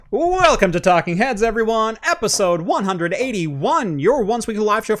Welcome to Talking Heads, everyone. Episode 181, your once-weekly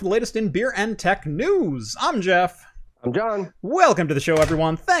live show for the latest in beer and tech news. I'm Jeff. I'm John. Welcome to the show,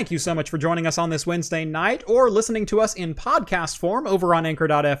 everyone. Thank you so much for joining us on this Wednesday night or listening to us in podcast form over on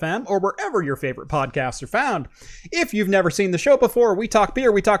Anchor.fm or wherever your favorite podcasts are found. If you've never seen the show before, we talk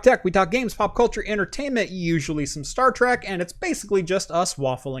beer, we talk tech, we talk games, pop culture, entertainment, usually some Star Trek, and it's basically just us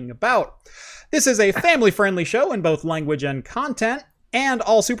waffling about. This is a family-friendly show in both language and content. And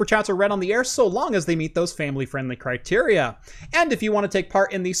all super chats are read on the air so long as they meet those family-friendly criteria. And if you want to take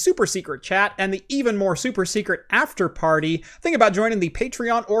part in the super secret chat and the even more super secret after party, think about joining the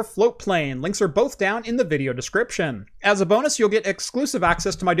Patreon or Float Plane. Links are both down in the video description. As a bonus, you'll get exclusive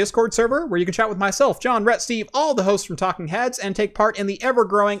access to my Discord server, where you can chat with myself, John, Rhett, Steve, all the hosts from Talking Heads, and take part in the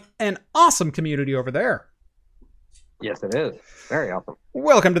ever-growing and awesome community over there. Yes, it is. Very awesome.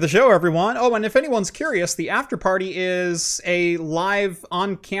 Welcome to the show, everyone. Oh, and if anyone's curious, the after party is a live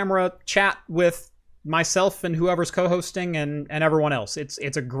on-camera chat with myself and whoever's co-hosting and everyone else. It's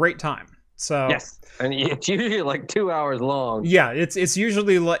a great time. So yes, and it's usually like 2 hours long. Yeah, it's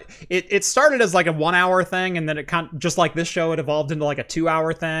usually like it started as like a 1 hour thing, and then it just like this show, it evolved into like a 2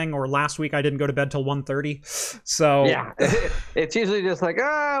 hour thing. Or last week I didn't go to bed till 1:30. So yeah, it's usually just like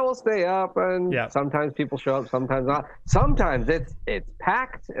we'll stay up, and sometimes people show up, sometimes not. Sometimes it's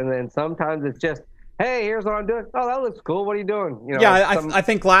packed, and then sometimes it's just, hey, here's what I'm doing. Oh, that looks cool. What are you doing? You know, I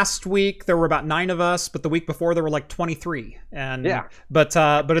think last week there were about 9 of us, but the week before there were like 23. And but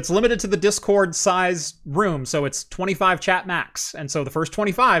it's limited to the Discord size room, so it's 25 chat max. And so the first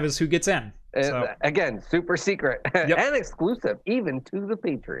 25 is who gets in. So, again, super secret and exclusive, even to the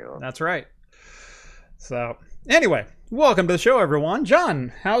Patreon. That's right. So anyway, welcome to the show, everyone.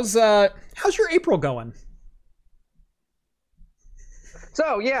 John, how's your April going?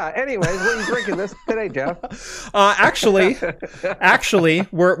 So yeah. Anyways, what are you drinking this today, Jeff? Actually,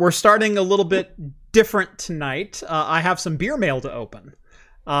 we're starting a little bit different tonight. I have some beer mail to open.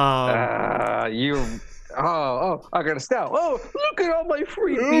 I got a stout. Oh, look at all my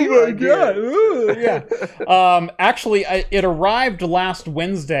free beer! Oh my god! Ooh, yeah. Actually, it arrived last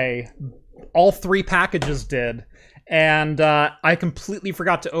Wednesday. All 3 packages did. And I completely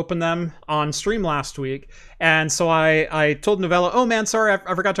forgot to open them on stream last week. And so I told Novella, oh man, sorry,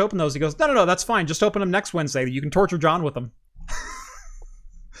 I forgot to open those. He goes, no, that's fine. Just open them next Wednesday. You can torture John with them.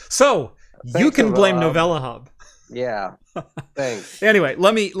 So you can blame Novella Hub. Yeah, thanks. Anyway,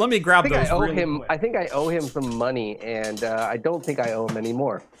 let me grab those. I think I owe him some money, and I don't think I owe him any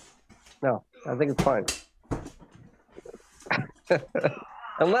more. No, I think it's fine.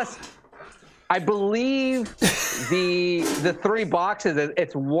 Unless... I believe the 3 boxes,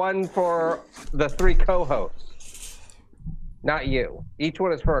 it's one for the 3 co-hosts, not you. Each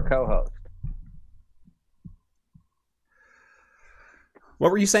one is for a co-host.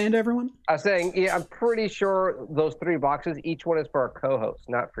 What were you saying to everyone? I was saying, yeah, I'm pretty sure those 3 boxes, each one is for a co-host,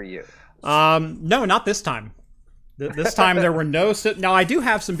 not for you. No, not this time. This time there were no... Now, I do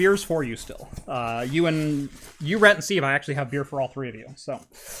have some beers for you still. You, Rhett, and Steve, I actually have beer for all 3 of you. So,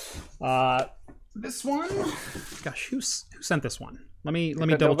 this one... Gosh, who sent this one? Let me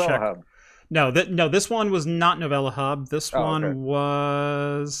double check. Hub. No, this one was not Novella Hub. This one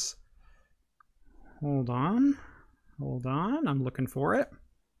was... Hold on. I'm looking for it.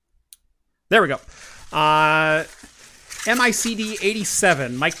 There we go. MICD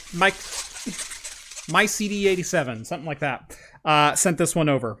 87. My CD 87, something like that, sent this one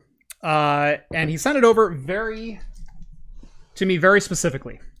over. And he sent it over to me very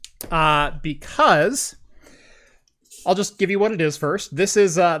specifically. Because, I'll just give you what it is first. This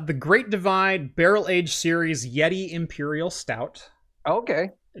is the Great Divide Barrel Age Series Yeti Imperial Stout. Okay.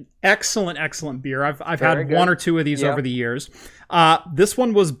 Excellent beer. I've had 1 or 2 of these over the years. This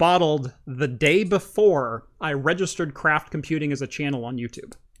one was bottled the day before I registered Craft Computing as a channel on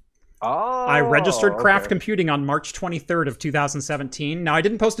YouTube. Oh, I registered Craft Computing on March 23rd of 2017. Now, I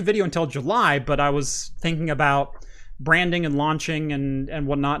didn't post a video until July, but I was thinking about branding and launching and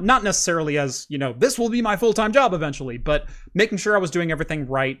whatnot. Not necessarily as, this will be my full-time job eventually, but making sure I was doing everything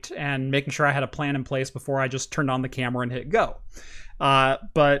right and making sure I had a plan in place before I just turned on the camera and hit go.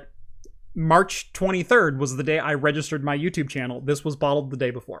 But March 23rd was the day I registered my YouTube channel. This was bottled the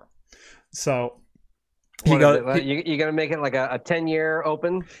day before. So... You gonna make it like a 10-year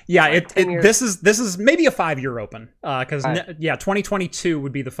open? Yeah, this is maybe a 5-year open because 2022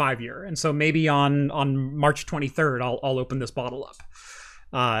 would be the 5-year, and so maybe on March 23rd I'll open this bottle up.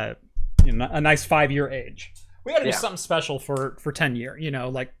 A nice 5-year age. We gotta do something special for 10-year.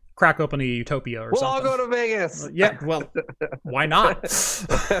 Like crack open a Utopia or something. We'll all go to Vegas. Yeah, well, why not?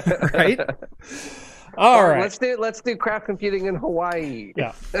 Right? All right. Let's do craft computing in Hawaii.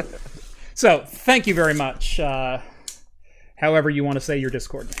 Yeah. So thank you very much. However you want to say your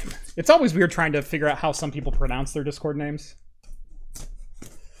Discord name. It's always weird trying to figure out how some people pronounce their Discord names.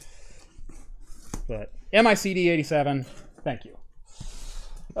 But MICD87, thank you.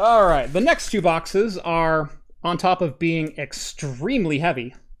 All right, the next 2 boxes are, on top of being extremely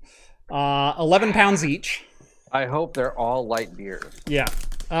heavy, 11 pounds each. I hope they're all light beers. Yeah.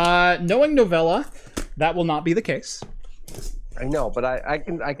 Knowing Novella, that will not be the case. I know, but I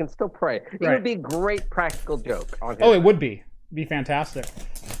can still pray. It Right. would be a great practical joke on his Oh, it would be. It'd be fantastic.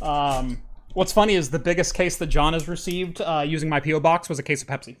 What's funny is the biggest case that John has received using my P.O. box was a case of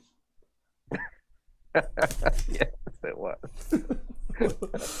Pepsi. Yes, it was.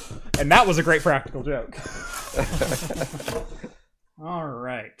 And that was a great practical joke. All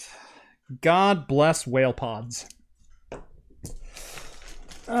right. God bless whale pods.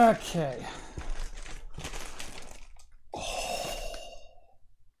 Okay.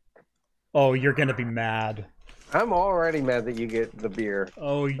 Oh, you're going to be mad. I'm already mad that you get the beer.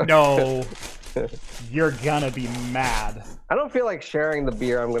 Oh, no. You're going to be mad. I don't feel like sharing the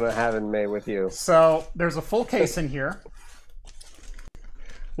beer I'm going to have in May with you. So, there's a full case in here.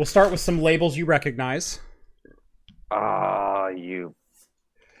 We'll start with some labels you recognize. Ah, you.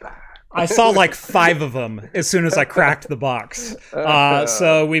 I saw like 5 of them as soon as I cracked the box.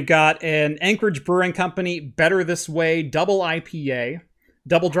 So we've got an Anchorage Brewing Company Better This Way double IPA,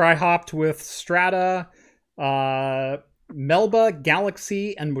 double dry hopped with Strata, Melba,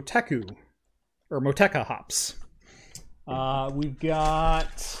 Galaxy, and Moteca hops. We've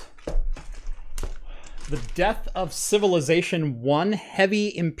got the Death of Civilization 1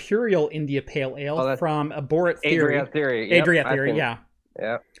 Heavy Imperial India Pale Ale from Aborit Theory. Adriat Theory. Yep, Adriat Theory, yeah.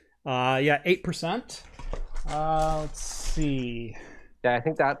 Yeah. Yeah, 8%. Let's see. Yeah, I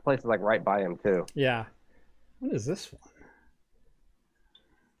think that place is like right by him too. Yeah. What is this one?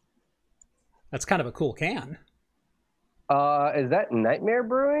 That's kind of a cool can. Is that Nightmare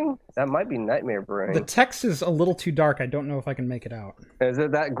Brewing? That might be Nightmare Brewing. The text is a little too dark. I don't know if I can make it out. Is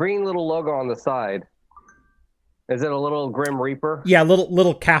it that green little logo on the side? Is it a little Grim Reaper? Yeah,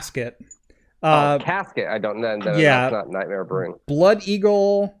 little casket. Casket. I don't know. Yeah. That's not Nightmare Brewing. Blood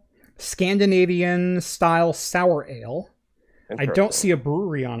Eagle Scandinavian style sour ale. I don't see a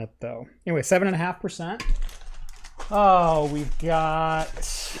brewery on it though. Anyway, 7.5%. Oh, we've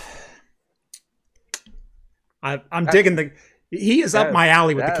got. I'm digging the. He is up my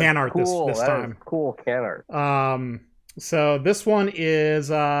alley with the can art this time. Cool can art. So this one is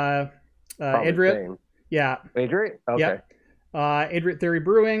Adriat. Yeah. Adriat? Okay. Yep. Adriat Theory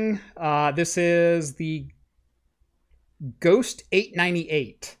Brewing. This is the Ghost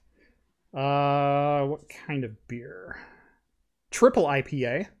 898. What kind of beer? Triple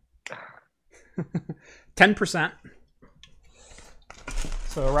IPA. 10%.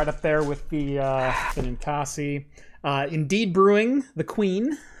 So right up there with the Ninkasi. Indeed Brewing, the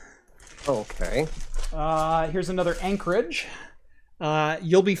Queen. Okay. Here's another Anchorage.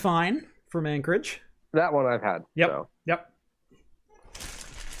 You'll Be Fine from Anchorage. That one I've had. Yep. So. Yep.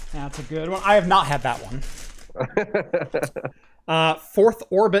 That's a good one. I have not had that one. Fourth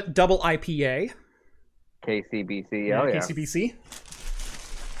Orbit Double IPA. KCBC. Oh, yeah. KCBC.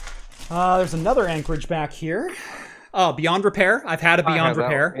 There's another Anchorage back here. Oh, Beyond Repair. I've had a Beyond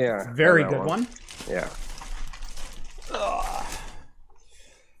Repair. Yeah. Very good one. Yeah.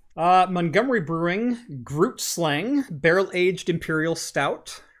 Montgomery Brewing Groot Slang Barrel Aged Imperial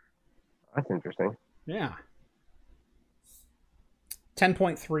Stout. That's interesting. Yeah.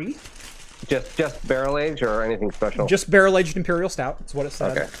 10.3. Just barrel aged or anything special? Just barrel aged Imperial Stout. That's what it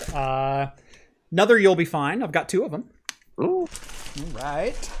said. Okay. Another You'll Be Fine. I've got 2 of them. Ooh. All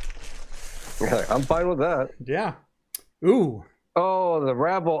right. I'm fine with that. Yeah. Ooh. Oh, the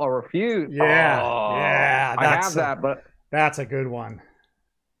Rebel or Refute. Yeah. Oh, Yeah. I have that, but that's a good one.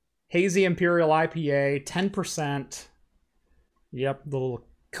 Hazy Imperial IPA, 10%. Yep, the little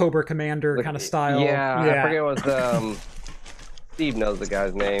Cobra Commander kind of style. Yeah, I forget what Steve knows the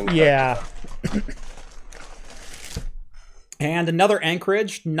guy's name. Yeah. And another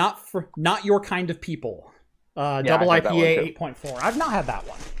Anchorage, not your kind of people. Double IPA 8.4. I've not had that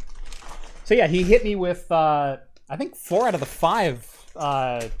one. So yeah, he hit me with I think 4 out of the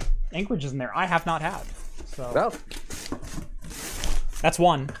 5 Anchorages in there I have not had. So No. That's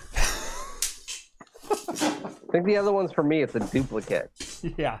one. I think the other one's for me. It's a duplicate.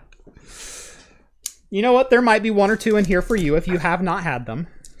 Yeah. You know what? There might be 1 or 2 in here for you if you have not had them.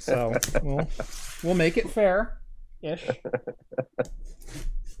 So we'll make it fair-ish.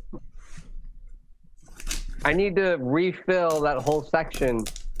 I need to refill that whole section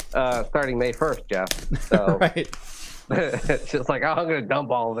starting May 1st, Jeff. So Right. it's just like, oh, I'm going to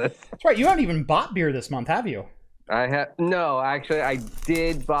dump all of this. That's right. You haven't even bought beer this month, have you? No, actually, I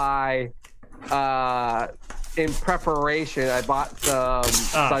did buy. In preparation, I bought some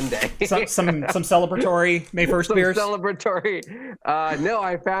Sunday. some celebratory May 1st some beers? Celebratory. No,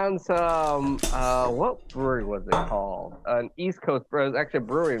 I found some. What brewery was it called? An East Coast brewery. It was actually a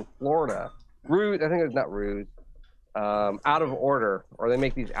brewery in Florida. Ruse, I think it's not Ruse. Out of Order, or they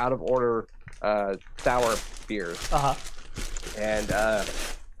make these out of order sour beers. Uh-huh. And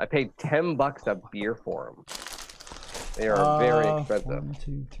I paid $10 a beer for them. They are very expensive. 1,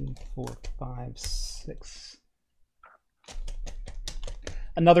 2, 3, 4, 5, 6.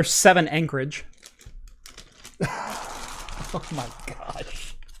 Another 7 Anchorage. Oh my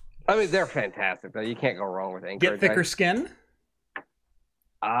gosh. I mean, they're fantastic, though. You can't go wrong with Anchorage. Get Thicker Skin?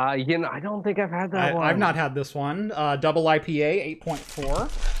 I don't think I've had that one. I've not had this one. Double IPA, 8.4.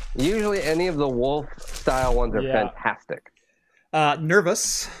 Usually any of the Wolf-style ones are fantastic.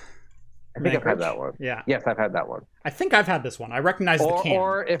 Nervous. I think I've had that one. Yeah. Yes, I've had that one. I think I've had this one. I recognize the can.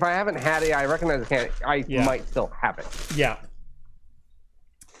 Or if I haven't had it, I recognize the can. I might still have it. Yeah.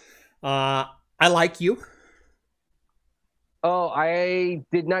 I Like You. Oh, I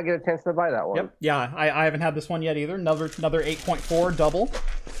did not get a chance to buy that one. Yep. Yeah, I haven't had this one yet either. Another 8.4 double.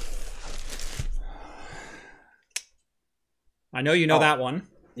 I know you know that one.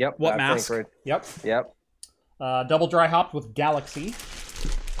 Yep. What Mask? Anchorage. Yep. Double dry hopped with Galaxy.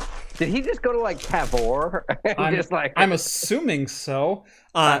 Did he just go to like Tavor? I'm assuming so.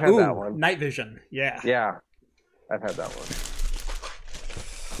 I've had that one. Night Vision. Yeah. Yeah. I've had that one.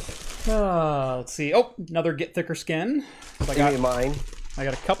 Let's see. Oh, another Get Thicker Skin. So mine. I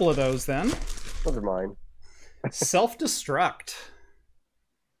got a couple of those then. Those are mine. Self-Destruct.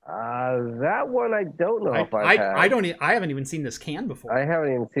 That one I don't know if I've had. I haven't even seen this can before. I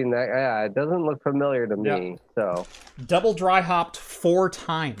haven't even seen that. Yeah, it doesn't look familiar to me. So double dry hopped 4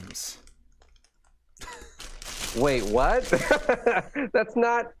 times. Wait, what? That's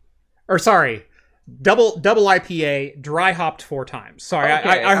not. Or sorry, double IPA dry hopped 4 times. Sorry,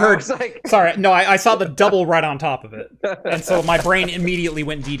 okay. I heard. Sorry, no, I saw the double right on top of it, and so my brain immediately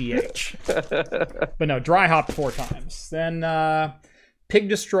went DDH. But no, dry hopped 4 times. Then Pig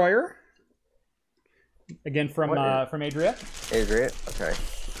Destroyer. Again from Adria. Adria, okay.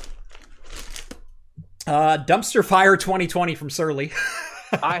 Dumpster Fire 2020 from Surly.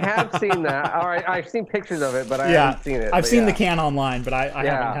 I have seen that. All right, I've seen pictures of it, but I haven't seen it. I've seen the can online, but I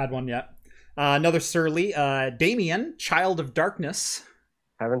haven't had one yet. Another Surly. Damien, Child of Darkness.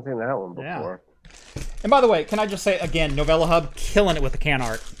 Haven't seen that one before. Yeah. And by the way, can I just say again, Novella Hub killing it with the can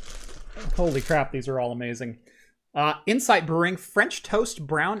art. Holy crap, these are all amazing. Insight Brewing French Toast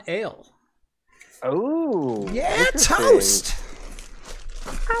Brown Ale. Oh, yeah, toast.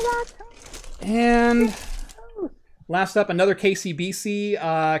 And last up, another KCBC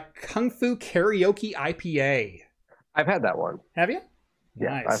Kung Fu Karaoke IPA. I've had that one. Have you?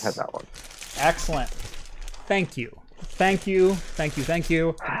 Yeah, nice. I've had that one. Excellent. Thank you. Thank you. Thank you. Thank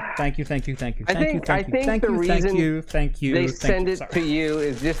you. Thank you. Thank you. Thank you. I think the reason they send it to you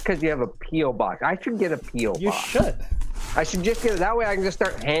is just because you have a P.O. box. I should get a P.O. box. You should. I should just get it. That way I can just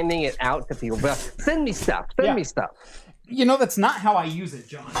start handing it out to people. But send me stuff. Send me stuff. You know, that's not how I use it,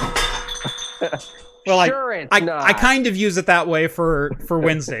 John. Well, sure it's not. I kind of use it that way for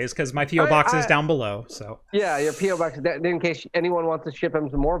Wednesdays because my P.O. box is down below. So yeah, your P.O. box is in case anyone wants to ship him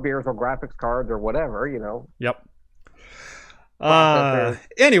some more beers or graphics cards or whatever, you know. Yep.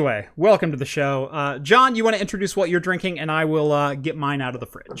 Anyway, welcome to the show. John, you want to introduce what you're drinking, and I will get mine out of the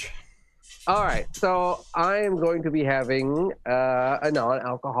fridge. All right, so I am going to be having a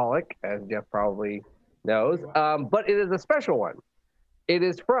non-alcoholic, as Jeff probably knows, but it is a special one. It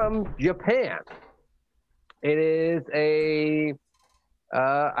is from Japan. It is a,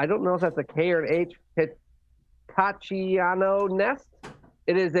 I don't know if that's a K or an H, Hitachiano Nest.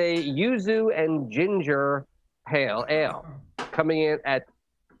 It is a yuzu and ginger pale ale, coming in at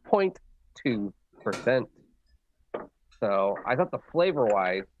 0.2%. So I thought the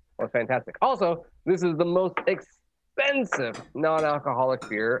flavor-wise was fantastic. Also, this is the most expensive non-alcoholic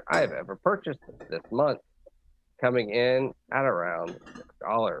beer I have ever purchased this month, coming in at around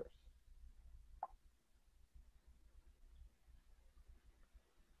 $6.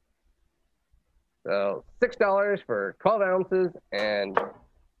 So $6 for 12 ounces and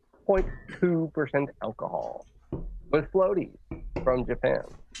 0.2% alcohol with floaties from Japan.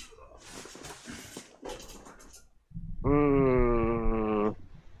 I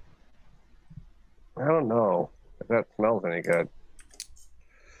don't know if that smells any good.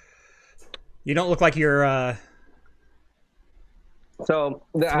 You don't look like you're So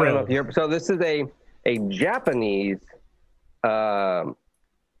I don't know if you're. So this is a Japanese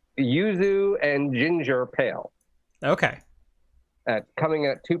yuzu and ginger pale. Okay. Coming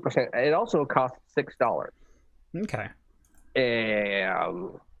at 2%. It also costs $6. Okay.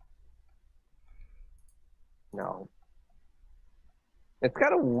 No. It's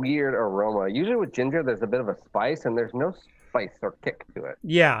got a weird aroma. Usually with ginger, there's a bit of a spice, and there's no spice or kick to it.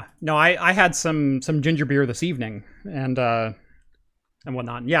 Yeah. No, I had some ginger beer this evening, and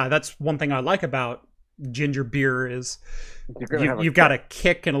whatnot. Yeah, that's one thing I like about ginger beer is you've got a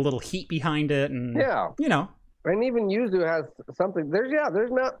kick and a little heat behind it, and you know. And even yuzu has something. There's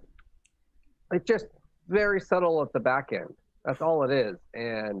not. It's just very subtle at the back end. That's all it is,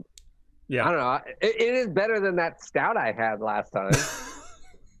 and yeah, I don't know. It is better than that stout I had last time.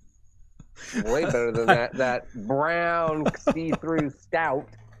 Way better than that brown see-through stout.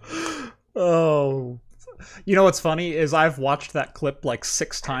 Oh. You know what's funny is I've watched that clip like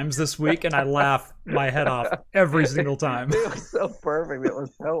 6 times this week, and I laugh my head off every single time. It was so perfect. It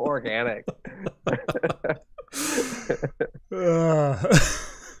was so organic.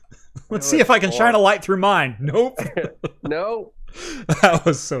 Let's see if I can shine a light through mine. Nope. Nope. That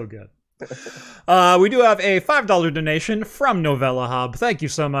was so good. We do have a $5 donation from Novella Hub. Thank you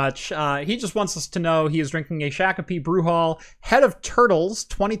so much. He just wants us to know he is drinking a Shakopee Brew Hall Head of Turtles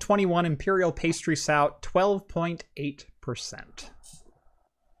 2021 Imperial Pastry Stout, 12.8%.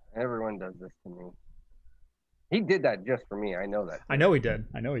 Everyone does this to me. He did that just for me. I know that. I know he did.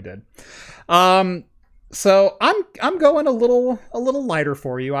 So I'm going a little lighter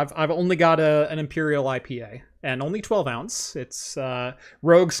for you. I've only got an Imperial IPA and only 12 ounce. It's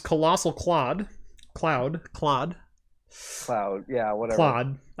Rogue's Colossal Cloud. Yeah, whatever.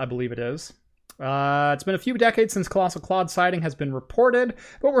 Clod, I believe it is. It's been a few decades since Colossal Clod sighting has been reported,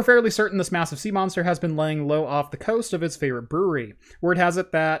 but we're fairly certain this massive sea monster has been laying low off the coast of its favorite brewery. Word has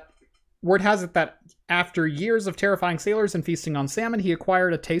it that after years of terrifying sailors and feasting on salmon, he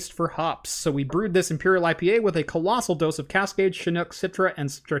acquired a taste for hops. So we brewed this Imperial IPA with a colossal dose of Cascade, Chinook, Citra,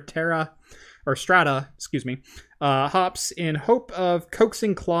 and Strata hops in hope of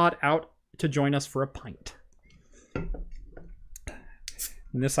coaxing Claude out to join us for a pint.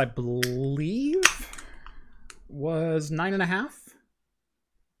 And this, I believe, was 9.5.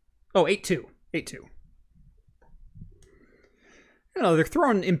 Oh, 8.2. 8.2. You know, they're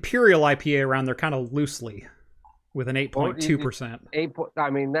throwing Imperial IPA around there kind of loosely with an 8.2%. I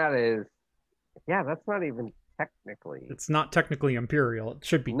mean, that is, yeah, that's not even technically. It's not technically Imperial. It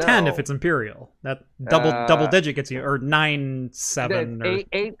should be 10 if it's Imperial. That double digit gets you, or 9.7. Or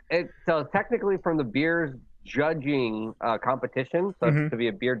 8. So technically, from the beer's judging competition, so to be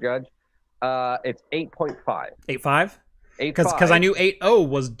a beer judge, it's 8.5. 8.5? Because I knew 8.0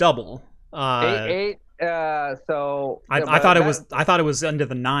 was double. 8. So I thought it was into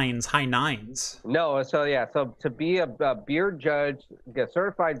the nines, high nines. No, so yeah, so to be a beer judge, a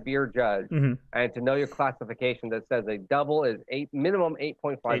certified beer judge, and to know your classification that says a double is minimum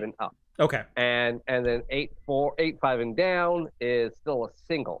 8.5 and up. Okay. And then 8.5 and down is still a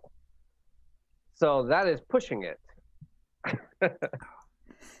single. So that is pushing it.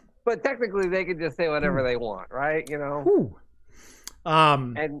 But technically, they could just say whatever they want, right? You know. Ooh.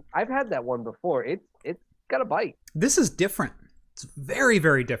 And I've had that one before. It's got a bite. This is different. It's very,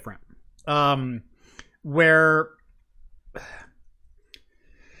 very different. Where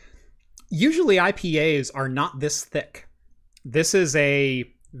usually IPAs are not this thick. This is I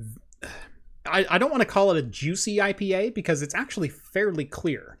don't want to call it a juicy IPA because it's actually fairly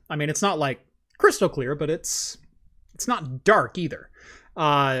clear. I mean, it's not like crystal clear, but it's not dark either.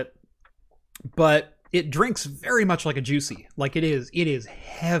 But it drinks very much like a juicy. Like it is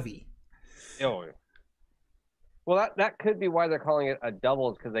heavy. Oh. Well, that could be why they're calling it a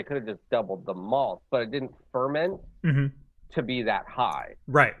double, is because they could have just doubled the malt, but it didn't ferment to be that high.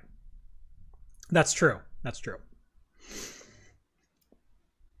 Right. That's true.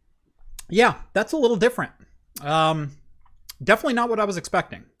 Yeah, that's a little different. Definitely not what I was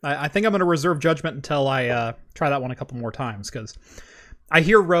expecting. I think I'm going to reserve judgment until I try that one a couple more times, because I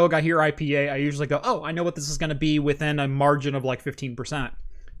hear Rogue, I hear IPA, I usually go, oh, I know what this is going to be within a margin of like 15%.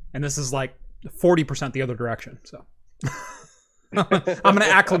 And this is like 40% the other direction. So I'm going to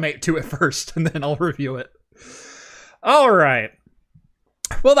acclimate to it first, and then I'll review it. All right.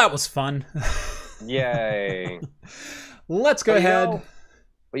 Well, that was fun. Yay. Let's go ahead.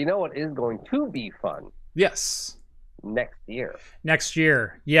 But you know what is going to be fun? Yes. Next year.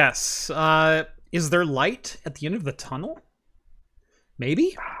 Yes. Is there light at the end of the tunnel?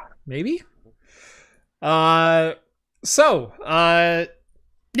 Maybe.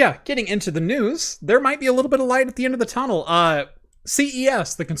 Yeah, getting into the news, there might be a little bit of light at the end of the tunnel.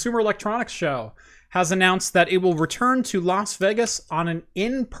 CES, the Consumer Electronics Show, has announced that it will return to Las Vegas on an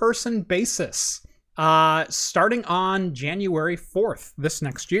in-person basis starting on January 4th this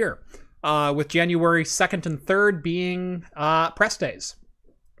next year, with January 2nd and 3rd being press days.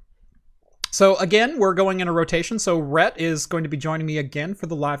 So again, we're going in a rotation. So Rhett is going to be joining me again for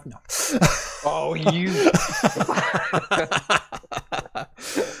the live. No. Oh, you.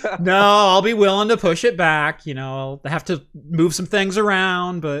 No, I'll be willing to push it back. You know, I'll have to move some things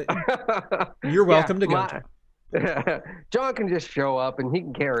around, but you're welcome to go. John can just show up and he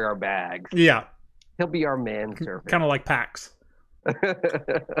can carry our bags. Yeah. He'll be our manservant. Kind of like PAX.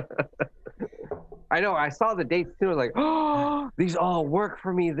 I know. I saw the dates too. I was like, oh, these all work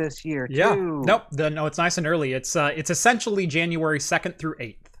for me this year too. Yeah. Nope. No, it's nice and early. It's essentially January 2nd through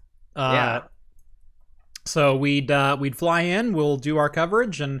 8th. Yeah. So we'd fly in, we'll do our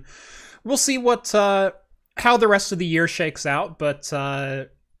coverage, and we'll see what how the rest of the year shakes out. But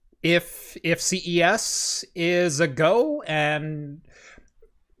if CES is a go, and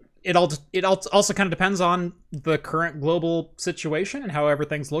it also kind of depends on the current global situation and how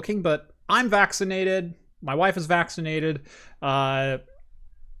everything's looking. But I'm vaccinated. My wife is vaccinated. You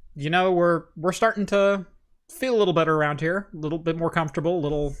know, we're starting to feel a little better around here, a little bit more comfortable, a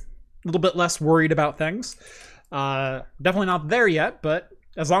little bit less worried about things. Definitely not there yet, but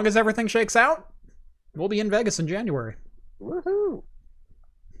as long as everything shakes out, we'll be in Vegas in January. Woohoo!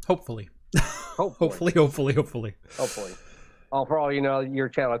 Hopefully. Hopefully. Oh, for all you know, your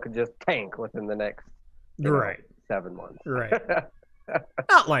channel could just tank within the next right 7 months. Right.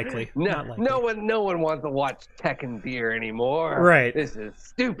 Not likely. No one wants to watch Tech and Beer anymore. Right. This is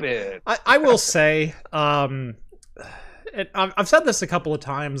stupid. I will say, I've said this a couple of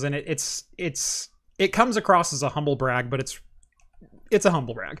times, and it comes across as a humble brag, but it's a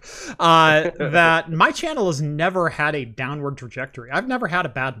humble brag. That my channel has never had a downward trajectory. I've never had a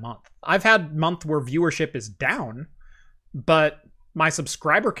bad month. I've had month where viewership is down, but my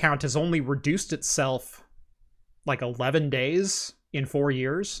subscriber count has only reduced itself like 11 days in 4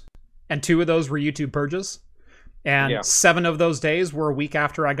 years, and 2 of those were YouTube purges. And 7 of those days were a week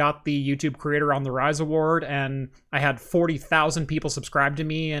after I got the YouTube Creator on the Rise Award, and I had 40,000 people subscribe to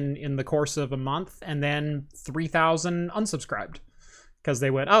me in the course of a month, and then 3,000 unsubscribed because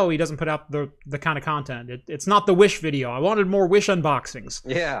they went, oh, he doesn't put out the kind of content. It's not the Wish video. I wanted more Wish unboxings.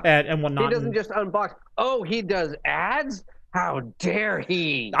 Yeah. And whatnot. He doesn't just unbox. Oh, he does ads? How dare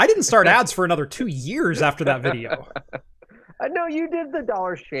he? I didn't start ads for another 2 years after that video. No, you did the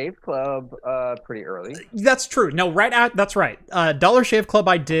Dollar Shave Club pretty early. That's true. No, that's right. Dollar Shave Club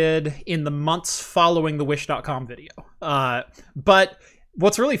I did in the months following the Wish.com video. But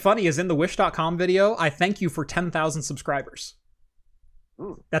what's really funny is in the Wish.com video, I thank you for 10,000 subscribers.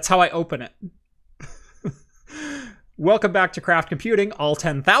 Ooh. That's how I open it. Welcome back to Craft Computing, all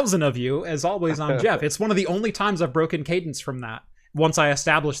 10,000 of you. As always, I'm Jeff. It's one of the only times I've broken cadence from that. Once I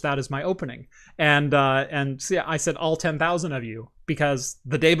established that as my opening. And so yeah, I said all 10,000 of you because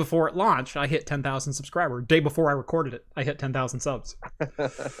the day before it launched, I hit 10,000 subscribers. Day before I recorded it, I hit 10,000 subs.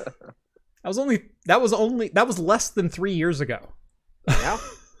 That was less than 3 years ago.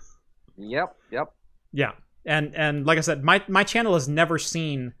 Yep. Yeah. And like I said, my channel has never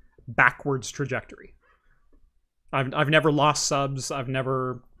seen backwards trajectory. I've never lost subs.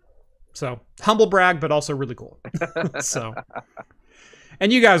 So humble brag, but also really cool. So,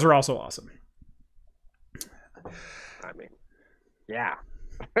 and you guys are also awesome. I mean, yeah.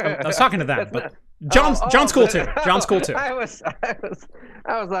 I was talking to them, but John's cool too. John's cool too. I was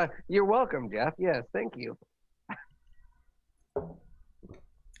like, you're welcome, Jeff. Yes, thank you.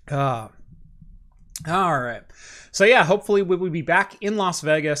 All right. So yeah, hopefully we will be back in Las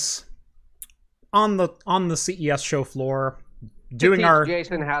Vegas on the CES show floor. Doing our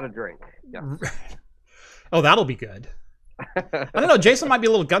Jason how to drink. Yeah. Oh, that'll be good. I don't know. Jason might be a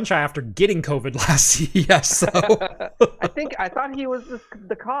little gun shy after getting COVID last CES. So I thought he was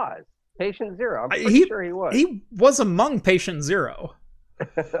the cause. Patient zero. I'm pretty sure he was. He was among patient zero.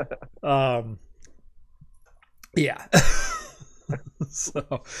 Yeah.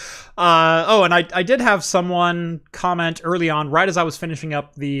 So, and I did have someone comment early on, right as I was finishing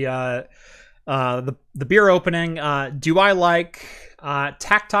up the beer opening. Do I like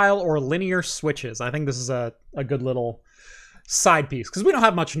tactile or linear switches? I think this is a good little side piece because we don't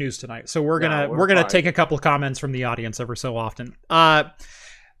have much news tonight, so we're gonna take a couple of comments from the audience every so often.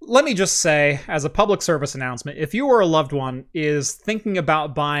 Let me just say, as a public service announcement, if you or a loved one is thinking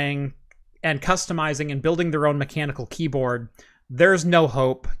about buying and customizing and building their own mechanical keyboard, there's no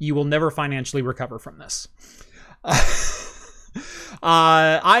hope. You will never financially recover from this.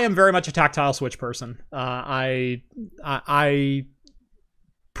 I am very much a tactile Switch person. I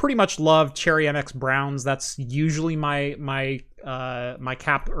pretty much love Cherry MX Browns. That's usually my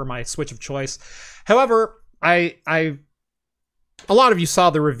cap or my Switch of choice. However, a lot of you saw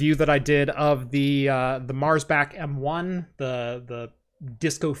the review that I did of the Marsback M1, the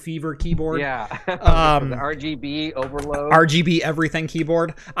Disco Fever keyboard. Yeah. The RGB overload. RGB everything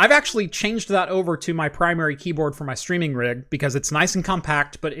keyboard. I've actually changed that over to my primary keyboard for my streaming rig because it's nice and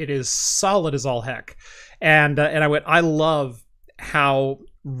compact, but it is solid as all heck. And I love how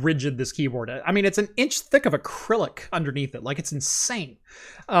rigid this keyboard is. I mean, it's an inch thick of acrylic underneath it. Like, it's insane.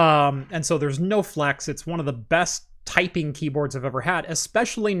 And so there's no flex. It's one of the best typing keyboards I've ever had,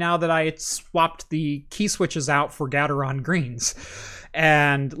 especially now that I swapped the key switches out for Gateron greens.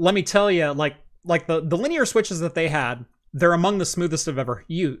 And let me tell you, like the linear switches that they had, they're among the smoothest I've ever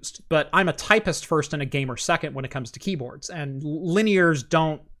used. But I'm a typist first and a gamer second when it comes to keyboards. And linears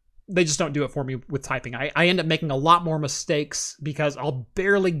just don't do it for me with typing. I end up making a lot more mistakes because I'll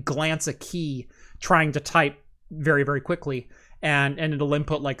barely glance a key trying to type very, very quickly. And it'll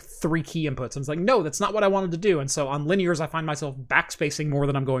input like 3 key inputs. And it's like, no, that's not what I wanted to do. And so on linears, I find myself backspacing more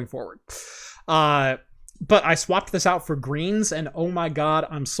than I'm going forward. But I swapped this out for greens, and oh my god,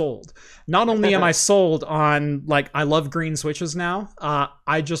 I'm sold. Not only am I sold on, like, I love green switches now,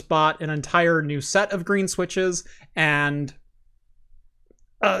 I just bought an entire new set of green switches and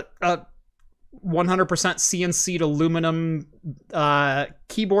a 100% CNC'd aluminum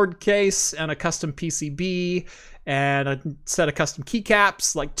keyboard case and a custom PCB and a set of custom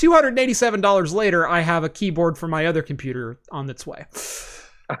keycaps. Like, $287 later, I have a keyboard for my other computer on its way.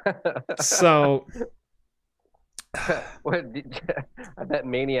 So... I bet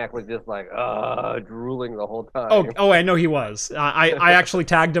Maniac was just like, drooling the whole time. Oh, I know he was. I actually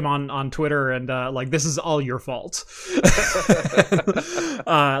tagged him on Twitter and like, this is all your fault.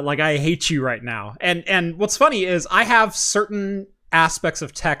 Like, I hate you right now. And what's funny is I have certain aspects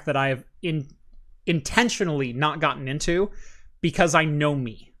of tech that I have intentionally not gotten into because I know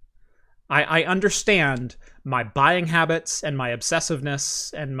me. I understand my buying habits and my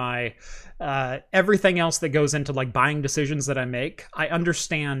obsessiveness and my everything else that goes into like buying decisions that I make. I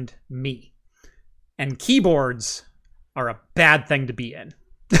understand me, and keyboards are a bad thing to be in.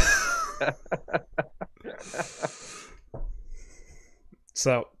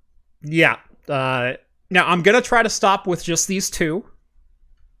 So, yeah. Now I'm gonna try to stop with just these two.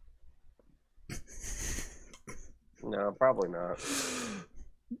 No, probably not.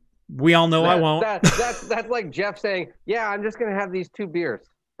 We all know I won't. That's like Jeff saying, "Yeah, I'm just gonna have these 2 beers."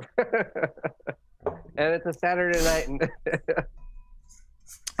 And it's a Saturday night.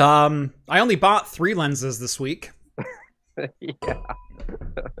 I only bought 3 lenses this week. Yeah.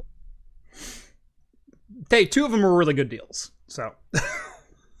 Hey, 2 of them were really good deals. So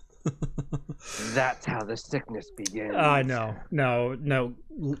that's how the sickness begins. I know. No.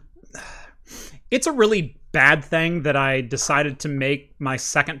 It's a really bad thing that I decided to make my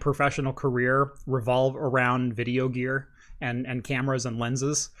second professional career revolve around video gear and cameras and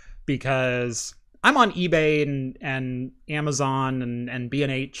lenses, because I'm on eBay and Amazon and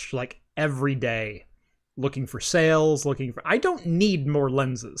B&H like every day looking for sales, I don't need more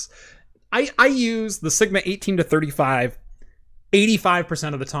lenses. I use the Sigma 18 to 35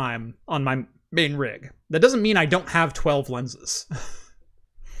 85% of the time on my main rig. That doesn't mean I don't have 12 lenses.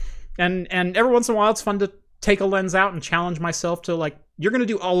 And every once in a while it's fun to take a lens out and challenge myself to, like, you're going to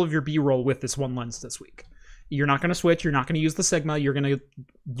do all of your B-roll with this one lens this week. You're not going to switch. You're not going to use the Sigma. You're going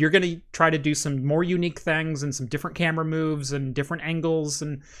to try to do some more unique things and some different camera moves and different angles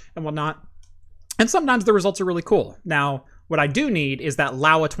and whatnot. And sometimes the results are really cool. Now, what I do need is that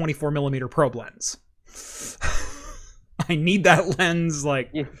Laowa 24mm probe lens. I need that lens,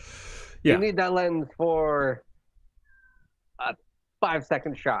 like... You need that lens for a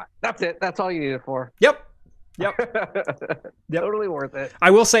 5-second shot. That's it. That's all you need it for. Yep. Totally worth it.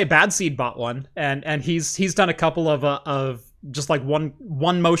 I will say Bad Seed bought one, and he's done a couple of just like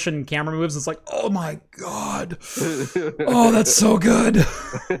one motion camera moves. It's like, oh my god, oh, that's so good.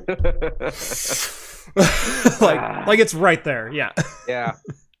 like it's right there. Yeah. Yeah.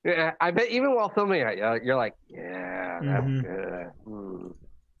 I bet even while filming it, you're like, yeah, that's good.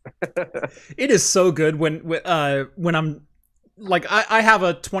 It is so good when I'm like, I have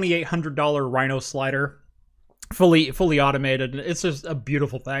a $2,800 Rhino slider, fully automated. It's just a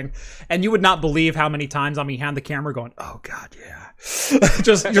beautiful thing, and you would not believe how many times I'm behind the camera going, oh god, yeah.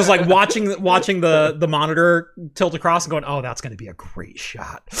 just like watching the monitor tilt across and going, oh, that's going to be a great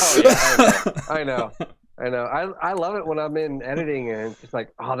shot. Oh yeah, I know. I love it when I'm in editing and it's just like,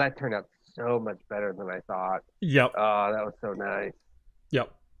 oh, that turned out so much better than I thought. Yep. Oh, that was so nice.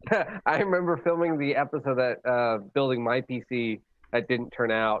 Yep. I remember filming the episode that building my PC that didn't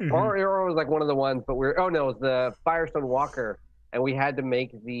turn out, or it was like one of the ones, but it was the Firestone Walker, and we had to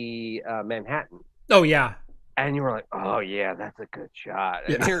make the Manhattan. Oh yeah. And you were like, oh yeah, that's a good shot.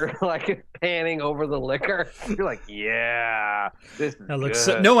 And you're like panning over the liquor. You're like, yeah, this is looks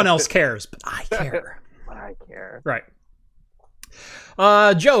good. So, no one else cares, but I care. But I care. Right.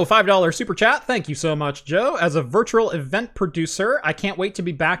 Joe, $5 super chat. Thank you so much, Joe. As a virtual event producer, I can't wait to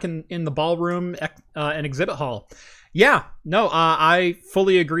be back in the ballroom and exhibit hall. Yeah, no, I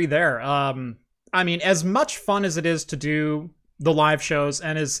fully agree there. I mean, as much fun as it is to do the live shows,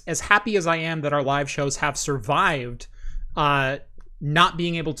 and as happy as I am that our live shows have survived not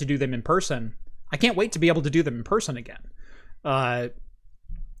being able to do them in person, I can't wait to be able to do them in person again.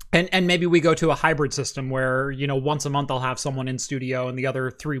 And maybe we go to a hybrid system where, once a month I'll have someone in studio and the other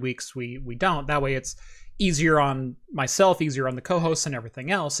 3 weeks we don't. That way it's easier on myself, easier on the co-hosts and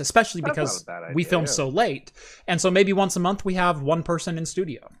everything else, especially because we film so late. And so maybe once a month we have one person in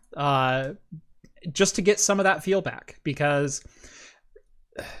studio just to get some of that feel back, because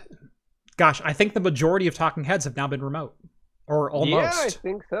gosh, I think the majority of Talking Heads have now been remote, or almost. Yeah, I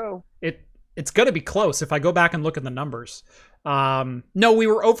think so. It's going to be close if I go back and look at the numbers. No, we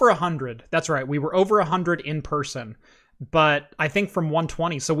were over 100. That's right. We were over 100 in person, but I think from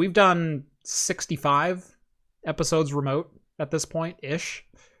 120. So we've done 65 episodes remote at this point ish.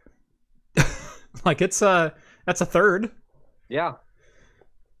 Like that's a third. Yeah.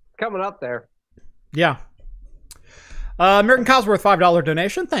 Coming up there. Yeah. American Cosworth, $5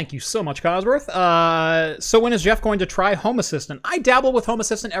 donation. Thank you so much, Cosworth. So when is Jeff going to try Home Assistant? I dabble with Home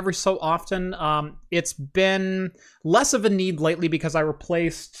Assistant every so often. It's been less of a need lately because I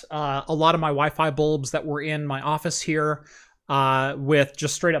replaced a lot of my Wi-Fi bulbs that were in my office here with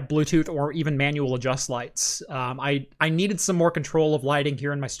just straight up Bluetooth or even manual adjust lights. I needed some more control of lighting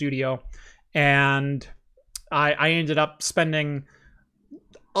here in my studio, and I ended up spending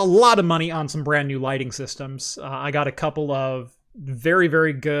a lot of money on some brand new lighting systems. I got a couple of very,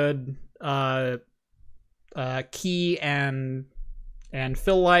 very good key and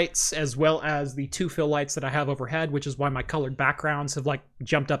fill lights, as well as the 2 fill lights that I have overhead, which is why my colored backgrounds have like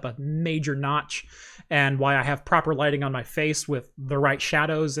jumped up a major notch, and why I have proper lighting on my face with the right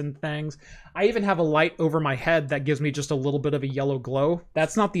shadows and things. I even have a light over my head that gives me just a little bit of a yellow glow.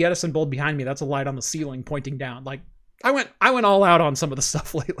 That's not the Edison bulb behind me. That's a light on the ceiling pointing down. Like, I went all out on some of the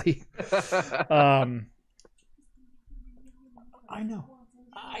stuff lately. I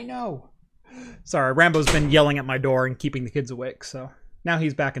know. Sorry, Rambo's been yelling at my door and keeping the kids awake, so now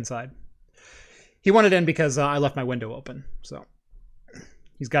he's back inside. He wanted in because I left my window open, so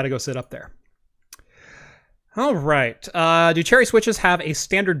he's got to go sit up there. All right. Do cherry switches have a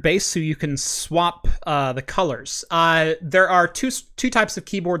standard base so you can swap the colors? There are two types of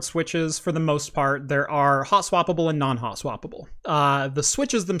keyboard switches for the most part. There are hot swappable and non-hot swappable. The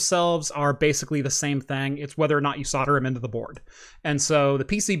switches themselves are basically the same thing. It's whether or not you solder them into the board. And so the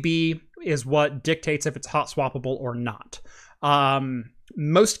PCB is what dictates if it's hot swappable or not.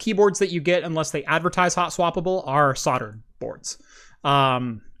 Most keyboards that you get, unless they advertise hot swappable, are soldered boards.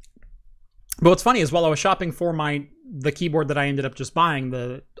 But what's funny is while I was shopping for the keyboard that I ended up just buying,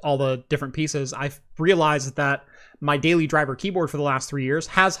 all the different pieces, I realized that my daily driver keyboard for the last 3 years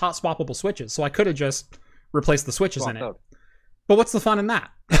has hot swappable switches. So I could have just replaced the switches in it. But what's the fun in that?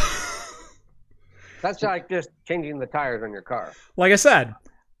 That's like just changing the tires on your car. Like I said,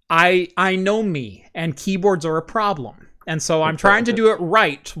 I know me, and keyboards are a problem. And so I'm trying to do it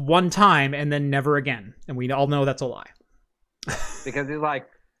right one time and then never again. And we all know that's a lie. Because he's like,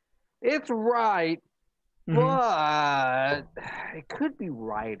 it's right, but it could be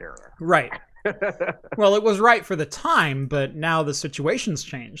righter. Right. Well, it was right for the time, but now the situation's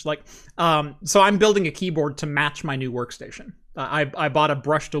changed. Like, so I'm building a keyboard to match my new workstation. I bought a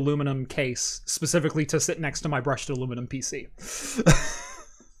brushed aluminum case specifically to sit next to my brushed aluminum PC.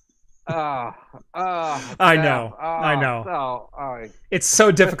 I know. It's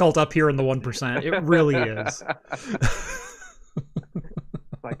so difficult up here in the 1%. It really is.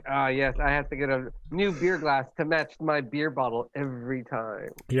 Like, yes, I have to get a new beer glass to match my beer bottle every time.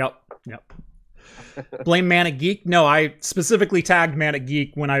 Yep. Blame Manic Geek? No, I specifically tagged Manic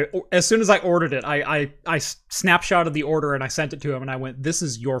Geek as soon as I ordered it. I snapshotted the order and I sent it to him and I went, "This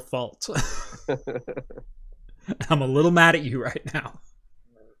is your fault." I'm a little mad at you right now.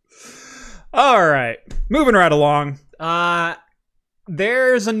 All right, moving right along.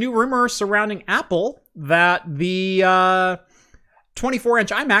 There's a new rumor surrounding Apple that the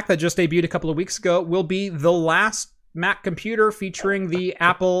 24-inch iMac that just debuted a couple of weeks ago will be the last Mac computer featuring the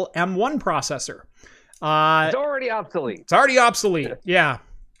Apple M1 processor. It's already obsolete. It's already obsolete. Yeah.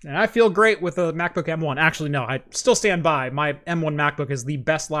 And I feel great with the MacBook M1. Actually, no, I still stand by. My M1 MacBook is the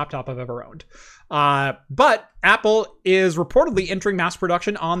best laptop I've ever owned. But Apple is reportedly entering mass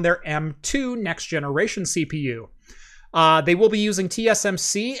production on their M2 next generation CPU. They will be using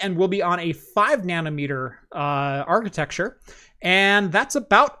TSMC and will be on a 5 nanometer architecture. And that's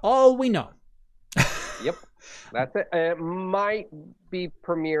about all we know. Yep. That's it. It might be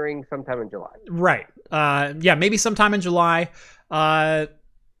premiering sometime in July. Right. Yeah, maybe sometime in July.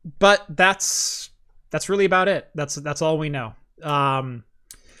 But that's really about it. That's all we know. I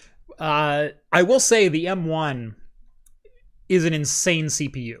will say the M1 is an insane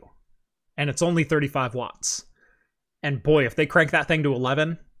CPU, and it's only 35 watts. And boy, if they crank that thing to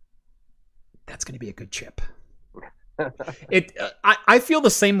 11, that's going to be a good chip. I feel the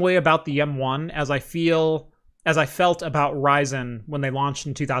same way about the M1 as I felt about Ryzen when they launched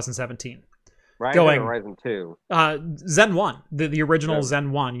in 2017. Ryzen 2. Zen 1, the original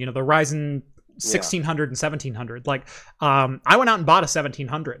Zen 1, the Ryzen 1600 and 1700. Like, I went out and bought a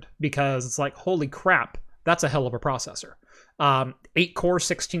 1700 because it's like, holy crap, that's a hell of a processor. 8 core,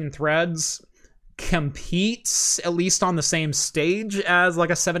 16 threads, competes at least on the same stage as like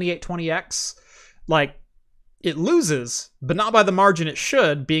a 7820X. Like, it loses, but not by the margin it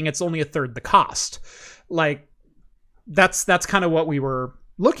should, being it's only a third the cost. Like, that's kind of what we were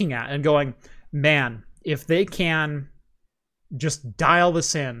looking at and going, man, if they can just dial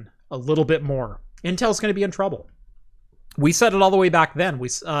this in a little bit more, Intel's going to be in trouble. We said it all the way back then.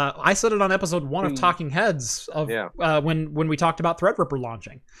 I said it on episode 1 of Talking Heads of when we talked about Threadripper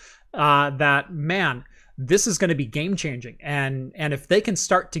launching. That, man, this is going to be game changing, and if they can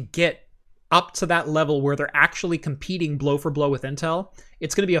start to get up to that level where they're actually competing blow for blow with Intel,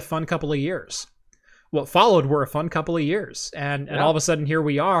 it's going to be a fun couple of years. What followed were a fun couple of years, and all of a sudden here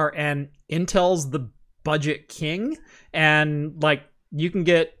we are, and Intel's the budget king, and like you can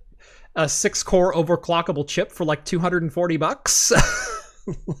get a 6-core overclockable chip for like $240.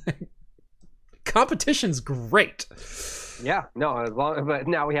 Like, competition's great. Yeah, no, but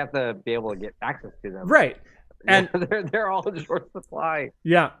now we have to be able to get access to them. Right. And they're all in short supply.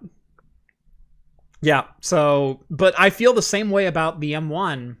 Yeah. So, but I feel the same way about the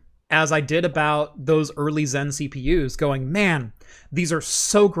M1 as I did about those early Zen CPUs, going, man, these are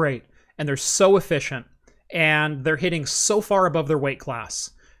so great and they're so efficient and they're hitting so far above their weight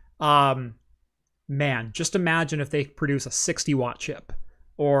class. Man, just imagine if they produce a 60-watt chip,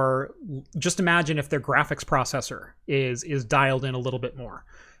 or just imagine if their graphics processor is dialed in a little bit more,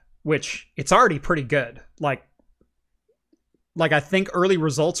 which it's already pretty good. Like I think early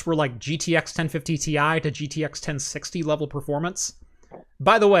results were like GTX 1050 Ti to GTX 1060 level performance.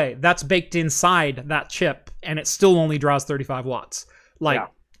 By the way, that's baked inside that chip, and it still only draws 35 watts. Like,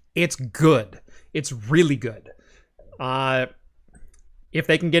 It's good. It's really good. If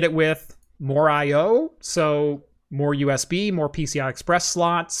they can get it with more I/O, so more USB, more PCI Express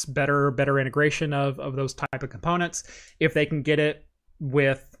slots, better integration of those type of components. If they can get it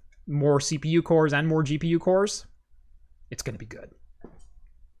with more CPU cores and more GPU cores, it's going to be good.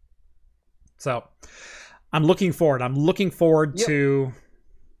 So I'm looking forward. I'm looking forward to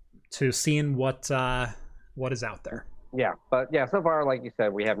seeing what is out there. Yeah, but so far, like you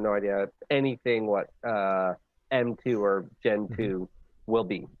said, we have no idea anything what M2 or Gen 2 will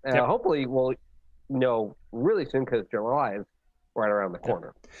be. Hopefully, we'll know really soon because July is right around the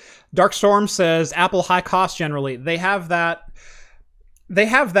corner. Dark Storm says Apple high cost generally. They have that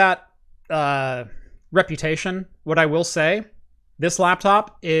reputation. What I will say, this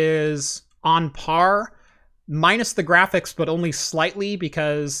laptop is on par, minus the graphics, but only slightly,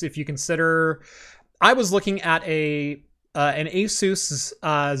 because if you consider, I was looking at an Asus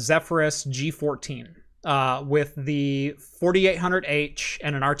Zephyrus G14 with the 4800H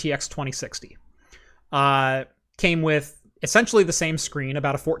and an RTX 2060. Came with essentially the same screen,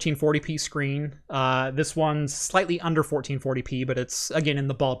 about a 1440p screen. This one's slightly under 1440p, but it's again in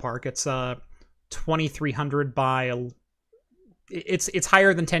the ballpark. It's 2300 by it's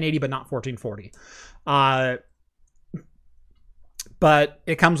higher than 1080, but not 1440. But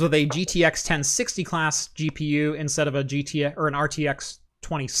it comes with a GTX 1060 class GPU instead of a GTX or an RTX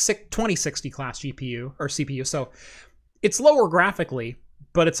 2060 class GPU or CPU. So it's lower graphically,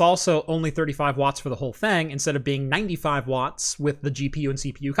 but it's also only 35 watts for the whole thing instead of being 95 watts with the GPU and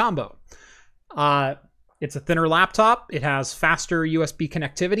CPU combo. It's a thinner laptop. It has faster USB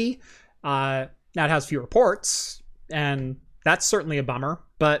connectivity. Now it has fewer ports, and that's certainly a bummer.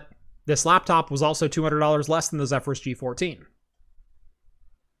 But this laptop was also $200 less than the Zephyrus G14.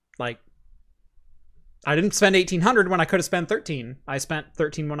 Like, I didn't spend $1,800 when I could have spent $13. I spent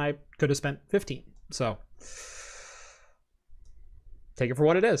 $13 when I could have spent $15. So take it for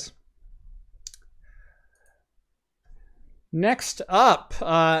what it is. Next up,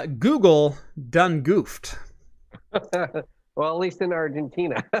 Google done goofed. Well, at least in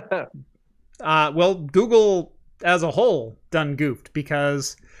Argentina. Well, Google as a whole done goofed,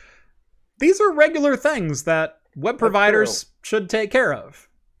 because these are regular things that web providers should take care of,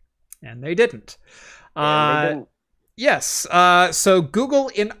 and they didn't. Yeah, they didn't. Yes. So Google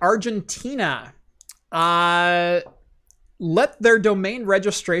in Argentina let their domain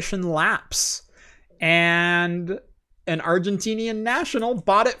registration lapse, and an Argentinian national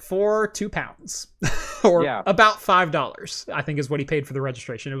bought it for £2 or about $5, I think is what he paid for the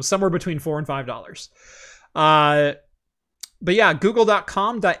registration. It was somewhere between $4 and $5. But yeah,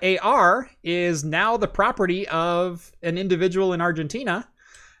 google.com.ar is now the property of an individual in Argentina.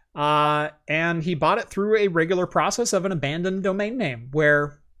 And he bought it through a regular process of an abandoned domain name,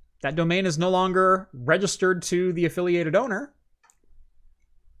 where that domain is no longer registered to the affiliated owner.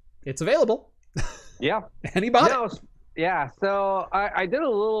 It's available. Yeah. And he bought it. Yeah, so I did a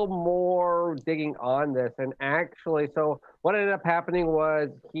little more digging on this, and actually, so what ended up happening was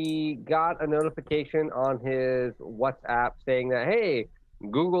he got a notification on his WhatsApp saying that, hey,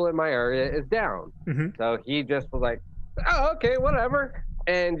 Google in my area is down. Mm-hmm. So he just was like, oh, okay, whatever,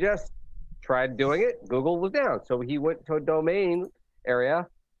 and just tried doing it. Google was down. So he went to a domain area.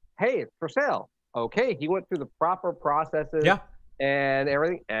 Hey, it's for sale. Okay, he went through the proper processes. Yeah. And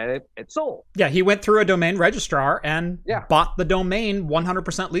everything, and it sold. Yeah, he went through a domain registrar and bought the domain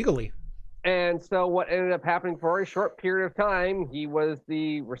 100% legally. And so what ended up happening for a short period of time, he was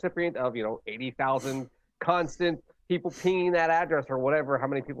the recipient of, 80,000 constant people pinging that address or whatever, how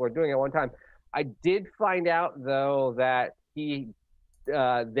many people are doing it at one time. I did find out, though, that they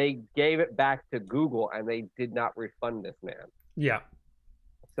gave it back to Google and they did not refund this man. Yeah.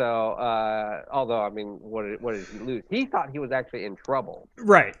 So, although, I mean, what did he lose? He thought he was actually in trouble.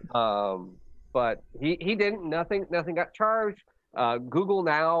 Right. But he didn't. Nothing got charged. Google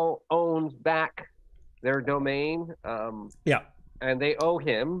now owns back their domain. Yeah. And they owe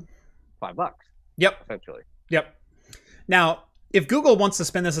him $5. Yep. Essentially. Yep. Now, if Google wants to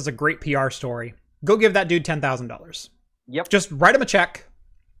spin this as a great PR story, go give that dude $10,000. Yep. Just write him a check.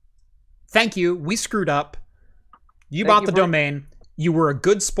 Thank you. We screwed up. You bought the domain. You were a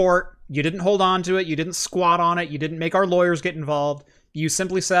good sport. You didn't hold on to it. You didn't squat on it. You didn't make our lawyers get involved. You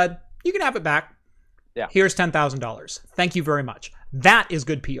simply said, you can have it back. Yeah. Here's $10,000. Thank you very much. That is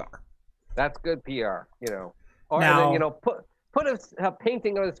good PR. That's good PR, Or now, then, put a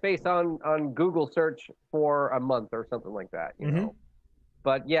painting of his face on Google search for a month or something like that, know.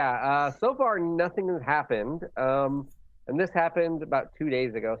 But yeah, so far nothing has happened. And this happened about 2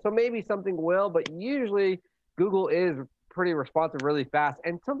 days ago. So maybe something will, but usually Google is pretty responsive really fast,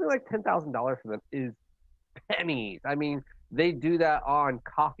 and something like $10,000 for them is pennies. I mean, they do that on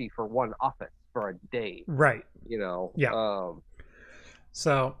coffee for one office for a day, right? Yeah.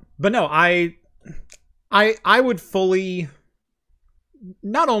 So, but no, I would fully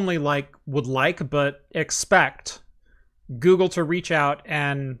not only but expect Google to reach out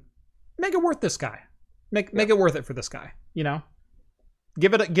and make it worth this guy, make it worth it for this guy.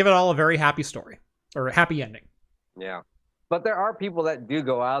 Give it all a very happy story or a happy ending. Yeah. But there are people that do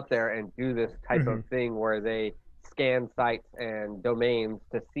go out there and do this type of thing where they scan sites and domains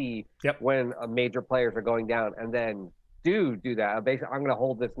to see when major players are going down, and then do that. Basically, I'm going to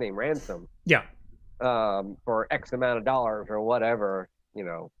hold this name ransom. Yeah. For X amount of dollars or whatever,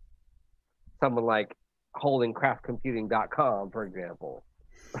 someone like holding craftcomputing.com, for example.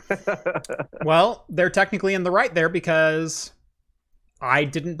 Well, they're technically in the right there, because I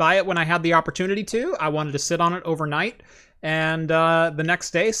didn't buy it when I had the opportunity to. I wanted to sit on it overnight. And the next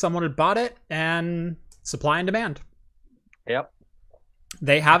day, someone had bought it, and supply and demand. Yep.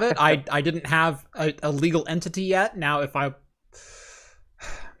 They have it. I didn't have a legal entity yet. Now, if I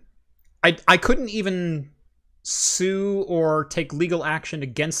couldn't even sue or take legal action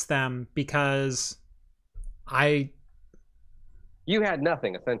against them, because you had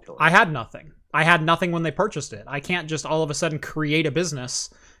nothing, essentially. I had nothing. I had nothing when they purchased it. I can't just all of a sudden create a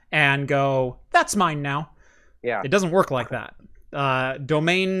business and go, that's mine now. Yeah. It doesn't work like that.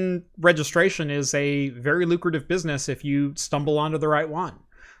 Domain registration is a very lucrative business if you stumble onto the right one.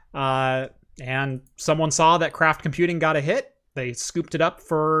 And someone saw that Craft Computing got a hit. They scooped it up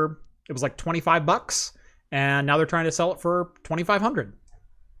for, it was like $25, and now they're trying to sell it for $2,500.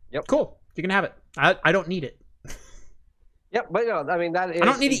 Yep. Cool. You can have it. I don't need it. Yep, but I mean, that is. I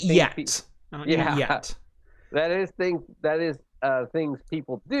don't need it yet. I don't need it yet. That is things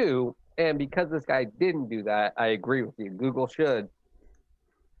people do. And because this guy didn't do that, I agree with you. Google should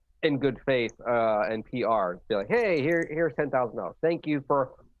in good faith and PR. Be like, hey, here's $10,000. Thank you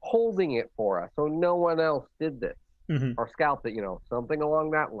for holding it for us, so no one else did this or scalped it. Something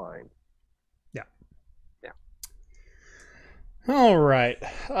along that line. Yeah. Yeah. All right.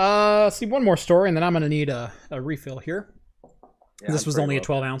 Let's see one more story, and then I'm going to need a refill here. Yeah, this was only a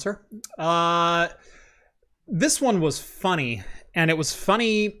 12 ouncer. This one was funny, and it was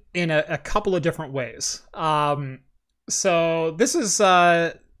funny in a couple of different ways. So this is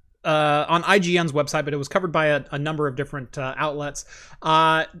on IGN's website, but it was covered by a number of different outlets,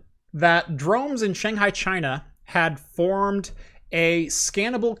 that drones in Shanghai, China had formed a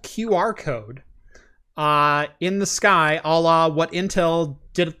scannable QR code in the sky, a la what Intel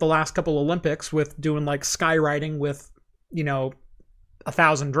did at the last couple Olympics with doing like skywriting with,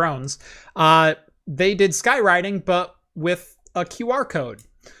 1,000 drones. They did skywriting, but with a QR code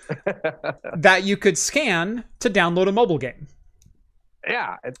that you could scan to download a mobile game.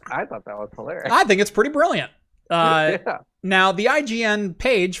 Yeah, I thought that was hilarious. I think it's pretty brilliant. Yeah. Now, the IGN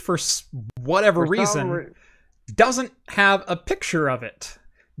page, for whatever reason, doesn't have a picture of it.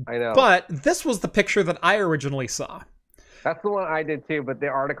 I know. But this was the picture that I originally saw. That's the one I did too, but the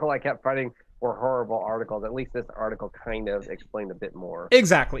article I kept finding were horrible articles. At least this article kind of explained a bit more.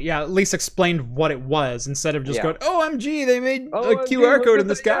 Exactly. Yeah, at least explained what it was instead of just going, OMG, they made a OMG, QR code in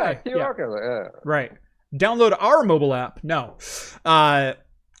the sky. QR code. Right. Download our mobile app. No. The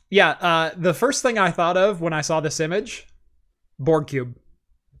first thing I thought of when I saw this image, Borg Cube.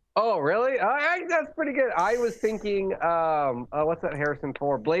 Oh, really? That's pretty good. I was thinking, what's that Harrison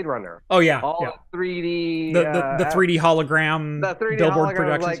Ford? Blade Runner. Oh, yeah. All 3D. The 3D hologram. The 3D billboard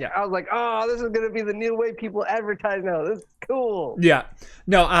hologram. productions. I was like, oh, this is going to be the new way people advertise now. This is cool. Yeah.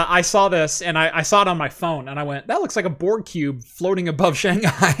 No, I saw this, and I saw it on my phone, and I went, that looks like a Borg Cube floating above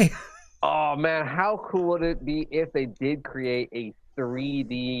Shanghai. Oh, man, how cool would it be if they did create a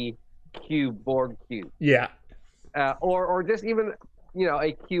 3D cube, Borg Cube? Yeah. Or just even...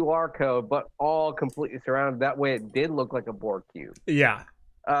 a QR code, but all completely surrounded. That way it did look like a Borg cube. Yeah.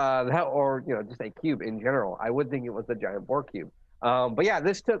 Just a cube in general. I would think it was a giant Borg cube. But yeah,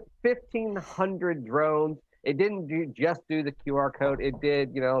 this took 1,500 drones. It didn't just do the QR code. It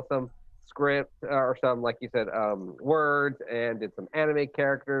did, some script or some, like you said, words, and did some anime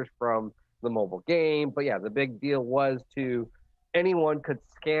characters from the mobile game. But yeah, the big deal was anyone could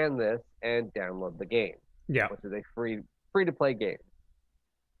scan this and download the game. Yeah. Which is a free to play game.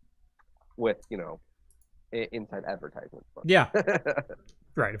 With inside advertisements. Yeah,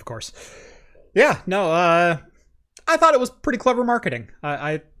 right. Of course. Yeah. No. I thought it was pretty clever marketing.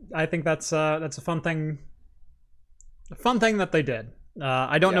 I think that's a fun thing. A fun thing that they did.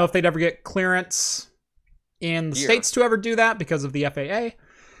 I don't know if they'd ever get clearance in the States to ever do that because of the FAA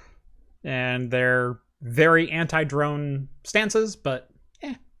and their very anti-drone stances, but.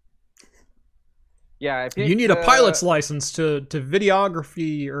 Yeah, you need a pilot's license to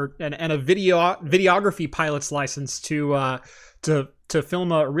videography and a videography pilot's license to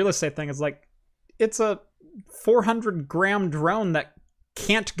film a real estate thing. It's a 400-gram drone that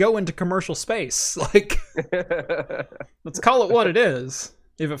can't go into commercial space. Like, let's call it what it is.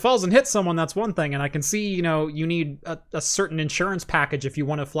 If it falls and hits someone, that's one thing, and I can see you need a certain insurance package if you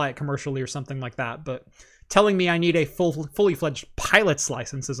want to fly it commercially or something like that, but. Telling me I need a fully fledged pilot's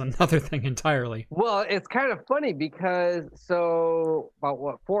license is another thing entirely. Well, it's kind of funny because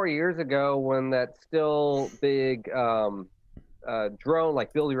about 4 years ago, when that still big drone,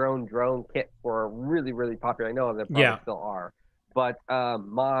 like build your own drone kits were really, really popular. I know they probably still are, but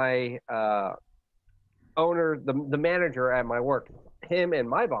my owner, the manager at my work, him and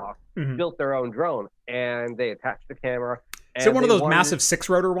my boss built their own drone, and they attached the camera. Is it one of those massive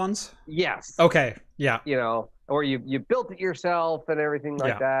 6-rotor ones? Yes. Okay. Yeah. Or you built it yourself and everything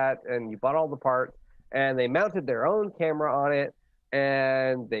like that, and you bought all the parts, and they mounted their own camera on it,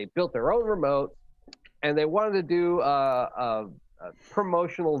 and they built their own remote, and they wanted to do a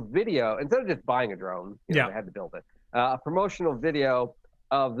promotional video instead of just buying a drone. They had to build it. A promotional video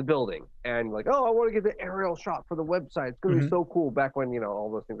of the building, and like, oh, I want to get the aerial shot for the website. It's gonna be so cool. Back when all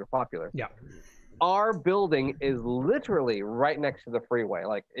those things were popular. Yeah. Our building is literally right next to the freeway.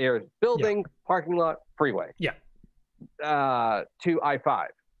 Like, there's building, parking lot, freeway. Yeah. To I-5.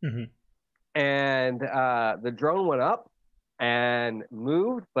 And the drone went up and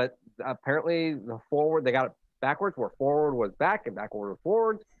moved, but apparently they got it backwards, where forward was back and backward was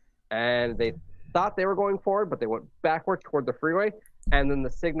forward. And they thought they were going forward, but they went backward toward the freeway, and then the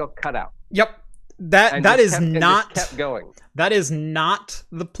signal cut out. Yep. That is not kept going. That is not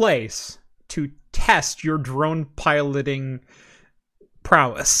the place to test your drone piloting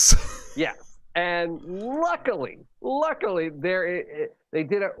prowess. Yes. And luckily, They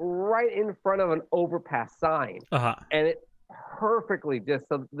did it right in front of an overpass sign, Uh-huh. and it perfectly just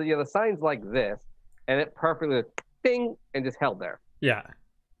so the sign's like this, and it perfectly ding and just held there. Yeah.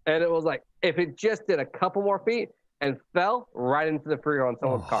 And it was like if it just did a couple more feet and fell right into the freeway on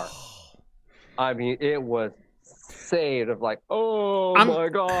someone's car. I mean, it was saved of like, my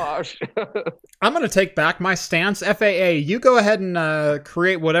gosh. I'm going to take back my stance. FAA, you go ahead and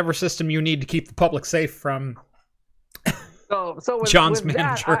create whatever system you need to keep the public safe from so with, John's with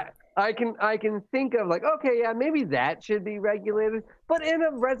manager. That, I can think of like, okay, yeah, maybe that should be regulated. But in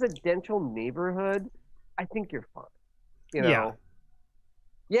a residential neighborhood, I think you're fine. You know?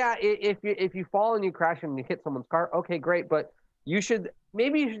 Yeah, if you fall and you crash and you hit someone's car, okay, great. But you should at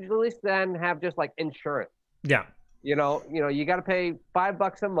least then have just like insurance. Yeah. You know, you got to pay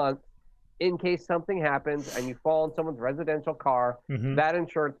 $5 a month in case something happens and you fall in someone's residential car. Mm-hmm. That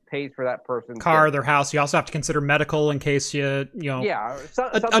insurance pays for that person's car, their house. You also have to consider medical in case you know. Yeah,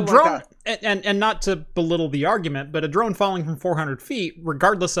 a drone, like and not to belittle the argument, but a drone falling from 400 feet,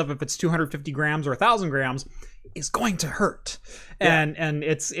 regardless of if it's 250 grams or 1,000 grams, is going to hurt. Yeah. And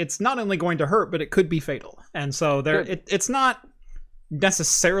it's not only going to hurt, but it could be fatal. And so it's not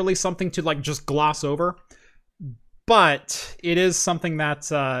necessarily something to like just gloss over. But it is something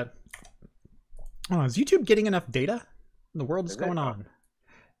that's is YouTube getting enough data? What in the world is going on?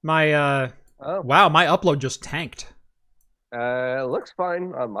 My wow, my upload just tanked. It looks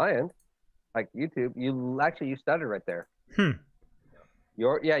fine on my end. Like YouTube, you stuttered right there.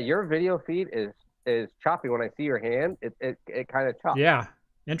 Your video feed is choppy. When I see your hand, it kind of chops. Yeah,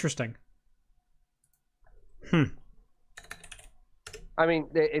 interesting. I mean,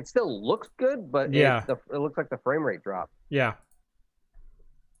 it still looks good, but yeah, it looks like the frame rate dropped. Yeah.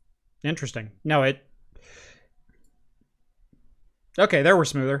 Interesting. No, okay, there we're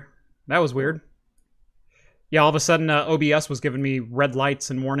smoother. That was weird. Yeah, all of a sudden OBS was giving me red lights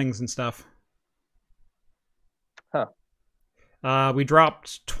and warnings and stuff. Huh. We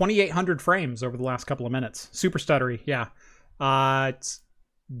dropped 2,800 frames over the last couple of minutes. Super stuttery, yeah. It's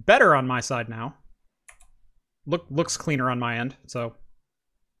better on my side now. Looks cleaner on my end, so.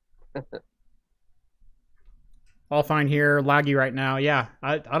 All fine here. Laggy right now. Yeah,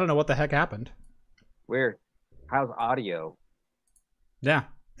 I don't know what the heck happened. Weird. How's audio? Yeah.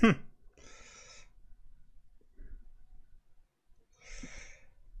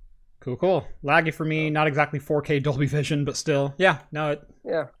 Cool. Laggy for me. Not exactly 4K Dolby Vision, but still. Yeah. No.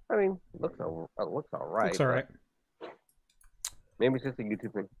 Yeah. I mean, it looks all right. Looks all right. Maybe it's just a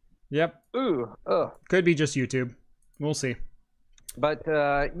YouTube thing. Yep. Ooh. Ugh. Could be just YouTube. We'll see. But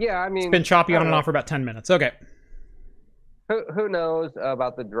yeah, I mean, it's been choppy on and off for about 10 minutes. Okay. Who knows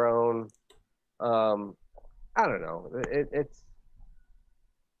about the drone? I don't know.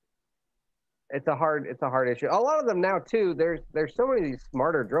 It's a hard issue. A lot of them now too. There's so many of these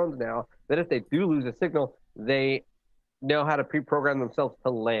smarter drones now that if they do lose a signal, they know how to pre-program themselves to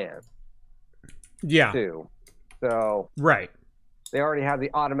land. Yeah. Too. So right. They already have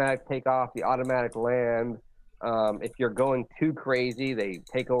the automatic takeoff, the automatic land. If you're going too crazy, they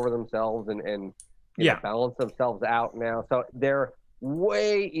take over themselves and balance themselves out now. So they're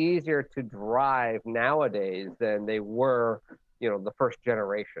way easier to drive nowadays than they were, the first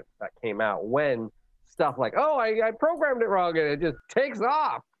generation that came out when stuff like, I programmed it wrong and it just takes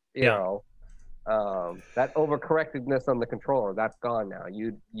off, you know. That overcorrectedness on the controller, that's gone now.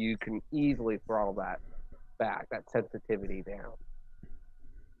 You can easily throttle that back, that sensitivity down.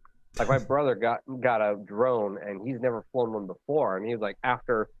 Like my brother got a drone and he's never flown one before, and he was like,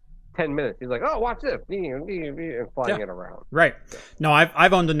 after 10 minutes, he's like, watch this, and flying it around. Right. No,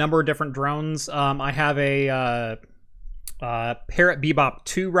 I've owned a number of different drones. I have a Parrot Bebop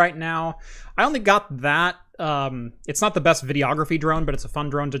 2 right now. I only got that. It's not the best videography drone, but it's a fun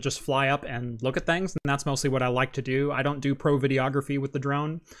drone to just fly up and look at things, and that's mostly what I like to do. I don't do pro videography with the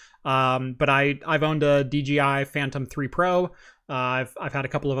drone, but I've owned a DJI Phantom 3 Pro. I've had a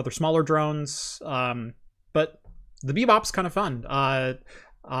couple of other smaller drones, but the Bebop's kind of fun.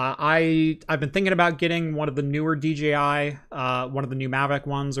 I've been thinking about getting one of the newer DJI, one of the new Mavic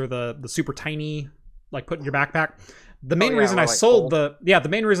ones, or the super tiny, like put in your backpack. The main reason I sold the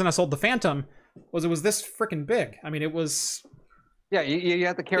main reason I sold the Phantom was it was this freaking big. I mean, it was. Yeah, you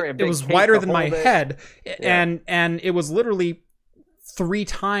have to carry a big. It was wider than my head, and it was literally 3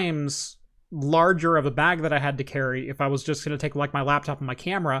 times larger of a bag that I had to carry if I was just going to take like my laptop and my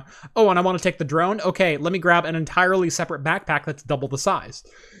camera. Oh, and I want to take the drone. Okay, let me grab an entirely separate backpack that's double the size,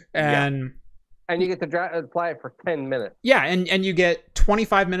 and you get to fly it for 10 minutes. Yeah, and you get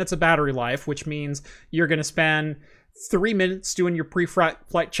 25 minutes of battery life, which means you're going to spend 3 minutes doing your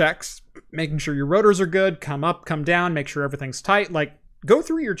pre-flight checks, making sure your rotors are good, come up, come down, make sure everything's tight. Like, go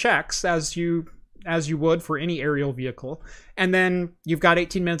through your checks as you would for any aerial vehicle, and then you've got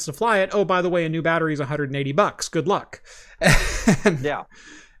 18 minutes to fly it. Oh, by the way, a new battery is $180. Good luck. Yeah.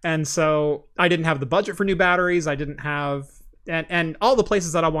 And so I didn't have the budget for new batteries. I didn't have, and all the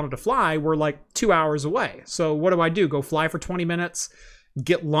places that I wanted to fly were like 2 hours away. So what do? Go fly for 20 minutes,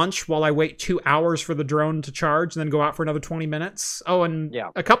 get lunch while I wait 2 hours for the drone to charge, and then go out for another 20 minutes. Oh, and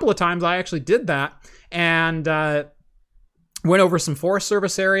a couple of times I actually did that, and went over some Forest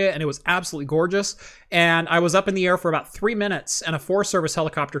Service area, and it was absolutely gorgeous. And I was up in the air for about 3 minutes, and a Forest Service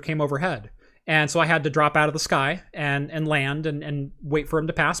helicopter came overhead. And so I had to drop out of the sky and land and wait for him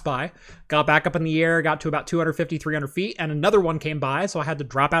to pass by. Got back up in the air, got to about 250, 300 feet, and another one came by, so I had to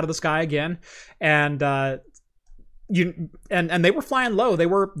drop out of the sky again. And they were flying low. They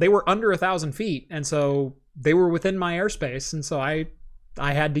were under 1,000 feet, and so they were within my airspace. And so I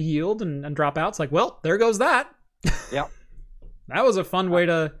had to yield and drop out. It's like, well, there goes that. Yep. That was a fun way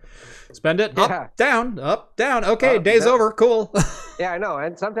to spend it. Up, down, up, down. Okay, day's over. Cool. Yeah, I know.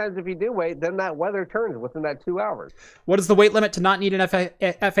 And sometimes if you do wait, then that weather turns within that 2 hours. What is the weight limit to not need an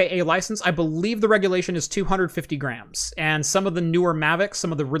FAA license? I believe the regulation is 250 grams. And some of the newer Mavics,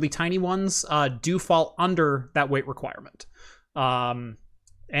 some of the really tiny ones, do fall under that weight requirement. And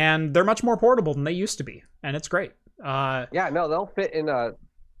they're much more portable than they used to be. And it's great. Yeah, no, they'll fit in a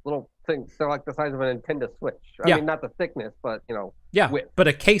little thing. They're like the size of a Nintendo Switch. I mean, not the thickness, but, width. But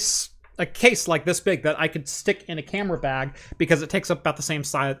a case like this big that I could stick in a camera bag because it takes up about the same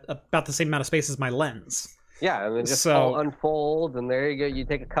size, about the same amount of space as my lens. Yeah, and then just all unfolds, and there you go. You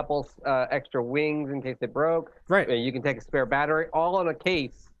take a couple extra wings in case they broke. Right. You can take a spare battery, all in a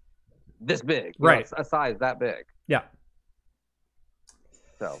case this big. Right. A size that big. Yeah.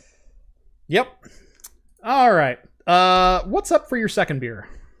 So. Yep. All right. What's up for your second beer?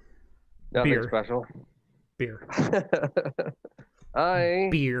 Nothing special. Beer.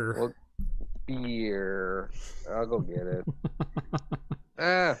 Beer. Well, beer. I'll go get it.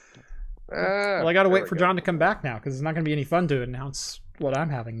 Well, I got to wait for John to come back now because it's not going to be any fun to announce what I'm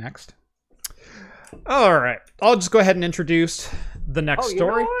having next. All right. I'll just go ahead and introduce the next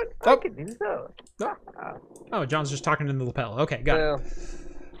story. You know what? I can do so. Oh, John's just talking into the lapel. Okay, got it.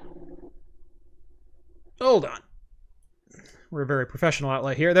 Hold on. We're a very professional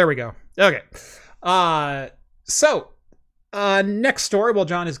outlet here. There we go. Okay. So, next story while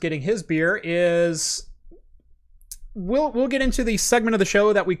John is getting his beer is we'll get into the segment of the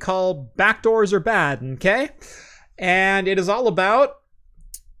show that we call Backdoors Are Bad, okay? And it is all about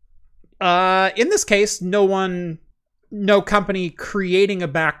in this case, no company creating a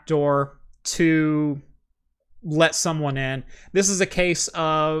backdoor to let someone in. This is a case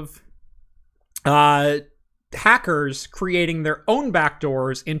of hackers creating their own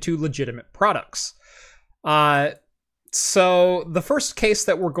backdoors into legitimate products. So the first case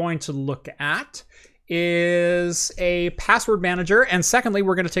that we're going to look at is a password manager, and secondly,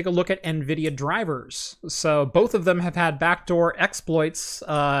 we're going to take a look at NVIDIA drivers. So both of them have had backdoor exploits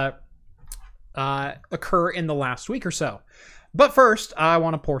occur in the last week or so. But first, I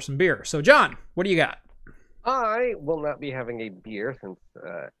want to pour some beer. So John, what do you got? I will not be having a beer since,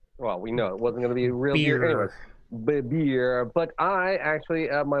 we know it wasn't going to be a real beer anyway. Beer, but I actually,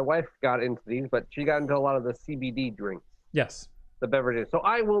 my wife got into these, but she got into a lot of the CBD drinks. Yes. The beverages. So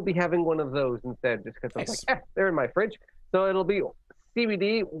I will be having one of those instead, just because nice. I'm like, they're in my fridge. So it'll be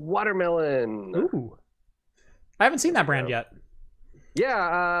CBD watermelon. Ooh. I haven't seen that brand yet.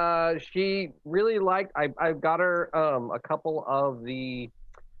 Yeah, she really liked, I got her a couple of the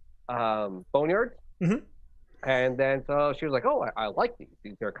Boneyards. Mm-hmm. And then so she was like, oh, I like these.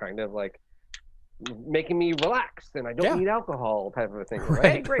 These are kind of like making me relax, and I don't need alcohol type of a thing.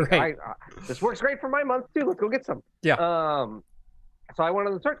 Right, hey, great. Right. This works great for my month too. Let's go get some. Yeah. So I went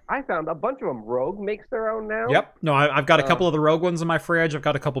on the search. I found a bunch of them. Rogue makes their own now. Yep. No, I've got a couple of the Rogue ones in my fridge. I've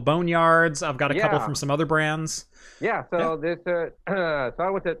got a couple Boneyards. I've got a couple from some other brands. Yeah. So this. So I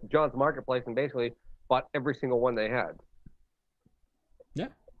went to John's Marketplace and basically bought every single one they had. Yeah.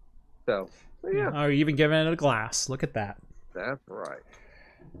 So yeah. Oh, you're even giving it a glass. Look at that. That's right.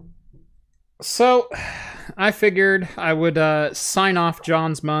 So, I figured I would sign off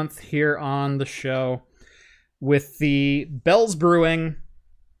John's month here on the show with the Bell's Brewing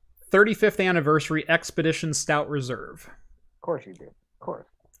 35th Anniversary Expedition Stout Reserve. Of course you did. Of course.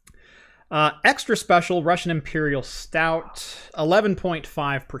 Extra Special Russian Imperial Stout,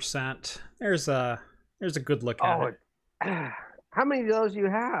 11.5%. There's a good look at it. How many of those do you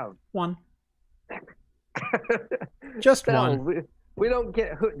have? One. Just Bell, one. We don't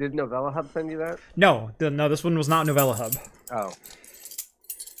get... Did Novella Hub send you that? No, this one was not Novella Hub. Oh.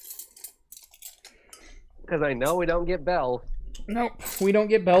 Because I know we don't get Bell. Nope, we don't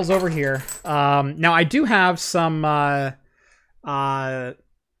get bells over here. Now I do have some Hop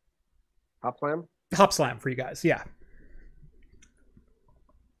Slam? Hop Slam for you guys. Yeah.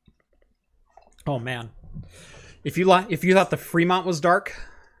 Oh man, if you thought the Fremont was dark,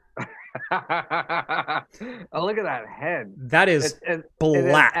 Oh, look at that head. that is It's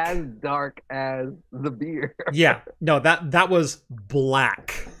black. as dark as the beer. Yeah, no, that was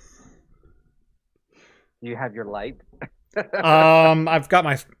black. You have your light. I've got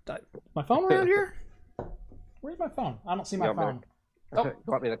my phone around here. Where's my phone? I don't see my Yeah, man. phone. Oh. You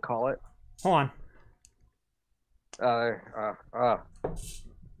want me to call it? Hold on.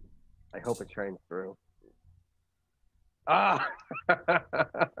 I hope it shines through. Ah!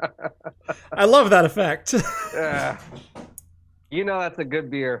 I love that effect. You know that's a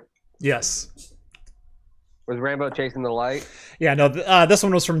good beer. Yes. Was Rambo chasing the light? Yeah. No. This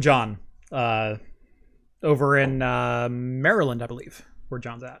one was from John, over in Maryland, I believe, where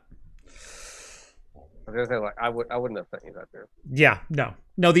John's at. I was gonna say like I wouldn't have sent you that beer. Yeah. No.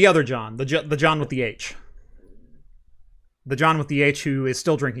 The other John, the John with the H. The John with the H who is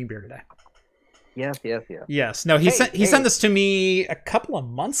still drinking beer today. Yes. Yes. No, he sent this to me a couple of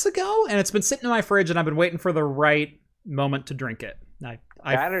months ago, and it's been sitting in my fridge, and I've been waiting for the right moment to drink it.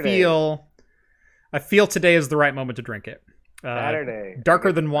 I feel today is the right moment to drink it. Saturday.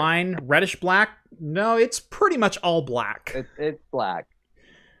 Darker than wine, reddish black. No, it's pretty much all black. It's black.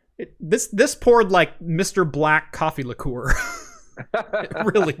 This poured like Mr. Black coffee liqueur. It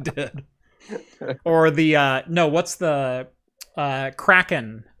really did. Or the what's the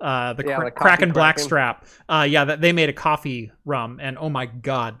Kraken? Kraken Blackstrap. They made a coffee rum, and oh my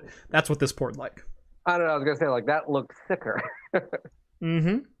god, that's what this poured like. I don't know. I was gonna say like that looks sicker.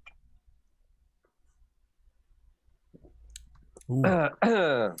 Mm-hmm.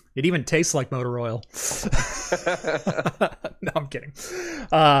 It even tastes like motor oil. No, I'm kidding.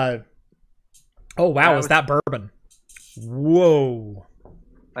 Oh wow, is that bourbon? Whoa.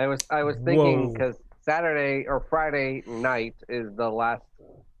 I was thinking because Saturday or Friday night is the last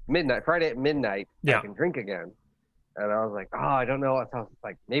midnight. Friday at midnight, yeah. I can drink again. And I was like, oh, I don't know. So I was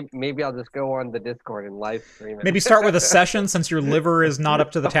like, maybe I'll just go on the Discord and live stream it. Maybe start with a session since your liver is not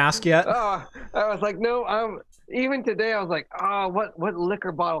up to the task yet. Oh, I was like, no. Even today, I was like, oh, what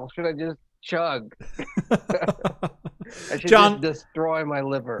liquor bottle should I just chug? I should just destroy my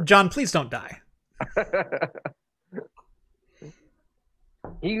liver. John, please don't die.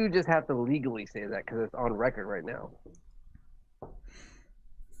 You just have to legally say that because it's on record right now.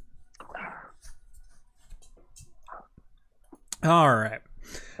 All right.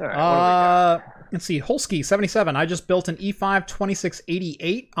 Let's see. Holsky 77. I just built an E5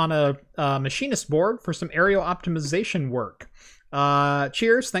 2688 on a machinist board for some aerial optimization work.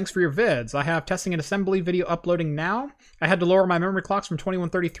 Cheers. Thanks for your vids. I have testing and assembly video uploading now. I had to lower my memory clocks from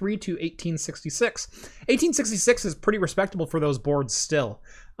 2133 to 1866. 1866 is pretty respectable for those boards still.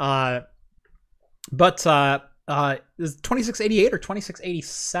 But is 2688 or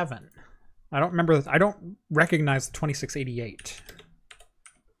 2687? I don't remember. I don't recognize the 2688.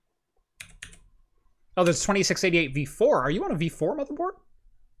 Oh, there's 2688 V4. Are you on a V4 motherboard?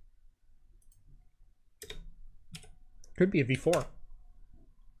 Could be a V4.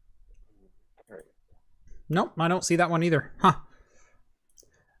 Nope, I don't see that one either. Huh.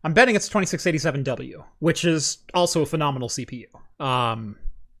 I'm betting it's 2687W, which is also a phenomenal CPU.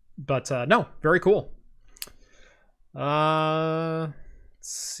 But no, very cool. Let's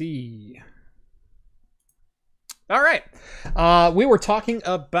see. All right. We were talking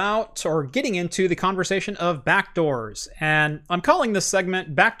about or getting into the conversation of backdoors, and I'm calling this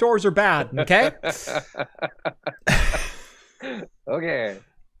segment Backdoors Are Bad, okay? Okay.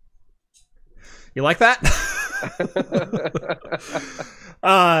 You like that?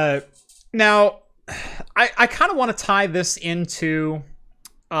 Now, I kind of want to tie this into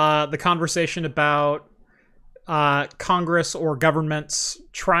the conversation about Congress or governments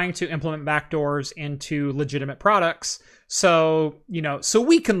trying to implement backdoors into legitimate products. So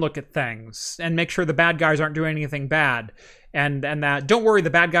we can look at things and make sure the bad guys aren't doing anything bad. And that, don't worry, the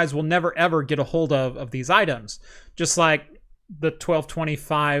bad guys will never, ever get a hold of these items. Just like the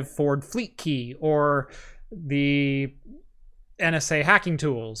 1225 Ford Fleet Key or the NSA hacking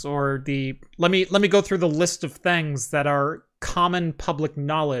tools or let me go through the list of things that are common public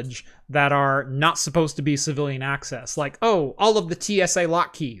knowledge that are not supposed to be civilian access. Like, all of the TSA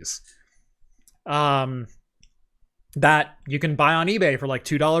lock keys that you can buy on eBay for like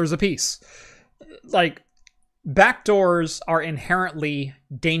 $2 a piece. Like, backdoors are inherently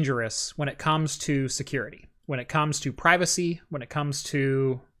dangerous when it comes to security, when it comes to privacy, when it comes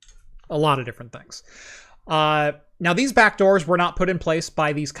to a lot of different things. Now, these backdoors were not put in place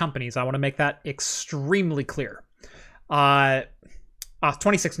by these companies. I want to make that extremely clear.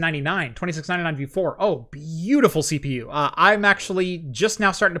 2699 V4. Oh, beautiful CPU. I'm actually just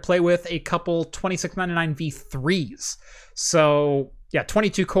now starting to play with a couple 2699 V3s. So yeah,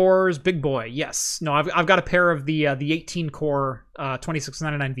 22 cores, big boy. Yes. No, I've got a pair of the 18 core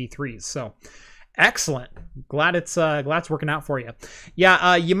 2699 V3s. So excellent. Glad it's working out for you.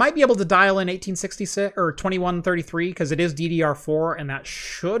 Yeah, you might be able to dial in 1866 or 2133 because it is DDR4 and that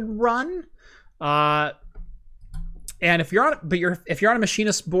should run. And if you're on a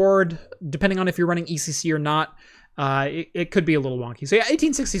machinist board, depending on if you're running ECC or not, it could be a little wonky. So yeah,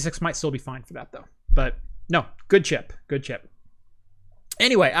 1866 might still be fine for that though. But no, good chip, good chip.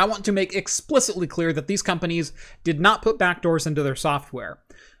 Anyway, I want to make explicitly clear that these companies did not put backdoors into their software,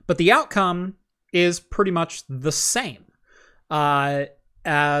 but the outcome is pretty much the same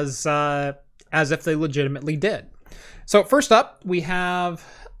as if they legitimately did. So first up, we have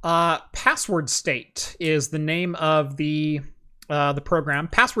Password State is the name of the program.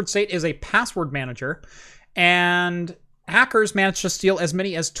 Password State is a password manager, and hackers managed to steal as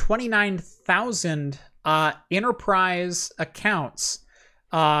many as 29,000 enterprise accounts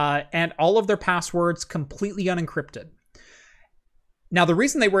and all of their passwords completely unencrypted. Now, the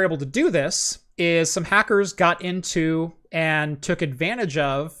reason they were able to do this is some hackers got into and took advantage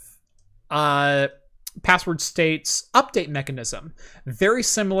of Password State's update mechanism, very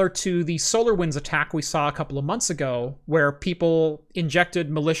similar to the SolarWinds attack we saw a couple of months ago, where people injected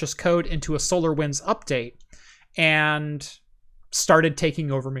malicious code into a SolarWinds update and started taking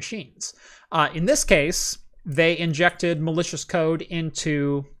over machines. In this case, they injected malicious code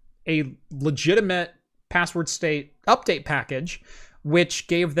into a legitimate Password State update package, which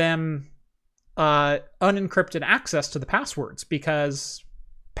gave them unencrypted access to the passwords, because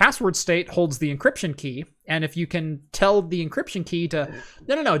Password State holds the encryption key, and if you can tell the encryption key to,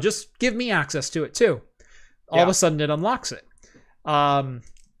 no, just give me access to it too, all of a sudden it unlocks it. And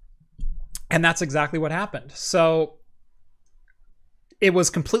that's exactly what happened. So it was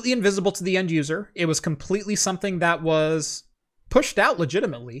completely invisible to the end user. It was completely something that was pushed out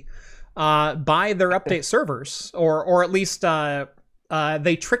legitimately by their update servers, or at least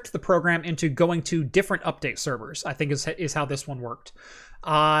they tricked the program into going to different update servers, I think is how this one worked.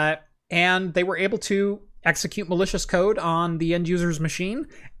 And they were able to execute malicious code on the end user's machine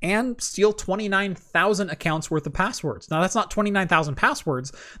and steal 29,000 accounts worth of passwords. Now, that's not 29,000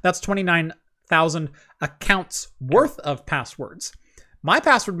 passwords. That's 29,000 accounts worth of passwords. My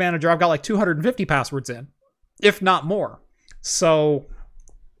password manager, I've got like 250 passwords in, if not more. So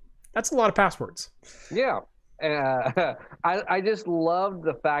that's a lot of passwords. Yeah. I just loved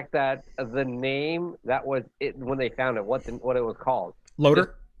the fact that the name that was it when they found it, what it was called. Loader?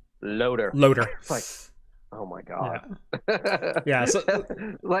 Just Loader. Loader. It's like, oh my God. Yeah. So,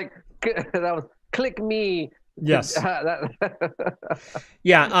 like, that was click me. Yes. All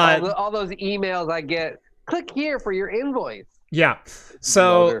those emails I get, click here for your invoice. Yeah.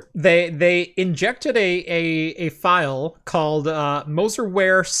 So Loader. they injected a file called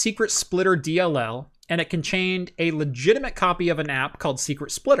Moserware Secret Splitter DLL, and it contained a legitimate copy of an app called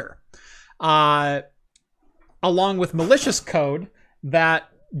Secret Splitter, along with malicious code that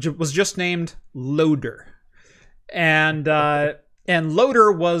was just named Loader. And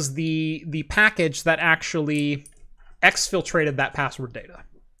Loader was the package that actually exfiltrated that password data.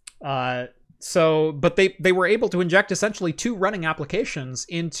 But they were able to inject essentially two running applications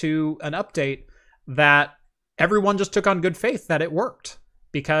into an update that everyone just took on good faith that it worked,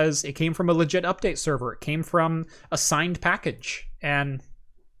 because it came from a legit update server. It came from a signed package, and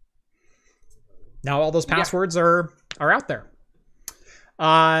now all those passwords are out there.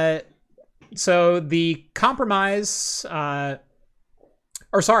 So the compromise, this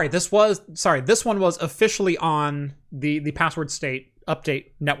one was officially on the Password State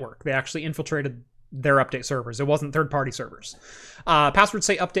update network. They actually infiltrated their update servers. It wasn't third-party servers. Password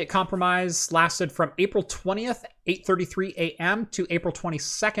State update compromise lasted from April 20th, 8:33 a.m. to April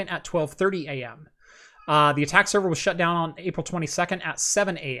 22nd at 12:30 a.m. The attack server was shut down on April 22nd at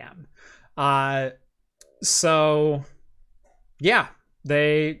 7 a.m. So, yeah,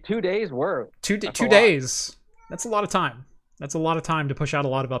 2 days worth. Two days. That's a lot of time. That's a lot of time to push out a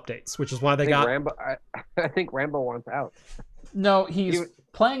lot of updates, which is why they got... I think Rambo wants out. No, he's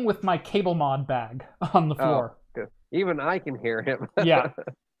playing with my cable mod bag on the floor. Oh, even I can hear him. Yeah.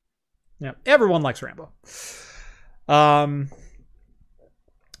 Everyone likes Rambo.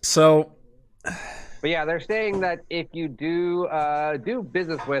 So, but yeah, they're saying that if you do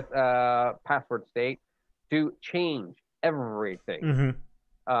business with Password State, to change everything. Mm-hmm.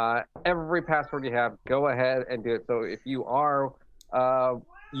 Every password you have, go ahead and do it. So if you are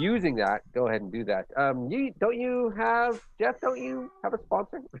using that, go ahead and do that. Don't you have a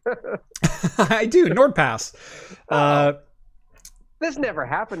sponsor? I do, NordPass. This never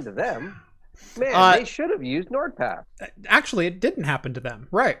happened to them. Man, they should have used NordPass. Actually, it didn't happen to them,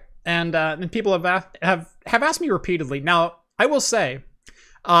 right? And people have asked me repeatedly. Now, I will say,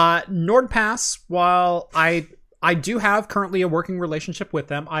 NordPass, while I do have currently a working relationship with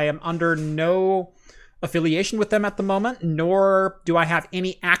them, I am under no affiliation with them at the moment, nor do I have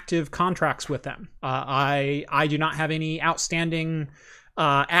any active contracts with them. I do not have any outstanding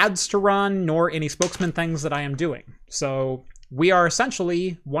ads to run, nor any spokesman things that I am doing. So we are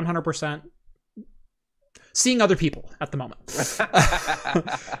essentially 100% seeing other people at the moment.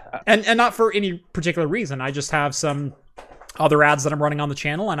 and not for any particular reason. I just have some other ads that I'm running on the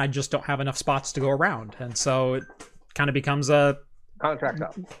channel, and I just don't have enough spots to go around. And so it kind of becomes a... Contract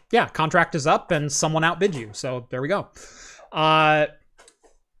up. Yeah, contract is up, and someone outbid you. So there we go. Ram,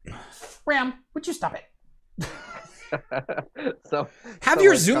 would you stop it? So have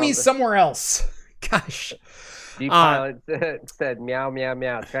your zoomies somewhere else. Gosh. G-Pilot said meow meow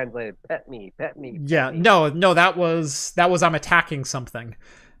meow. Translated pet me, pet me. Pet yeah, me. No, that was I'm attacking something.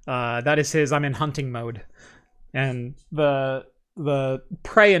 That is his I'm in hunting mode. And the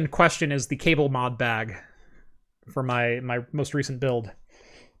prey in question is the cable mod bag for my most recent build.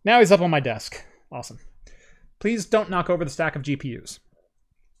 Now he's up on my desk. Awesome. Please don't knock over the stack of GPUs.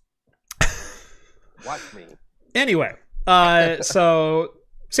 Watch me. Anyway, so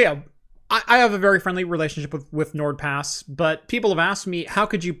yeah, I have a very friendly relationship with NordPass, but people have asked me, how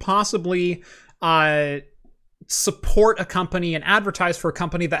could you possibly support a company and advertise for a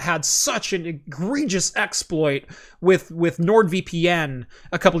company that had such an egregious exploit with NordVPN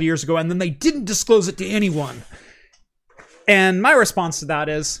a couple of years ago, and then they didn't disclose it to anyone? And my response to that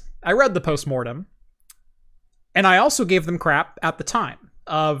is, I read the postmortem, and I also gave them crap at the time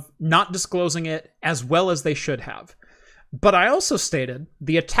of not disclosing it as well as they should have. But I also stated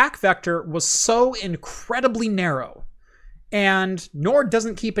the attack vector was so incredibly narrow, and Nord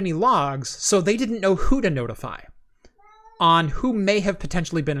doesn't keep any logs, so they didn't know who to notify on who may have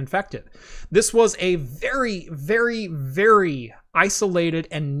potentially been infected. This was a very, very, very isolated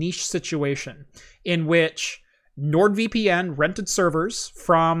and niche situation in which NordVPN rented servers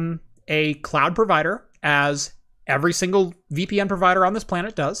from a cloud provider, as every single VPN provider on this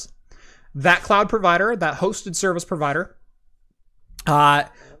planet does. That cloud provider, that hosted service provider,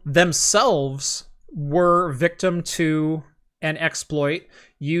 themselves were victim to an exploit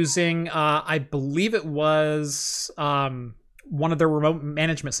using, I believe it was one of their remote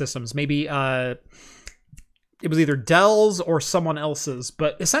management systems. Maybe it was either Dell's or someone else's,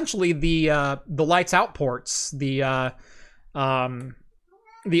 but essentially the lights out ports, the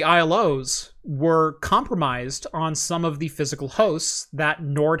ILOs were compromised on some of the physical hosts that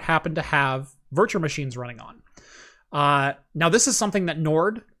Nord happened to have virtual machines running on. Now, this is something that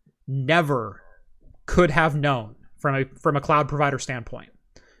Nord never could have known from a cloud provider standpoint.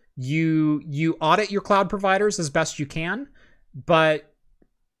 You audit your cloud providers as best you can, but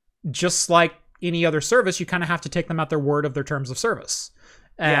just like any other service, you kind of have to take them at their word of their terms of service.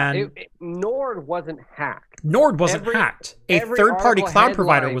 And Nord wasn't hacked. Nord wasn't hacked. A third-party cloud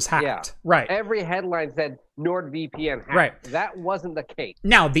provider was hacked. Yeah, right. Every headline said NordVPN hacked. Right. That wasn't the case.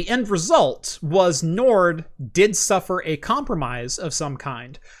 Now, the end result was Nord did suffer a compromise of some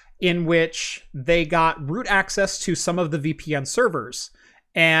kind in which they got root access to some of the VPN servers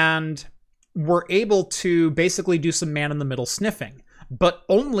and were able to basically do some man-in-the-middle sniffing, but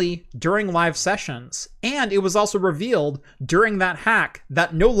only during live sessions. And it was also revealed during that hack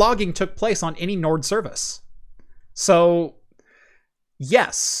that no logging took place on any Nord service. So,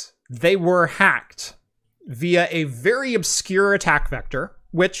 yes, they were hacked via a very obscure attack vector,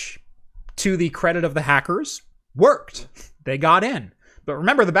 which, to the credit of the hackers, worked. They got in. But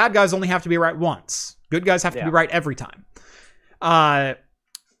remember, the bad guys only have to be right once. Good guys have to be right every time.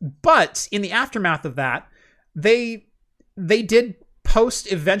 But in the aftermath of that, they did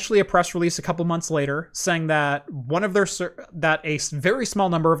post eventually a press release a couple months later saying that that a very small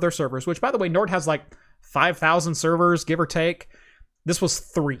number of their servers, which by the way, Nord has like 5,000 servers, give or take. This was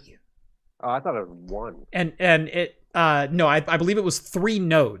 3. Oh, I thought it was 1. And it no, I believe it was 3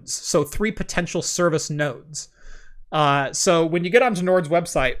 nodes, so 3 potential service nodes. So when you get onto Nord's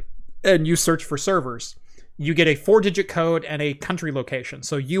website and you search for servers, you get a 4-digit code and a country location.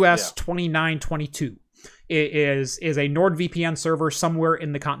 So US 2922 is a NordVPN server somewhere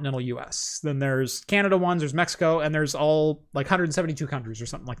in the continental US. Then there's Canada ones, there's Mexico, and there's all like 172 countries or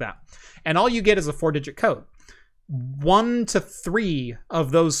something like that. And all you get is a 4-digit code. 1 to 3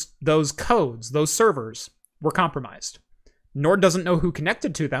 of those codes, those servers, were compromised. Nord doesn't know who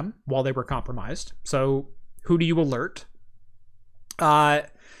connected to them while they were compromised. So who do you alert?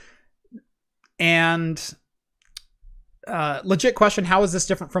 Legit question, how is this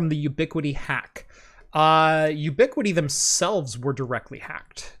different from the Ubiquity hack? Ubiquity themselves were directly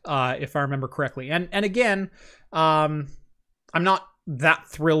hacked, if I remember correctly. And again, I'm not that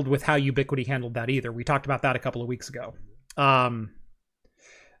thrilled with how Ubiquity handled that either. We talked about that a couple of weeks ago. And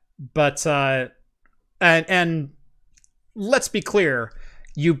let's be clear,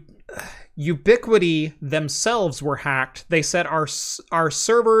 Ubiquity themselves were hacked. They said our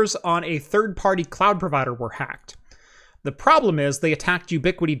servers on a third-party cloud provider were hacked. The problem is they attacked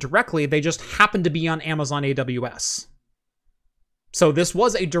Ubiquity directly. They just happened to be on Amazon AWS. So this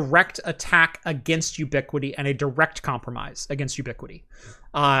was a direct attack against Ubiquity and a direct compromise against Ubiquity.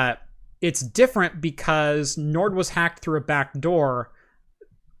 It's different because Nord was hacked through a back door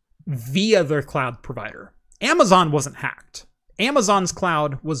via their cloud provider. Amazon wasn't hacked. Amazon's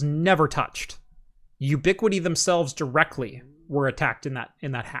cloud was never touched. Ubiquity themselves directly were attacked in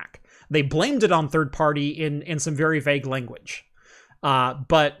that hack. They blamed it on third party in some very vague language.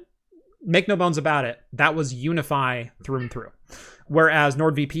 But make no bones about it, that was Unify through and through. Whereas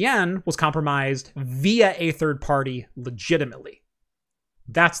NordVPN was compromised via a third party legitimately.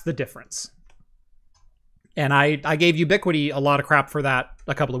 That's the difference. And I gave Ubiquity a lot of crap for that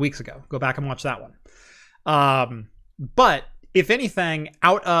a couple of weeks ago. Go back and watch that one. But if anything,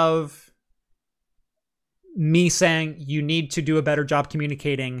 out of me saying you need to do a better job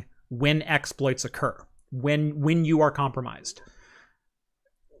communicating when exploits occur, when you are compromised,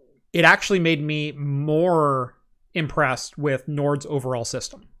 it actually made me more impressed with Nord's overall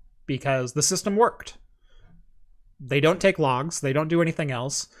system because the system worked. They don't take logs. They don't do anything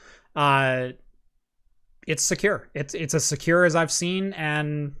else. It's secure. It's as secure as I've seen,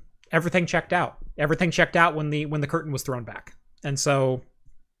 and everything checked out. Everything checked out when the curtain was thrown back. And so,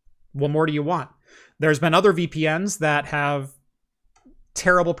 what more do you want? There's been other VPNs that have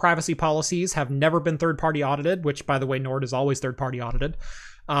terrible privacy policies, have never been third-party audited, which, by the way, Nord is always third-party audited,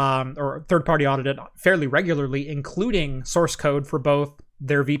 or third-party audited fairly regularly, including source code for both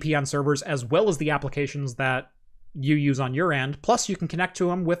their VPN servers as well as the applications that you use on your end. Plus, you can connect to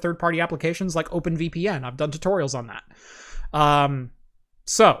them with third-party applications like OpenVPN. I've done tutorials on that.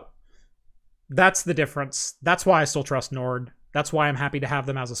 So, that's the difference. That's why I still trust Nord. That's why I'm happy to have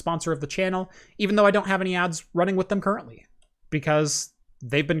them as a sponsor of the channel, even though I don't have any ads running with them currently, because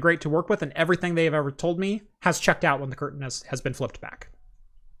they've been great to work with, and everything they've ever told me has checked out when the curtain has been flipped back.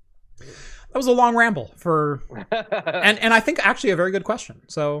 That was a long ramble for, and I think actually a very good question.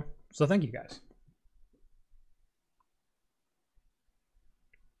 So thank you guys.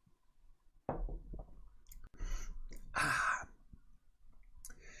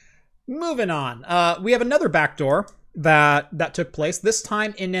 Moving on, we have another backdoor that took place, this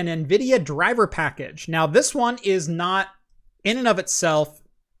time in an NVIDIA driver package. Now, this one is not, in and of itself,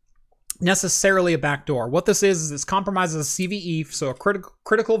 necessarily a backdoor. What this is it compromises a CVE, so a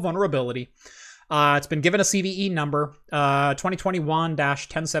critical vulnerability. It's been given a CVE number,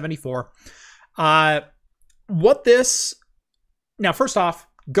 2021-1074. Now, first off,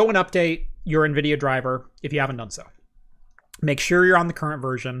 go and update your NVIDIA driver if you haven't done so. Make sure you're on the current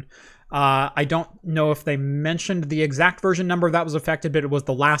version. I don't know if they mentioned the exact version number that was affected, but it was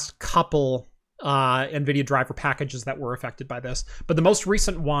the last couple NVIDIA driver packages that were affected by this. But the most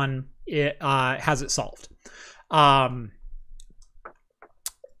recent one has it solved. The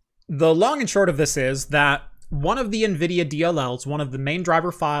long and short of this is that one of the NVIDIA DLLs, one of the main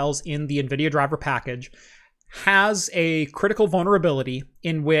driver files in the NVIDIA driver package, has a critical vulnerability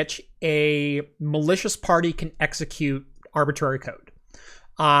in which a malicious party can execute arbitrary code.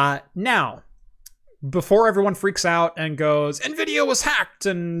 Now, before everyone freaks out and goes, NVIDIA was hacked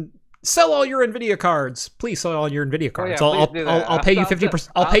and sell all your NVIDIA cards, please sell all your NVIDIA cards. Oh, yeah, I'll pay you 50%.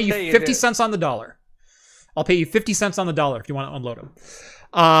 I'll pay you 50 cents on the dollar. I'll pay you 50 cents on the dollar if you want to unload them.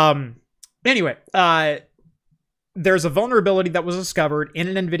 Anyway, there's a vulnerability that was discovered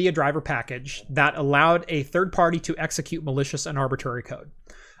in an NVIDIA driver package that allowed a third party to execute malicious and arbitrary code.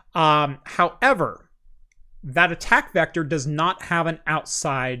 However, that attack vector does not have an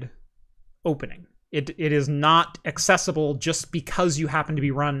outside opening. It is not accessible just because you happen to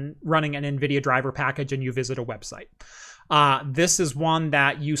be running an NVIDIA driver package and you visit a website. This is one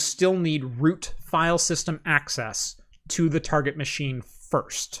that you still need root file system access to the target machine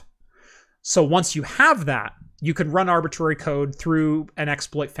first. So once you have that, you can run arbitrary code through an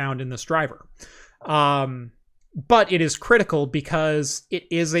exploit found in this driver. But it is critical because it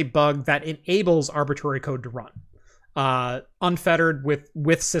is a bug that enables arbitrary code to run. unfettered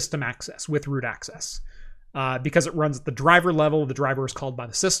with system access, with root access. Because it runs at the driver level, the driver is called by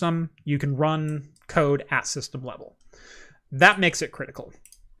the system. You can run code at system level. That makes it critical.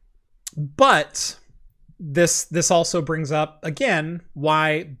 But this also brings up, again,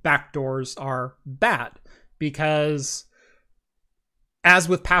 why backdoors are bad. Because as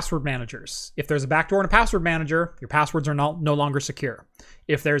with password managers, if there's a backdoor in a password manager, your passwords are no longer secure.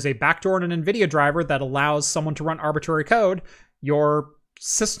 If there's a backdoor in an NVIDIA driver that allows someone to run arbitrary code, your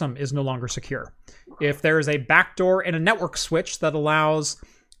system is no longer secure. If there is a backdoor in a network switch that allows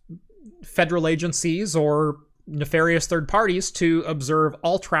federal agencies or nefarious third parties to observe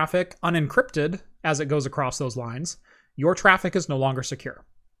all traffic unencrypted as it goes across those lines, your traffic is no longer secure.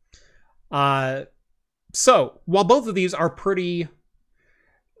 So while both of these are pretty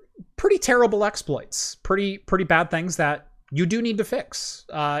terrible exploits, pretty bad things that you do need to fix.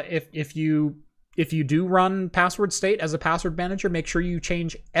 If you do run password state as a password manager, make sure you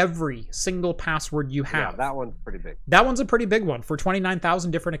change every single password you have. Yeah, that one's pretty big. That one's a pretty big one for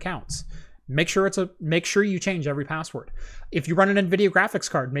 29,000 different accounts. Make sure you change every password. If you run an NVIDIA graphics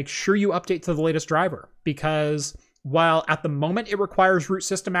card, make sure you update to the latest driver, because while at the moment it requires root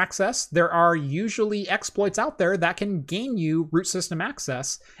system access, there are usually exploits out there that can gain you root system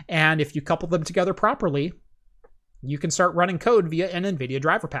access. And if you couple them together properly, you can start running code via an NVIDIA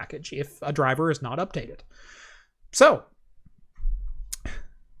driver package if a driver is not updated. So,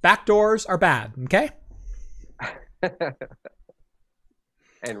 backdoors are bad, okay?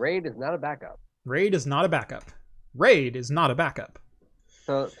 And RAID is not a backup. RAID is not a backup. RAID is not a backup.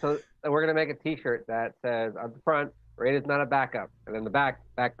 So we're gonna make a T-shirt that says on the front, RAID is not a backup, and then the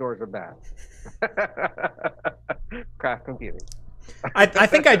backdoors are bad. Craft computing. I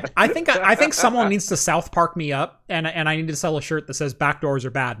think someone needs to South Park me up, and I need to sell a shirt that says backdoors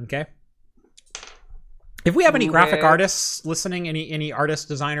are bad. Okay. If we have any graphic artists listening, any artists,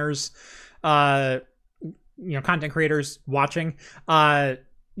 designers, content creators watching,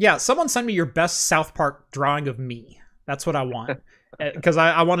 yeah, someone send me your best South Park drawing of me. That's what I want, because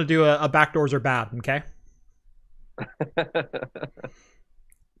I want to do a backdoors are bad. Okay.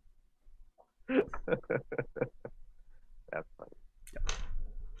 That's funny.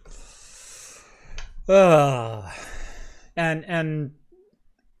 And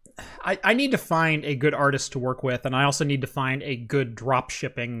I need to find a good artist to work with, and I also need to find a good drop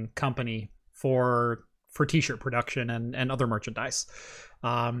shipping company for t-shirt production and other merchandise.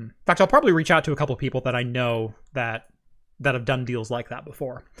 In fact, I'll probably reach out to a couple of people that I know that have done deals like that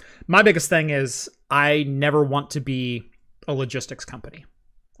before. My biggest thing is I never want to be a logistics company.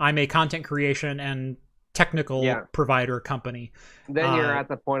 I'm a content creation and technical provider company. Then you're at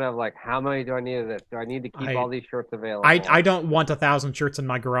the point of like, how many do I need of this? Do I need to keep all these shirts available? I don't want 1,000 shirts in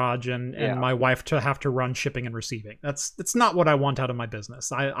my garage and my wife to have to run shipping and receiving. That's not what I want out of my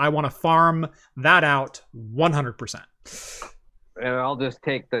business. I want to farm that out 100%. And I'll just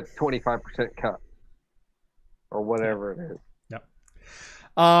take the 25% cut or whatever it is. Yep.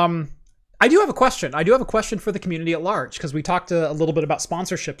 I do have a question. I do have a question for the community at large, because we talked a little bit about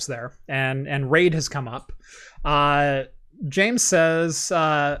sponsorships there, and RAID has come up. James says,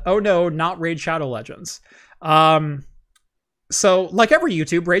 "Oh no, not RAID Shadow Legends." So, like every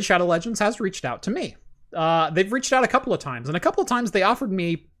YouTube, RAID Shadow Legends has reached out to me. They've reached out a couple of times, and a couple of times they offered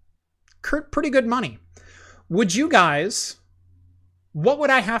me pretty good money. Would you guys? What would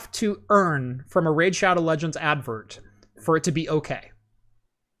I have to earn from a RAID Shadow Legends advert for it to be okay?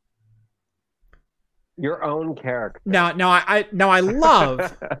 Your own character. Now I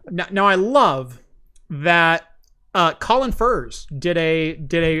love I love that Colin Furs did a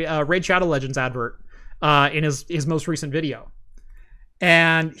Raid Shadow Legends advert in his most recent video,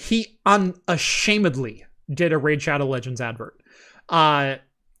 and he unashamedly did a Raid Shadow Legends advert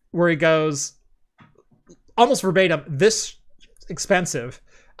where he goes almost verbatim, "This expensive,"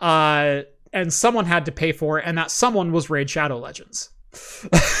 and someone had to pay for it, and that someone was Raid Shadow Legends.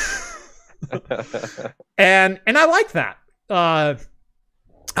 and I like that. I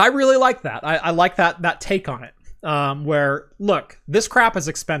really like that. I like that take on it. Where, look, this crap is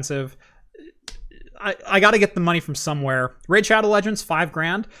expensive. I got to get the money from somewhere. Raid Shadow Legends,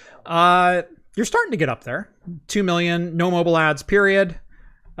 $5,000. You're starting to get up there. 2 million, no mobile ads, period.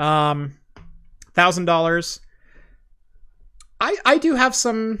 $1,000. I do have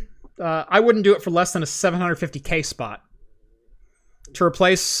some. I wouldn't do it for less than a 750K spot. To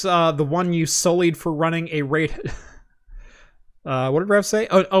replace the one you sullied for running a raid. What did Rev say?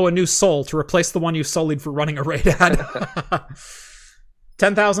 Oh, a new soul to replace the one you sullied for running a raid ad.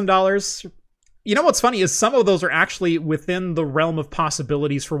 $10,000. You know what's funny is some of those are actually within the realm of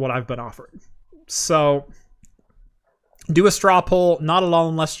possibilities for what I've been offered. So Do a straw poll, not at all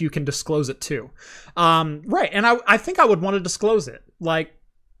unless you can disclose it too. Right, and I think I would want to disclose it. Like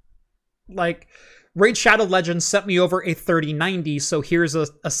Raid Shadow Legends sent me over a 3090, so here's a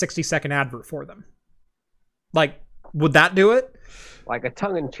 60-second advert for them. Like, would that do it? Like a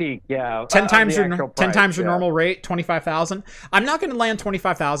tongue-in-cheek, yeah. 10 times your normal rate, 25,000. I'm not going to land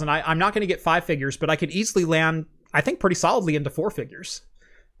 25,000. I'm not going to get 5 figures, but I could easily land, I think, pretty solidly into 4 figures.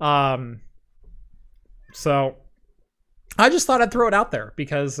 So I just thought I'd throw it out there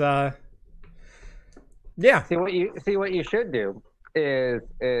because, yeah. See what you should do is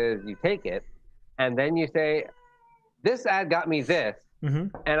you take it and then you say, this ad got me this,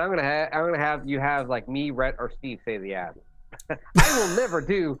 and I'm gonna have you have like me, Rhett, or Steve say the ad.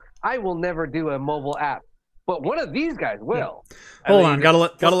 I will never do a mobile app, but one of these guys will. Yeah. Hold on,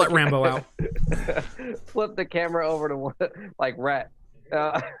 gotta let Rambo out. Flip the camera over to like Rhett.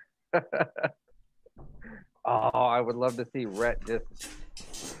 Oh, I would love to see Rhett just.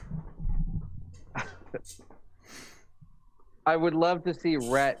 I would love to see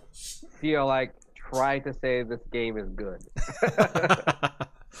Rhett feel like try to say this game is good.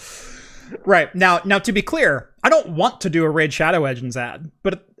 Right. Now to be clear, I don't want to do a Raid Shadow Legends ad,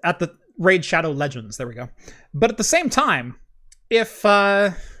 but at the Raid Shadow Legends, there we go. But at the same time, if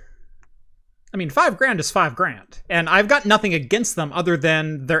I mean, $5,000 is $5,000, and I've got nothing against them other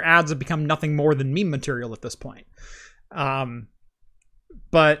than their ads have become nothing more than meme material at this point.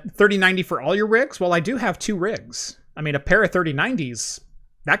 But 3090 for all your rigs? Well, I do have 2 rigs. I mean, a pair of 3090s,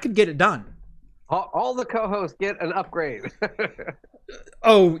 that could get it done. All the co-hosts get an upgrade.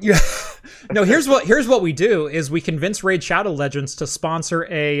 Oh, yeah. No, here's what we do is we convince Raid Shadow Legends to sponsor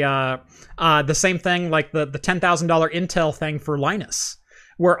the same thing like the $10,000 Intel thing for Linus,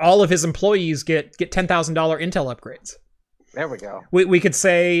 where all of his employees get $10,000 Intel upgrades. There we go. We could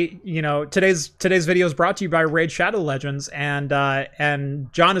say, you know, today's video is brought to you by Raid Shadow Legends, and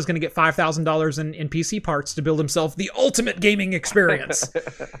John is going to get $5,000 in PC parts to build himself the ultimate gaming experience.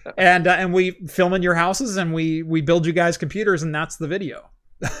 and we film in your houses, and we build you guys computers, and that's the video.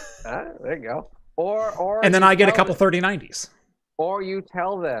 There you go. Or and then I get a couple 3090s. Or you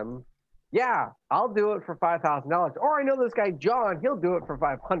tell them, yeah, I'll do it for $5,000. Or I know this guy John, he'll do it for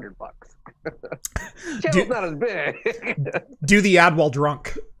 $500. Channel's not as big. Do the ad while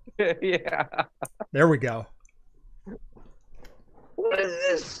drunk. Yeah. There we go. What is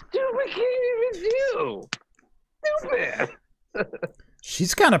this stupid can't even do? Stupid.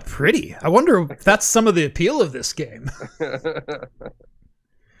 She's kind of pretty. I wonder if that's some of the appeal of this game.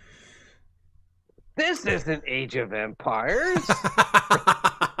 This isn't Age of Empires.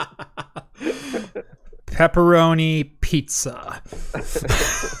 Pepperoni pizza.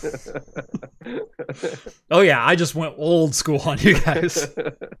 Oh yeah, I just went old school on you guys.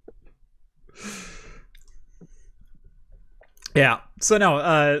 Yeah. So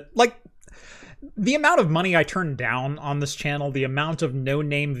no, like the amount of money I turn down on this channel, the amount of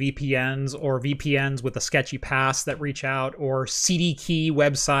no-name VPNs or VPNs with a sketchy pass that reach out, or CD key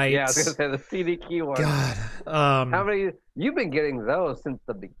websites. Yeah, I was gonna say the CD key one. God, how many? You've been getting those since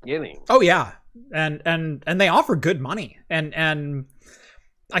the beginning. Oh yeah, and they offer good money, and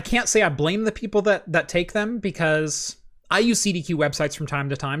I can't say I blame the people that take them, because I use CDQ websites from time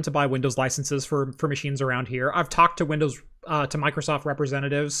to time to buy Windows licenses for machines around here. I've talked to Microsoft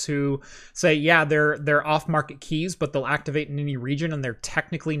representatives who say, yeah, they're off-market keys, but they'll activate in any region, and they're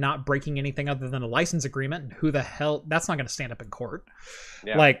technically not breaking anything other than a license agreement. And who the hell? That's not going to stand up in court.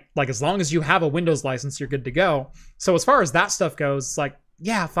 Yeah. Like as long as you have a Windows license, you're good to go. So as far as that stuff goes, it's like,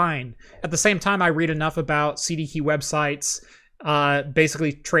 yeah, fine. At the same time, I read enough about CDK websites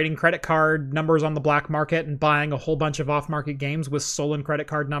basically trading credit card numbers on the black market and buying a whole bunch of off-market games with stolen credit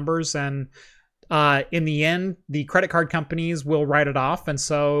card numbers, and in the end the credit card companies will write it off, and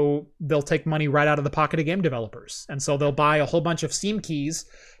so they'll take money right out of the pocket of game developers, and so they'll buy a whole bunch of Steam keys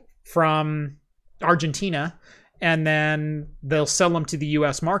from Argentina, and then they'll sell them to the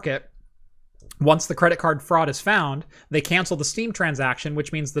US market. Once the credit card fraud is found, they cancel the Steam transaction,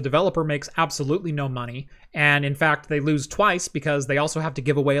 which means the developer makes absolutely no money. And in fact, they lose twice because they also have to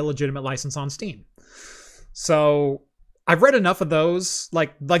give away a legitimate license on Steam. So I've read enough of those.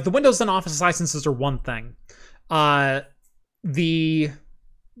 Like the Windows and Office licenses are one thing. The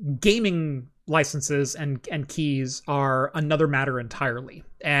gaming licenses and keys are another matter entirely.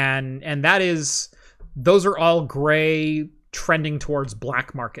 And that is, those are all gray, trending towards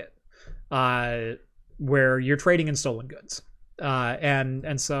black market. Where you're trading in stolen goods.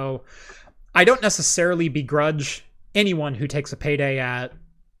 And so I don't necessarily begrudge anyone who takes a payday at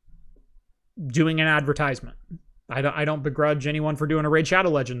doing an advertisement. I don't begrudge anyone for doing a Raid Shadow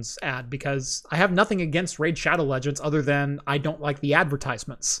Legends ad, because I have nothing against Raid Shadow Legends other than I don't like the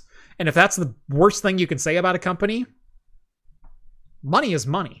advertisements. And if that's the worst thing you can say about a company, money is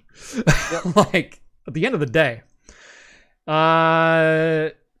money. Yep. Like, at the end of the day.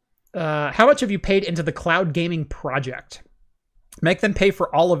 How much have you paid into the cloud gaming project? Make them pay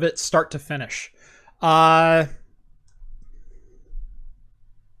for all of it, start to finish. I'd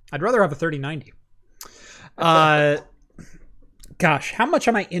rather have a 3090. Gosh, how much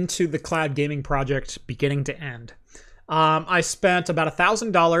am I into the cloud gaming project beginning to end? I spent about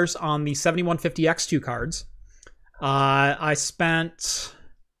 $1,000 on the 7150X2 cards. I spent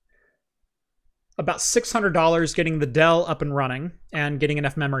about $600 getting the Dell up and running and getting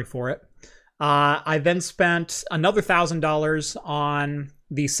enough memory for it. I then spent another $1,000 on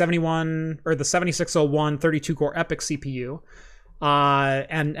the 7601 32-core EPYC CPU.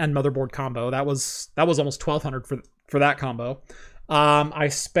 And motherboard combo. That was almost $1,200 for that combo. I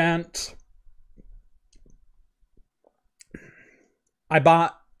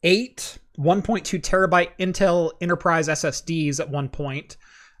bought 8 1.2 terabyte Intel Enterprise SSDs at one point.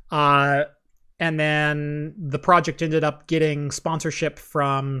 And then the project ended up getting sponsorship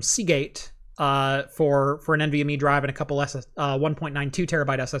from Seagate for an NVMe drive and a couple 1.92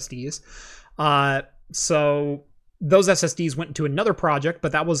 terabyte SSDs. So those SSDs went into another project,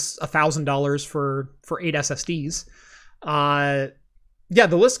 but that was $1,000 for 8 SSDs. Yeah,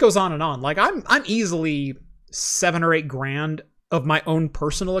 the list goes on and on. Like, I'm easily $7 or $8 grand of my own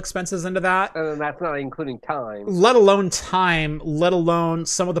personal expenses into that. And then that's not including time. Let alone time, let alone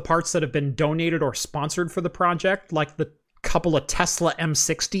some of the parts that have been donated or sponsored for the project, like the couple of Tesla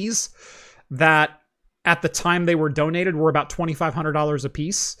M60s that at the time they were donated were about $2,500 a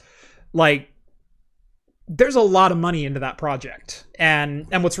piece. Like, there's a lot of money into that project. And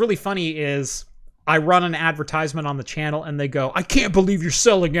what's really funny is I run an advertisement on the channel and they go, "I can't believe you're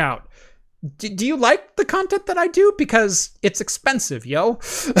selling out. Do you like the content that I do? Because it's expensive, yo."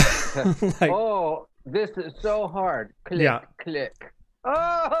 Like, oh, this is so hard. Click, yeah. Click.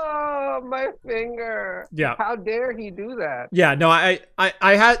 Oh, my finger. Yeah. How dare he do that? Yeah, no, I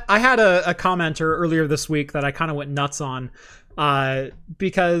had a commenter earlier this week that I kind of went nuts on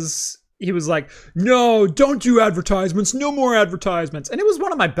because he was like, "No, don't do advertisements. No more advertisements." And it was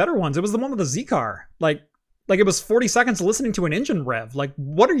one of my better ones. It was the one with the Z-Car. Like it was 40 seconds listening to an engine rev. Like,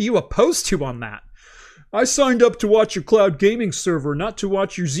 what are you opposed to on that? "I signed up to watch your cloud gaming server, not to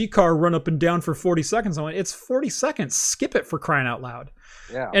watch your Z-Car run up and down for 40 seconds. I went, "It's 40 seconds. Skip it, for crying out loud."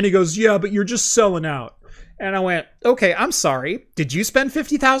 Yeah. And he goes, "Yeah, but you're just selling out." And I went, "Okay, I'm sorry. Did you spend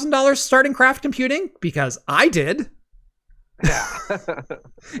 $50,000 starting Craft Computing? Because I did. Yeah.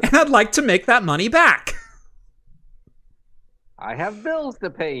 And I'd like to make that money back. I have bills to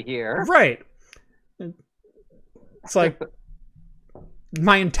pay here." Right. It's like,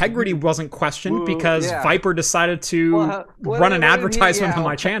 my integrity wasn't questioned because Viper decided to run an advertisement on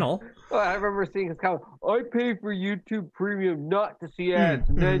my channel. Well, I remember seeing his comment, "I pay for YouTube Premium not to see ads,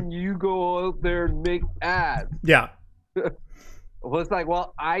 and then you go out there and make ads." Yeah. Well, it's like,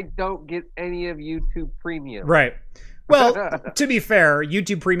 well, I don't get any of YouTube Premium. Right. Well, to be fair,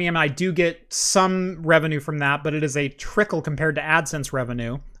 YouTube Premium, I do get some revenue from that, but it is a trickle compared to AdSense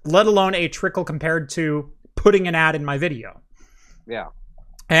revenue, let alone a trickle compared to putting an ad in my video. Yeah.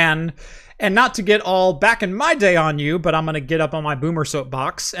 And not to get all back in my day on you, but I'm going to get up on my boomer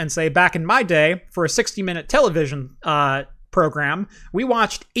soapbox and say, back in my day, for a 60-minute television program, we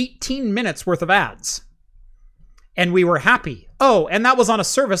watched 18 minutes worth of ads. And we were happy. Oh, and that was on a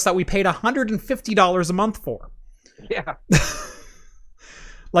service that we paid $150 a month for. Yeah.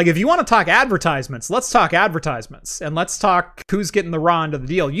 Like, if you want to talk advertisements, let's talk advertisements. And let's talk who's getting the raw end of the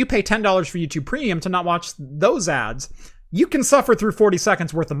deal. You pay $10 for YouTube Premium to not watch those ads. You can suffer through 40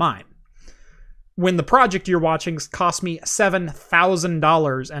 seconds worth of mine. When the project you're watching cost me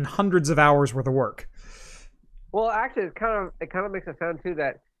 $7,000 and hundreds of hours worth of work. Well, actually, it kind of makes it sound too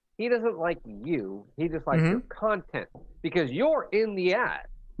that he doesn't like you. He just likes your content because you're in the ad.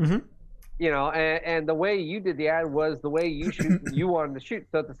 Mm-hmm. You know, and the way you did the ad was the way you wanted to shoot.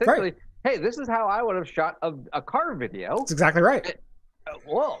 So it's essentially, hey, this is how I would have shot a car video. That's exactly right.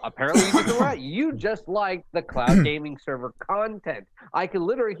 Well, apparently you did the right. You just like the cloud gaming server content. I could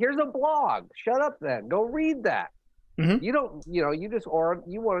literally, here's a blog. Shut up then. Go read that. Mm-hmm. You don't, you know,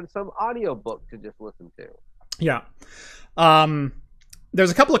 you wanted some audio book to just listen to. Yeah.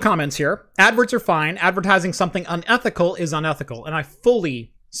 There's a couple of comments here. Adverts are fine. Advertising something unethical is unethical. And I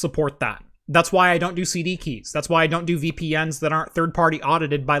fully support that. That's why I don't do CD keys. That's why I don't do VPNs that aren't third-party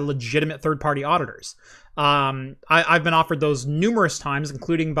audited by legitimate third-party auditors. I've been offered those numerous times,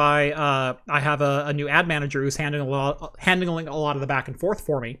 including by I have a new ad manager who's handling a lot of the back and forth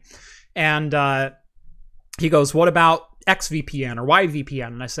for me, and he goes, "What about XVPN or YVPN?"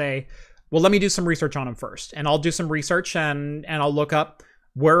 And I say, "Well, let me do some research on them first." And I'll do some research and I'll look up,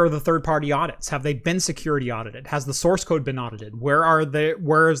 where are the third-party audits? Have they been security audited? Has the source code been audited?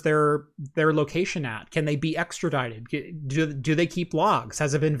 Where is their location at? Can they be extradited? Do they keep logs?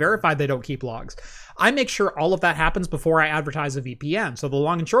 Has it been verified they don't keep logs? I make sure all of that happens before I advertise a VPN. So the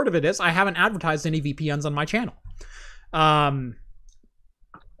long and short of it is, I haven't advertised any VPNs on my channel.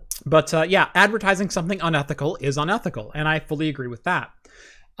 But yeah, advertising something unethical is unethical, and I fully agree with that.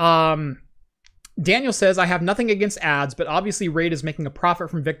 Daniel says, I have nothing against ads, but obviously Raid is making a profit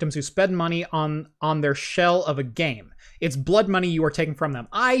from victims who spend money on their shell of a game. It's blood money you are taking from them.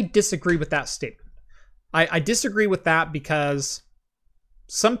 I disagree with that statement. I disagree with that because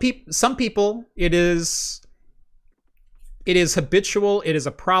some people, it is habitual, it is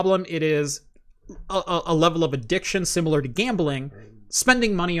a problem, it is a level of addiction similar to gambling,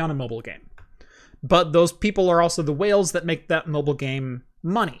 spending money on a mobile game. But those people are also the whales that make that mobile game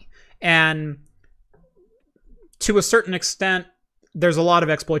money. And to a certain extent, there's a lot of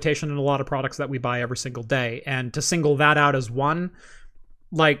exploitation in a lot of products that we buy every single day. And to single that out as one,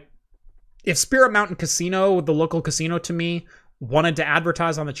 like, if Spirit Mountain Casino, the local casino to me, wanted to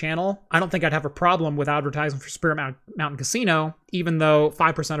advertise on the channel, I don't think I'd have a problem with advertising for Spirit Mountain Casino, even though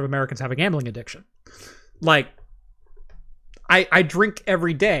 5% of Americans have a gambling addiction. Like, I drink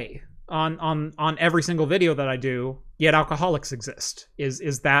every day on every single video that I do, yet alcoholics exist.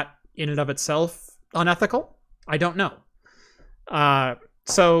 Is that in and of itself unethical? I don't know.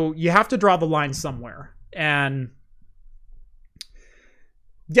 So you have to draw the line somewhere. And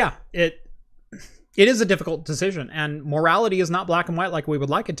yeah, it is a difficult decision, and morality is not black and white like we would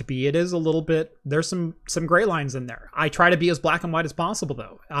like it to be. It is a little bit, there's some gray lines in there. I try to be as black and white as possible,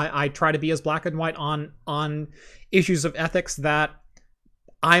 though. I try to be as black and white on issues of ethics that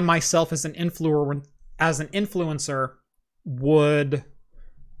I myself as an influencer would,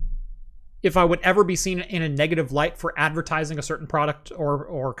 if I would ever be seen in a negative light for advertising a certain product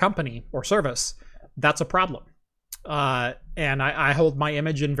or company or service, that's a problem. And I hold my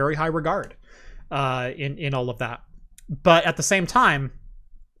image in very high regard in all of that. But at the same time,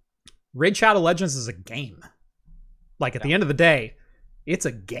 Raid Shadow Legends is a game. Like, at the end of the day, it's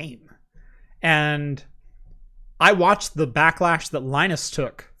a game. And I watched the backlash that Linus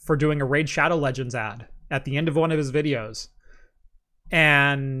took for doing a Raid Shadow Legends ad at the end of one of his videos.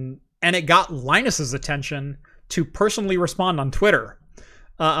 And it got Linus's attention to personally respond on Twitter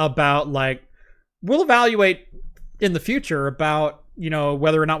about, like, we'll evaluate in the future about, you know,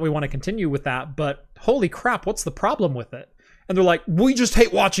 whether or not we want to continue with that, but holy crap, what's the problem with it? And they're like, we just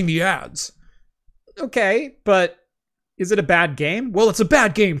hate watching the ads. Okay, but is it a bad game? Well, it's a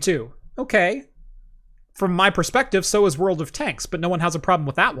bad game too. Okay. From my perspective, so is World of Tanks, but no one has a problem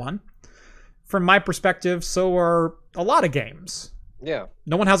with that one. From my perspective, so are a lot of games. Yeah.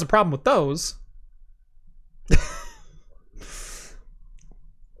 No one has a problem with those.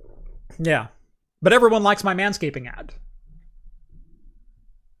 Yeah. But everyone likes my manscaping ad.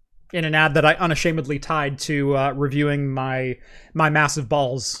 In an ad that I unashamedly tied to reviewing my massive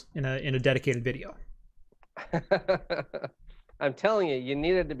balls in a dedicated video. I'm telling you, you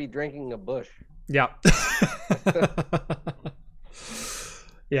needed to be drinking a bush. Yeah.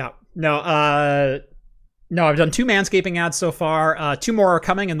 Yeah. No, I've done 2 manscaping ads so far. 2 more are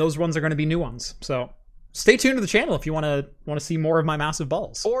coming, and those ones are going to be new ones. So stay tuned to the channel if you want to see more of my massive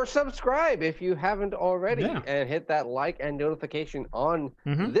balls. Or subscribe if you haven't already, and hit that like and notification on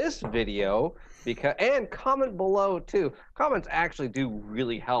this video, and comment below too. Comments actually do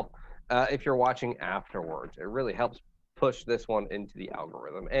really help if you're watching afterwards. It really helps push this one into the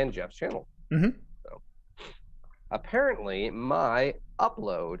algorithm and Jeff's channel. So apparently my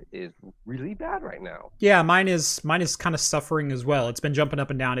upload is really bad right now. Yeah, mine is kind of suffering as well. It's been jumping up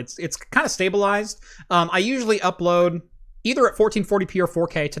and down. It's kind of stabilized. I usually upload either at 1440p or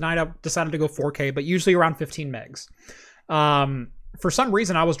 4K. Tonight I decided to go 4K, but usually around 15 megs. For some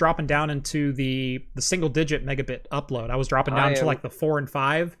reason I was dropping down into the single digit megabit upload. I was dropping down to like the 4 and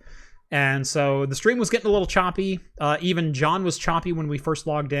 5. And so the stream was getting a little choppy. Even John was choppy when we first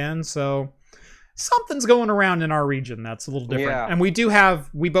logged in. So something's going around in our region that's a little different. Yeah. And we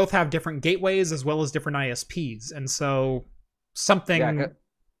both have different gateways as well as different ISPs. And so something... Yeah,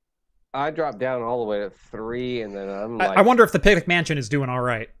 I dropped down all the way to 3, and then I'm like... I wonder if the Picnic Mansion is doing all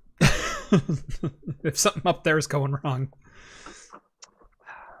right. If something up there is going wrong.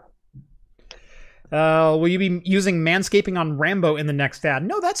 Will you be using manscaping on Rambo in the next ad?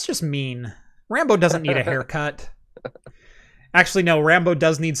 No, that's just mean. Rambo doesn't need a haircut. Actually, no, Rambo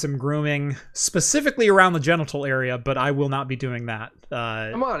does need some grooming, specifically around the genital area, but I will not be doing that.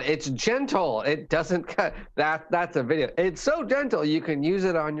 Come on, it's gentle. It doesn't cut. That's a video. It's so gentle you can use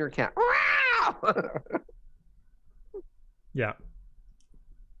it on your cat. Yeah.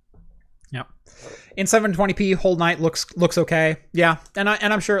 Yeah. In 720p, whole night looks okay. Yeah, and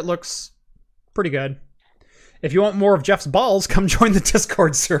I'm sure it looks pretty good. If you want more of Jeff's balls, come join the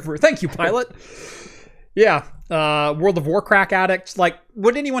Discord server. Thank you, Pilot. Yeah. World of Warcraft addict. Like,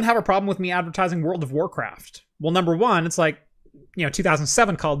 would anyone have a problem with me advertising World of Warcraft? Well, number one, it's like,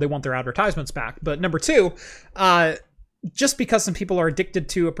 2007 called, they want their advertisements back. But number two, just because some people are addicted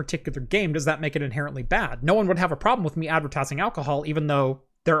to a particular game, does that make it inherently bad? No one would have a problem with me advertising alcohol, even though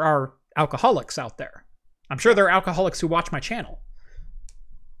there are alcoholics out there. I'm sure there are alcoholics who watch my channel.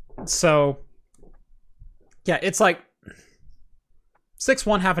 So, yeah, it's like 6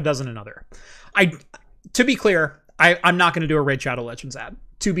 one, half a dozen another. To be clear, I'm not going to do a Raid Shadow Legends ad.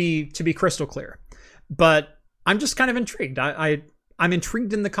 To be crystal clear, but I'm just kind of intrigued. I'm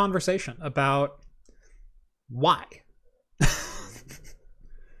intrigued in the conversation about why,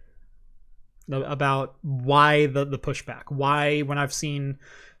 about why the pushback. Why, when I've seen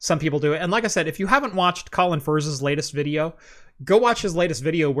some people do it, and like I said, if you haven't watched Colin Furz's latest video, go watch his latest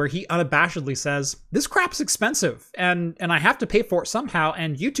video where he unabashedly says, this crap's expensive and I have to pay for it somehow,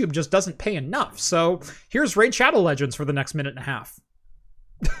 and YouTube just doesn't pay enough. So here's Raid Shadow Legends for the next minute and a half.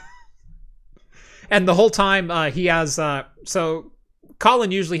 And the whole time he has, so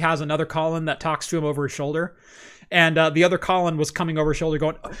Colin usually has another Colin that talks to him over his shoulder. And the other Colin was coming over his shoulder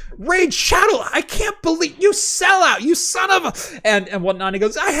going, Raid Shadow, I can't believe you sell out, you son of a, and whatnot. And he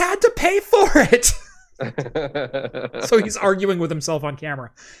goes, I had to pay for it. So he's arguing with himself on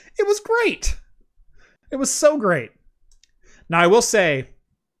camera. It was great. It was so great. Now I will say,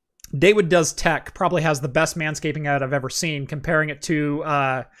 David Does Tech probably has the best manscaping ad I've ever seen, comparing it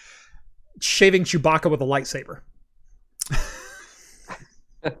to shaving Chewbacca with a lightsaber.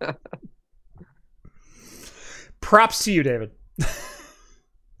 Props to you, David.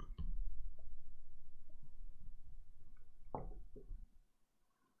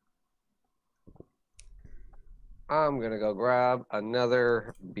 I'm gonna go grab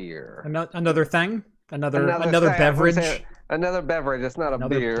another beer. Another thing? Another beverage? Another beverage. It's not a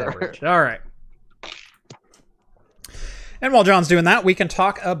beer. Beverage. All right. And while John's doing that, we can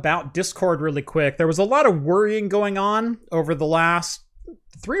talk about Discord really quick. There was a lot of worrying going on over the last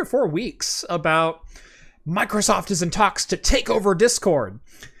 3 or 4 weeks about Microsoft is in talks to take over Discord.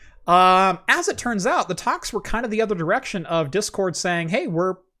 As it turns out, the talks were kind of the other direction of Discord saying, hey,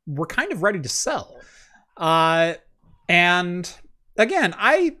 we're kind of ready to sell. And again,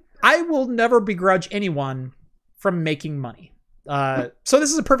 I will never begrudge anyone from making money. So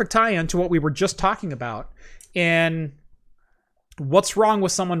this is a perfect tie-in to what we were just talking about in what's wrong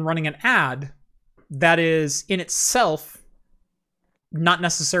with someone running an ad that is in itself not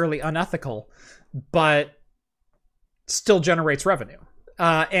necessarily unethical, but still generates revenue.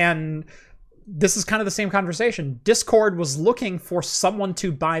 And this is kind of the same conversation. Discord was looking for someone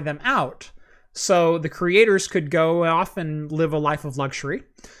to buy them out, so the creators could go off and live a life of luxury,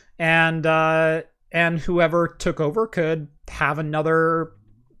 and whoever took over could have another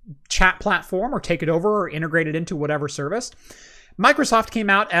chat platform or take it over or integrate it into whatever service. Microsoft came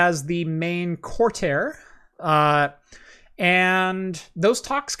out as the main courtier, and those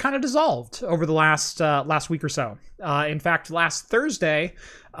talks kind of dissolved over the last week or so. In fact, last Thursday,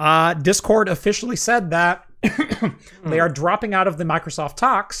 Discord officially said that they are dropping out of the Microsoft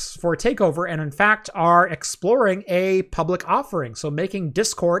talks for a takeover, and in fact are exploring a public offering, so making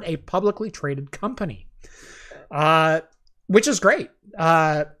Discord a publicly traded company, which is great.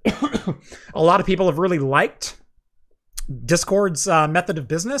 A lot of people have really liked Discord's method of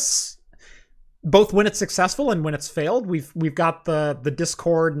business, both when it's successful and when it's failed. We've got the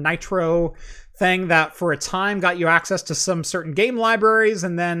Discord Nitro thing that for a time got you access to some certain game libraries,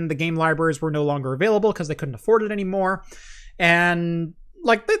 and then the game libraries were no longer available because they couldn't afford it anymore. And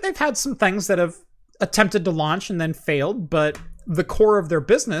like they've had some things that have attempted to launch and then failed, but the core of their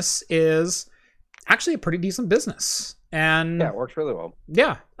business is actually a pretty decent business. And yeah, it works really well.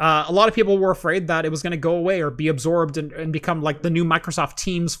 Yeah. A lot of people were afraid that it was going to go away or be absorbed and become like the new Microsoft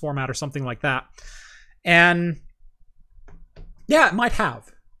Teams format or something like that. And yeah, it might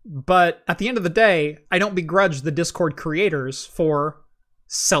have. But at the end of the day, I don't begrudge the Discord creators for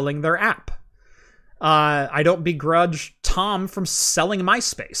selling their app. I don't begrudge Tom from selling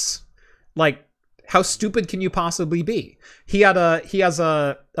MySpace. Like, how stupid can you possibly be? He has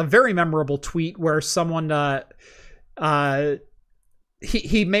a very memorable tweet where someone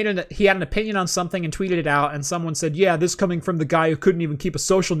he had an opinion on something and tweeted it out, and someone said, yeah, this coming from the guy who couldn't even keep a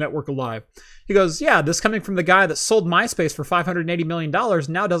social network alive. He goes, yeah, this coming from the guy that sold MySpace for $580 million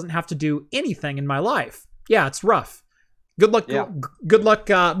now doesn't have to do anything in my life. Yeah, it's rough. Good luck. Yeah. Good luck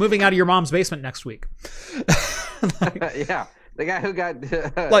moving out of your mom's basement next week. Yeah, the guy who got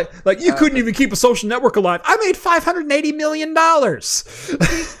like you couldn't even keep a social network alive. I made $580 million.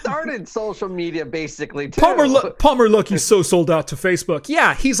 He started social media basically too. Palmer Luckey so sold out to Facebook.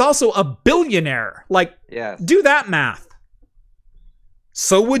 Yeah, he's also a billionaire. Like, yes. Do that math.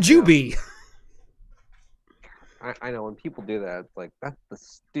 So would you be? I know when people do that, it's like that's the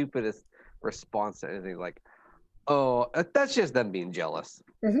stupidest response to anything. Like, oh, that's just them being jealous.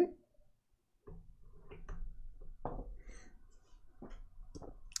 Mm-hmm.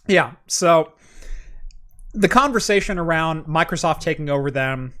 Yeah, so the conversation around Microsoft taking over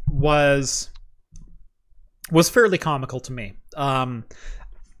them was fairly comical to me.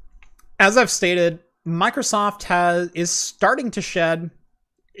 As I've stated, Microsoft is starting to shed,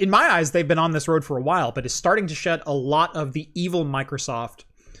 in my eyes, they've been on this road for a while, but is starting to shed a lot of the evil Microsoft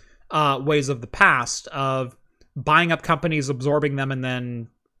ways of the past of buying up companies, absorbing them, and then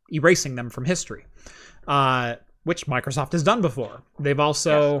erasing them from history. Which Microsoft has done before. They've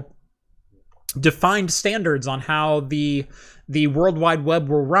also defined standards on how the World Wide Web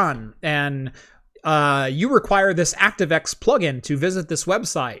will run. And you require this ActiveX plugin to visit this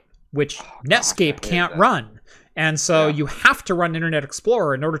website, which Netscape can't run. And so you have to run Internet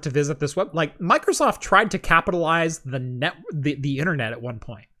Explorer in order to visit this web. Like, Microsoft tried to capitalize the internet at one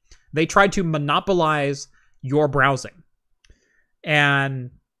point. They tried to monopolize your browsing.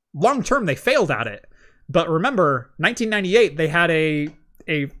 And long term, they failed at it. But remember, 1998, they had an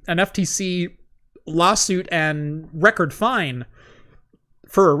FTC lawsuit and record fine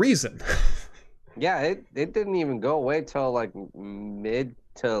for a reason. Yeah, it didn't even go away till like mid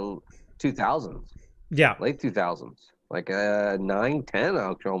to 2000s. Yeah, late 2000s, like 9, 10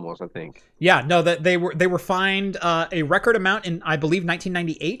 almost, I think. Yeah, no, that they were fined a record amount in, I believe,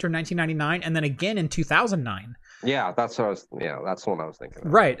 1998 or 1999, and then again in 2009. Yeah, that's what I was thinking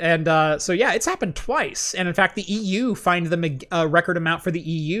of. Right, and so yeah, it's happened twice, and in fact, the EU fined them a record amount for the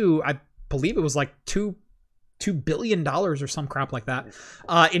EU. I believe it was like $2 billion or some crap like that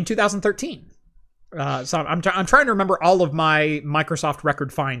in 2013. So I'm trying to remember all of my Microsoft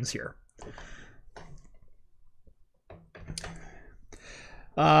record fines here.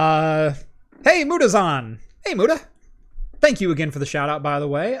 Hey, Muda's on. Hey, Muda. Thank you again for the shout out, by the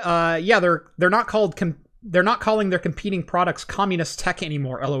way. Yeah, they're not calling their competing products communist tech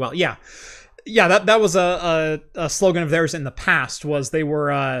anymore. LOL. Yeah, that was a slogan of theirs in the past. Was they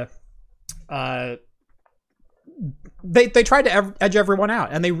were they tried to edge everyone out,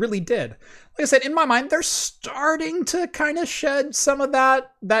 and they really did. Like I said, in my mind, they're starting to kind of shed some of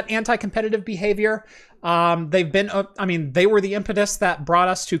that anti-competitive behavior. They've been, they were the impetus that brought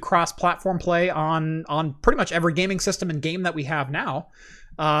us to cross-platform play on pretty much every gaming system and game that we have now.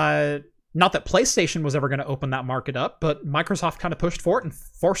 Not that PlayStation was ever going to open that market up, but Microsoft kind of pushed for it and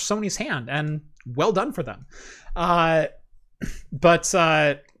forced Sony's hand, and well done for them. But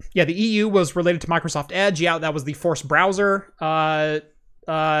the EU was related to Microsoft Edge. Yeah, that was the forced browser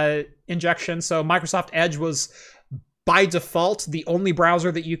injection. So Microsoft Edge was by default the only browser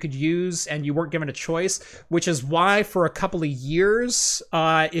that you could use, and you weren't given a choice, which is why for a couple of years,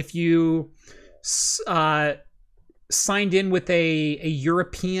 if you signed in with a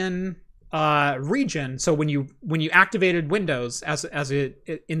European region, so when you activated Windows as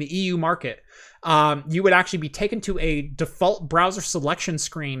in the EU market, you would actually be taken to a default browser selection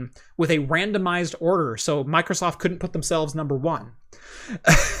screen with a randomized order, so Microsoft couldn't put themselves number one.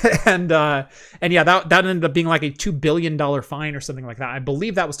 and yeah, that ended up being like a $2 billion fine or something like that. I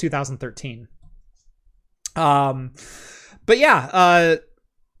believe that was 2013. But yeah,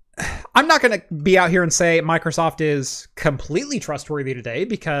 I'm not going to be out here and say Microsoft is completely trustworthy today,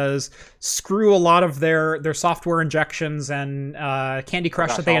 because screw a lot of their software injections and Candy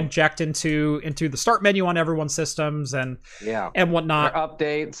Crush that they inject into the start menu on everyone's systems and whatnot. Their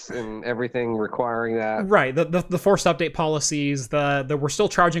updates and everything requiring that. Right. The forced update policies. We're still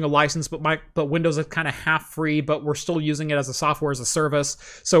charging a license, but Windows is kind of half free, but we're still using it as a software as a service.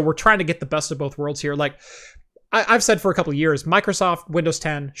 So we're trying to get the best of both worlds here. Like, I've said for a couple of years, Microsoft Windows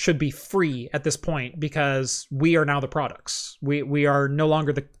 10 should be free at this point, because we are now the products. We are no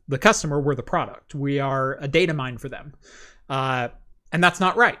longer the customer, we're the product. We are a data mine for them. And that's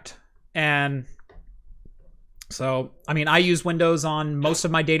not right. And so, I use Windows on most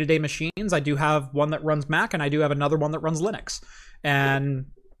of my day-to-day machines. I do have one that runs Mac, and I do have another one that runs Linux. And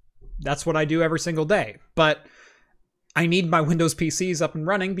that's what I do every single day. But I need my Windows PCs up and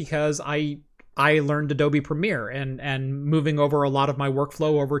running because I learned Adobe Premiere and moving over a lot of my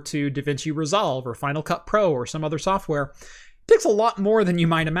workflow over to DaVinci Resolve or Final Cut Pro or some other software takes a lot more than you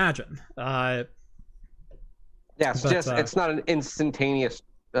might imagine. It's not an instantaneous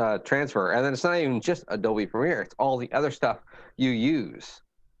transfer, and then it's not even just Adobe Premiere. It's all the other stuff you use.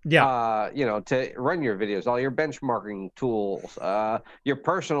 To run your videos, all your benchmarking tools, your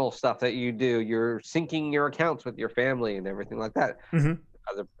personal stuff that you do, you're syncing your accounts with your family and everything like that.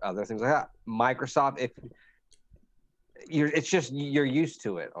 Other things like that. Microsoft, you're used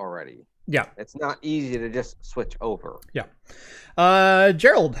to it already. Yeah, it's not easy to just switch over. Yeah.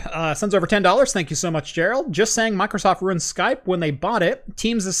 Gerald sends over $10. Thank you so much, Gerald. Just saying Microsoft ruined Skype when they bought it.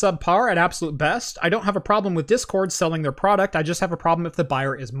 Teams is subpar at absolute best. I don't have a problem with Discord selling their product. I just have a problem if the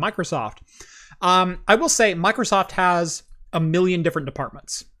buyer is Microsoft. I will say Microsoft has a million different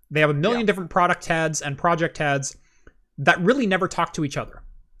departments. They have a million different product heads and project heads that really never talk to each other.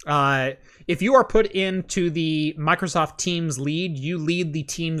 If you are put into the Microsoft Teams lead, you lead the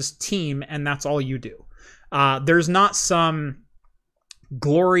Teams team, and that's all you do. There's not some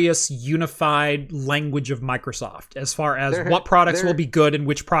glorious unified language of Microsoft as far as what products will be good and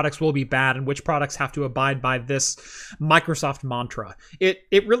which products will be bad and which products have to abide by this Microsoft mantra.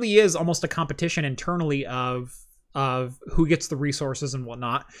 It really is almost a competition internally of who gets the resources and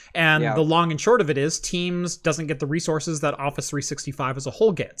whatnot. And the long and short of it is Teams doesn't get the resources that Office 365 as a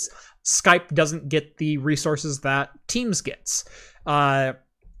whole gets. Skype doesn't get the resources that Teams gets.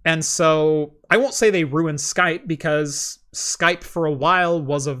 And so I won't say they ruined Skype because Skype for a while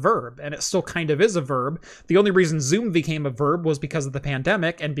was a verb and it still kind of is a verb. The only reason Zoom became a verb was because of the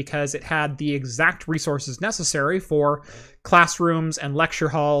pandemic and because it had the exact resources necessary for classrooms and lecture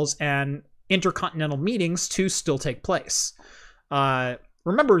halls and intercontinental meetings to still take place.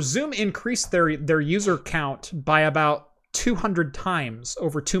 Remember, Zoom increased their user count by about 200 times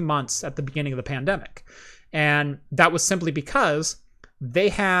over 2 months at the beginning of the pandemic. And that was simply because they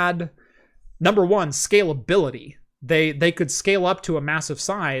had, number one, scalability. They could scale up to a massive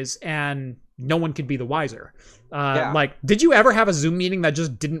size and no one could be the wiser. Like, did you ever have a Zoom meeting that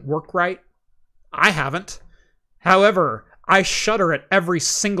just didn't work right? I haven't. However, I shudder at every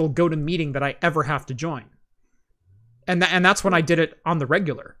single GoToMeeting that I ever have to join. And that's when I did it on the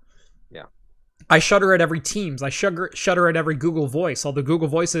regular. Yeah. I shudder at every Teams. I shudder at every Google Voice. Although Google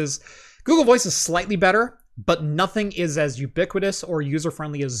Voice is slightly better, but nothing is as ubiquitous or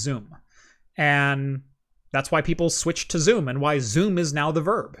user-friendly as Zoom. And that's why people switched to Zoom and why Zoom is now the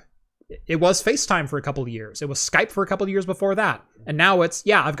verb. It was FaceTime for a couple of years. It was Skype for a couple of years before that. And now it's,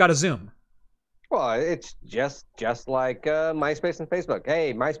 I've got a Zoom. Well, it's just like MySpace and Facebook.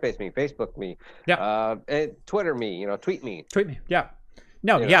 Hey, MySpace me, Facebook me, Twitter me, tweet me. Tweet me, yeah.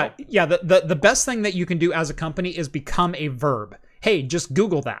 No, the best thing that you can do as a company is become a verb. Hey, just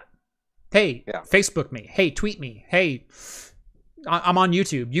Google that. Hey, Facebook me. Hey, tweet me. Hey, I'm on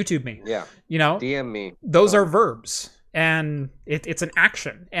YouTube. YouTube me. Yeah. DM me. Those are verbs, and it's an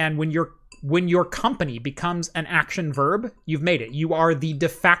action. And when your company becomes an action verb, you've made it. You are the de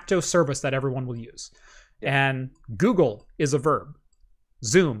facto service that everyone will use. Yeah. And Google is a verb.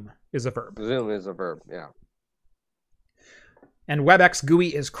 Zoom is a verb. Zoom is a verb, yeah. And WebEx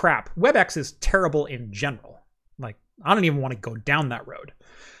GUI is crap. WebEx is terrible in general. Like, I don't even want to go down that road.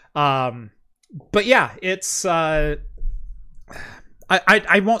 But yeah, it's... I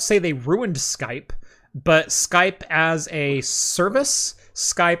won't say they ruined Skype, but Skype as a service...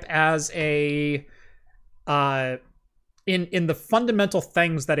 Skype as a in the fundamental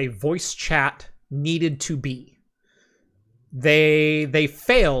things that a voice chat needed to be. They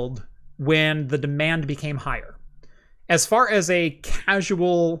failed when the demand became higher. As far as a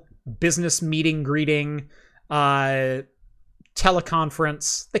casual business meeting greeting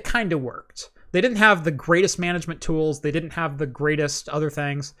teleconference, they kind of worked. They didn't have the greatest management tools, they didn't have the greatest other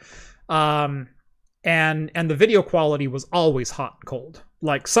things. And the video quality was always hot and cold.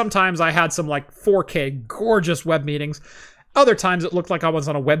 Like, sometimes I had some, 4K gorgeous web meetings. Other times it looked like I was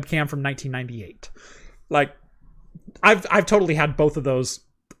on a webcam from 1998. Like, I've totally had both of those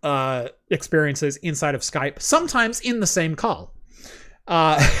experiences inside of Skype, sometimes in the same call.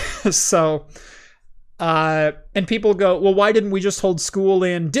 And people go, well, why didn't we just hold school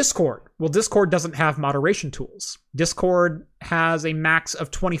in Discord? Well, Discord doesn't have moderation tools. Discord has a max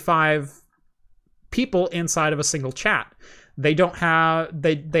of 25 people inside of a single chat. They don't have,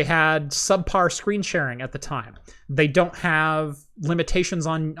 they had subpar screen sharing at the time. They don't have limitations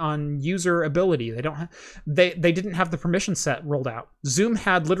on user ability. They didn't have the permission set rolled out. Zoom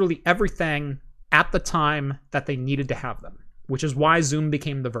had literally everything at the time that they needed to have them, which is why Zoom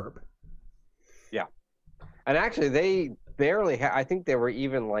became the verb. Yeah. And actually, they barely I think they were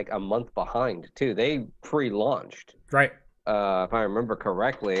even like a month behind too. They pre-launched, Right. if I remember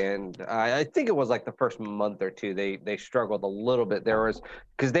correctly, and I think it was like the first month or two they struggled a little bit. There was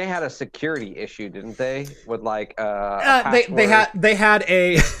because they had a security issue, didn't they? With like they had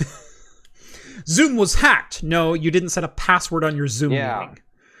a Zoom was hacked. No, you didn't set a password on your Zoom meeting.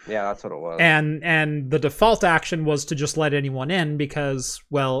 Yeah, that's what it was. And the default action was to just let anyone in because,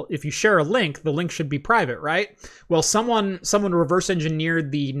 well, if you share a link, the link should be private, right? Well, someone reverse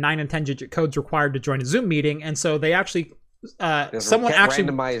engineered the 9 and 10 digit codes required to join a Zoom meeting, and so they actually someone actually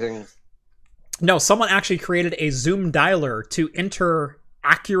created a Zoom dialer to enter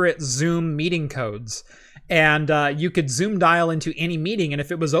accurate Zoom meeting codes. And you could Zoom dial into any meeting, and if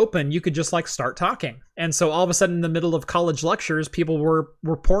it was open, you could just like start talking. And so all of a sudden, in the middle of college lectures, people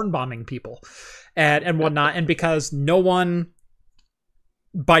were porn bombing people, and whatnot. And because no one,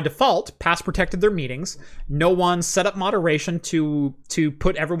 by default, pass protected their meetings, no one set up moderation to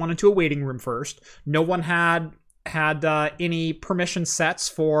put everyone into a waiting room first. No one had any permission sets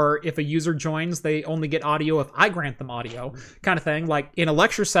for if a user joins, they only get audio if I grant them audio, kind of thing. Like in a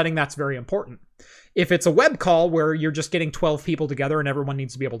lecture setting, that's very important. If it's a web call where you're just getting 12 people together and everyone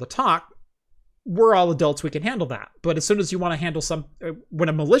needs to be able to talk, we're all adults, we can handle that. But as soon as you want to handle when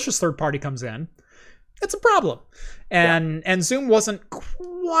a malicious third party comes in, it's a problem. And Zoom wasn't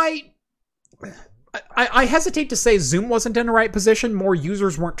quite... I hesitate to say Zoom wasn't in the right position. More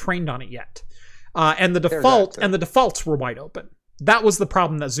users weren't trained on it yet. And the defaults were wide open. That was the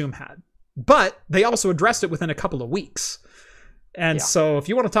problem that Zoom had. But they also addressed it within a couple of weeks. And so if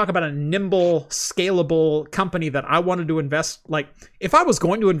you want to talk about a nimble, scalable company that I wanted to invest, like if I was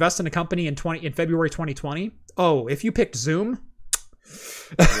going to invest in a company in February 2020, if you picked Zoom,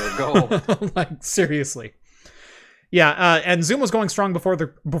 go. Like seriously. Yeah, and Zoom was going strong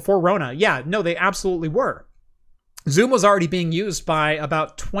before Rona. Yeah, no, they absolutely were. Zoom was already being used by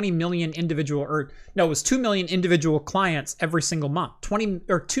about 20 million it was 2 million individual clients every single month. 2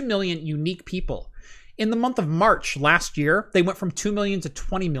 million unique people. In the month of March last year, they went from 2 million to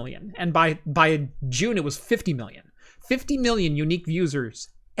 20 million. And by June, it was 50 million. 50 million unique users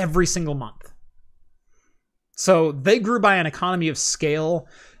every single month. So they grew by an economy of scale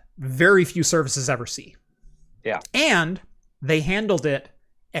very few services ever see. Yeah. And they handled it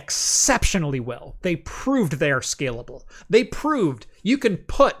exceptionally well. They proved they are scalable. They proved you can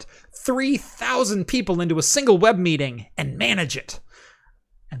put 3,000 people into a single web meeting and manage it.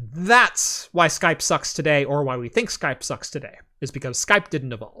 And that's why Skype sucks today, or why we think Skype sucks today, is because Skype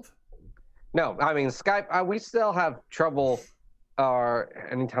didn't evolve. No, I mean, Skype, we still have trouble,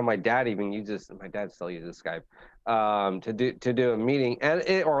 anytime my dad still uses Skype, to do a meeting,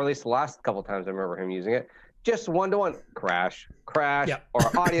 or at least the last couple times I remember him using it, just one-to-one, crash, yep.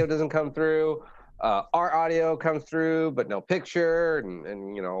 Or audio doesn't come through, our audio comes through, but no picture,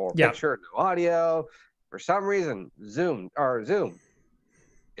 and or yep. Picture, no audio. For some reason, Zoom,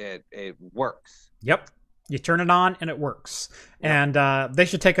 it works. Yep. You turn it on and it works. Yep. And they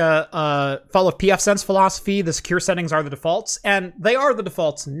should follow pfSense philosophy. The secure settings are the defaults, and they are the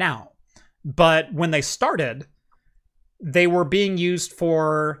defaults now. But when they started, they were being used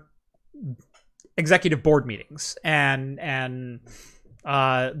for executive board meetings, and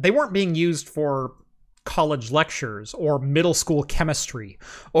they weren't being used for college lectures or middle school chemistry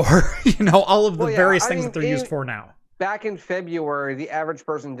or all of the various things that they're used for now. Back in February, the average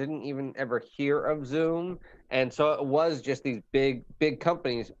person didn't even ever hear of Zoom. And so it was just these big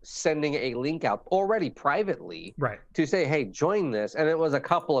companies sending a link out already privately, right, to say, hey, join this. And it was a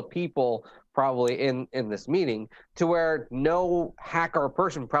couple of people probably in this meeting, to where no hacker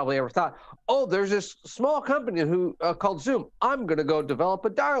person probably ever thought, oh, there's this small company who called Zoom. I'm going to go develop a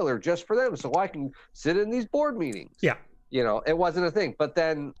dialer just for them so I can sit in these board meetings. Yeah. It wasn't a thing. But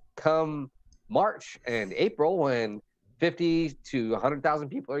then come March and April, when 50 to 100,000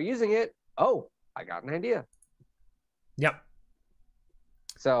 people are using it, I got an idea. Yep.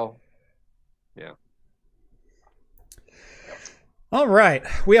 So, yeah. All right.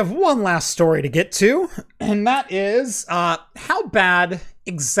 We have one last story to get to, and that is how bad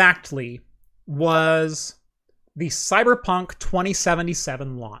exactly was the Cyberpunk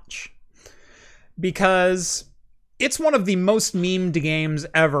 2077 launch? Because it's one of the most memed games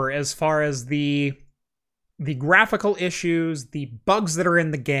ever as far as the graphical issues, the bugs that are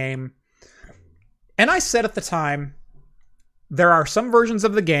in the game. And I said at the time, there are some versions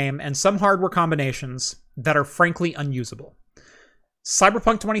of the game and some hardware combinations that are frankly unusable.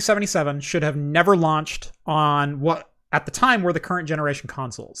 Cyberpunk 2077 should have never launched on what at the time were the current generation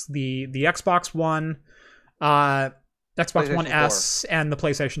consoles. The Xbox One, Xbox One S, and the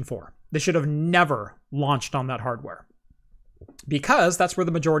PlayStation 4. They should have never launched on that hardware, because that's where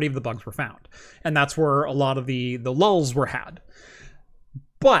the majority of the bugs were found, and that's where a lot of the lulls were had.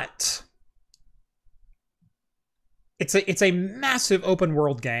 But it's a massive open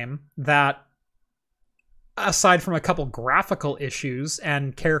world game that, aside from a couple graphical issues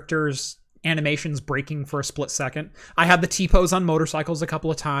and characters' animations breaking for a split second, I had the T-pose on motorcycles a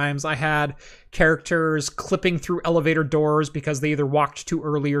couple of times. I had characters clipping through elevator doors because they either walked too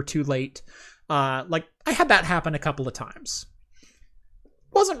early or too late. I had that happen a couple of times.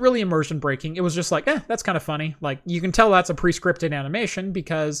 Wasn't really immersion breaking. It was just like, that's kind of funny. Like, you can tell that's a pre-scripted animation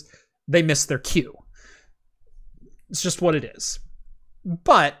because they missed their cue. It's just what it is.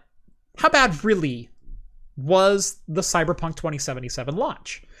 But how bad really was the Cyberpunk 2077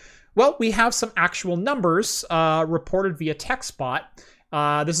 launch? Well, we have some actual numbers reported via TechSpot.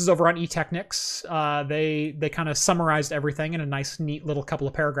 This is over on eTechnics. They kind of summarized everything in a nice, neat little couple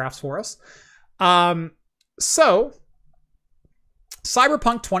of paragraphs for us. So,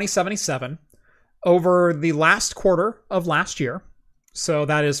 Cyberpunk 2077, over the last quarter of last year, so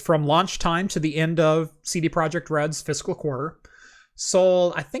that is from launch time to the end of CD Projekt Red's fiscal quarter,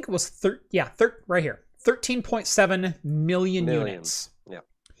 sold, I think it was, right here, 13.7 million units. Yeah.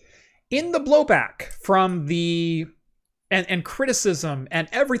 In the blowback from the and criticism and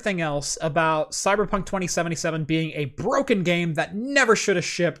everything else about Cyberpunk 2077 being a broken game that never should have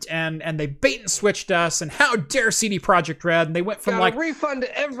shipped, and they bait and switched us, and how dare CD Projekt Red, and they went from Got a refund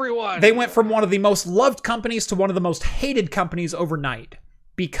to everyone. They went from one of the most loved companies to one of the most hated companies overnight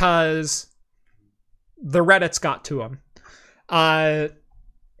because the Reddits got to them. And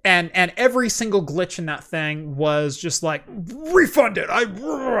every single glitch in that thing was just like, refund it.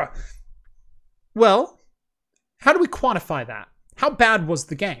 Well, how do we quantify that? How bad was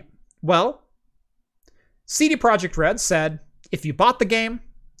the game? Well, CD Projekt Red said, if you bought the game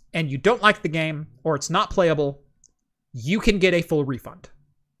and you don't like the game or it's not playable, you can get a full refund.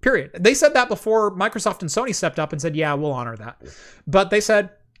 Period. They said that before Microsoft and Sony stepped up and said, yeah, we'll honor that. But they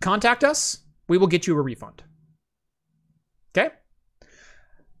said, contact us, we will get you a refund. Okay?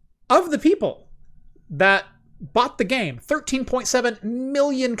 Of the people that bought the game, 13.7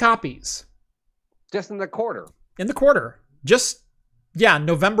 million copies. Just in the quarter. In the quarter. Just,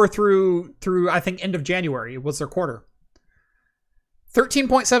 November through I think end of January was their quarter.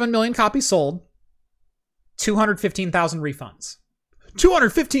 13.7 million copies sold. 215,000 refunds.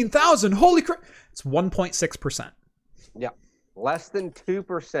 215,000! Holy crap! It's 1.6%. Yeah. Less than 2%.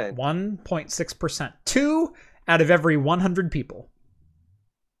 1.6%. 2 out of every 100 people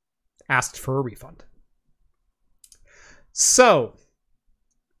asked for a refund. So,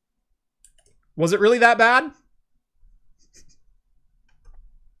 was it really that bad?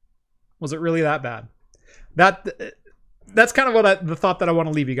 Was it really that bad? That's kind of what the thought that I want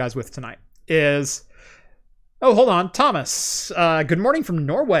to leave you guys with tonight is. Oh, hold on, Thomas. Good morning from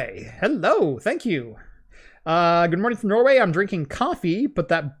Norway. Hello, thank you. Good morning from Norway. I'm drinking coffee, but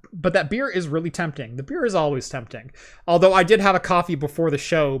that beer is really tempting. The beer is always tempting. Although I did have a coffee before the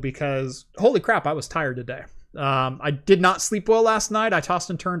show because, holy crap, I was tired today. I did not sleep well last night. I tossed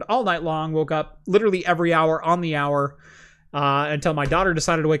and turned all night long. Woke up literally every hour on the hour until my daughter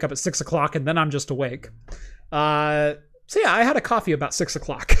decided to wake up at 6 o'clock, and then I'm just awake. So yeah, I had a coffee about 6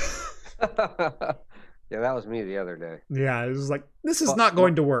 o'clock. Yeah, that was me the other day. Yeah, it was like, this is not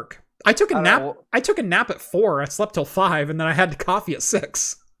going to work. I took a nap. I took a nap at 4. I slept till 5, and then I had coffee at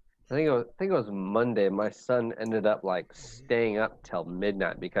 6. I think it was Monday. My son ended up like staying up till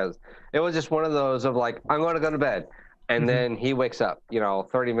midnight because it was just one of those of like, I'm going to go to bed, and then he wakes up.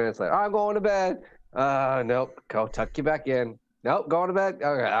 30 minutes later, I'm going to bed. Nope, go tuck you back in. Nope, going to bed.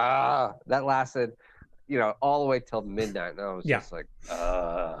 Okay, that lasted, all the way till midnight. And I was just like,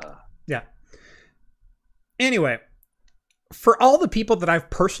 Yeah. Anyway, for all the people that I've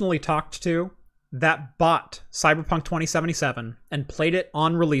personally talked to that bought Cyberpunk 2077 and played it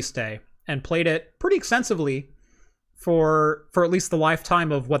on release day and played it pretty extensively for at least the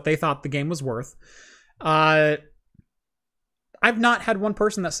lifetime of what they thought the game was worth, I've not had one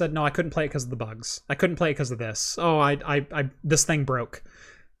person that said, no, I couldn't play it because of the bugs. I couldn't play it because of this. Oh, this thing broke.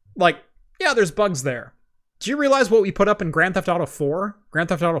 Like, yeah, there's bugs there. Do you realize what we put up in Grand Theft Auto 4? Grand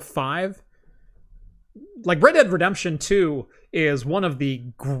Theft Auto 5? Like, Red Dead Redemption 2 is one of the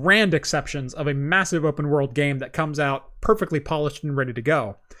grand exceptions of a massive open world game that comes out perfectly polished and ready to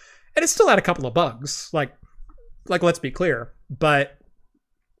go. And it still had a couple of bugs. Like let's be clear. But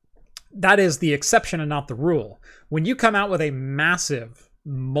that is the exception and not the rule. When you come out with a massive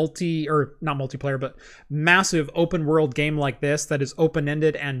not multiplayer, but massive open world game like this that is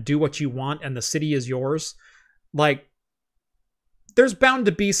open-ended and do what you want and the city is yours, like, there's bound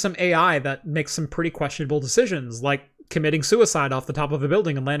to be some AI that makes some pretty questionable decisions, like committing suicide off the top of a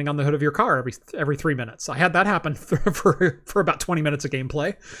building and landing on the hood of your car every 3 minutes. I had that happen for about 20 minutes of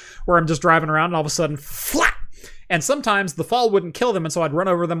gameplay, where I'm just driving around and all of a sudden, flat! And sometimes the fall wouldn't kill them, and so I'd run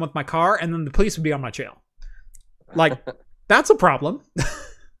over them with my car, and then the police would be on my trail. Like, that's a problem.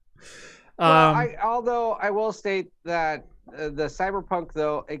 Although I will state that the Cyberpunk,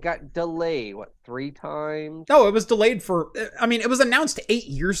 though, it got delayed, 3 times? No, it was delayed it was announced 8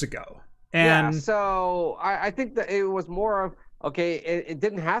 years ago. And yeah, so I think that it was more of, okay, it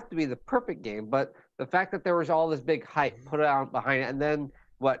didn't have to be the perfect game, but the fact that there was all this big hype put out behind it, and then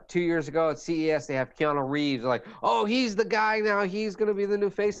 2 years ago at CES, they have Keanu Reeves, like, oh, he's the guy now, he's going to be the new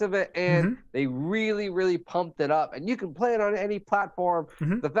face of it, and they really, really pumped it up, and you can play it on any platform.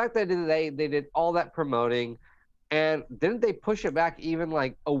 The fact that they did all that promoting, and didn't they push it back even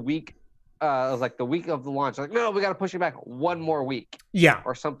like a week? It was like the week of the launch. Like, no, we got to push it back 1 more week. Yeah.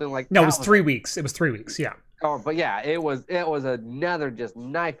 Or something like that. No, it was 3 weeks. It was 3 weeks, yeah. Oh, but yeah, it was another just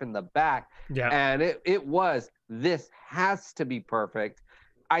knife in the back. Yeah. And this has to be perfect.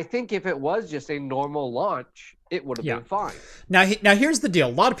 I think if it was just a normal launch, it would have been fine. Now, here's the deal.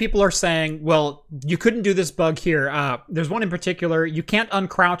 A lot of people are saying, well, you couldn't do this bug here. There's one in particular. You can't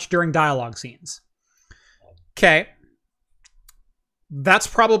uncrouch during dialogue scenes. Okay. That's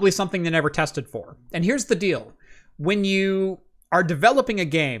probably something they never tested for. And here's the deal. When you are developing a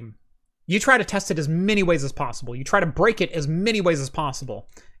game, you try to test it as many ways as possible. You try to break it as many ways as possible.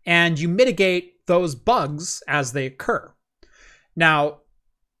 And you mitigate those bugs as they occur. Now,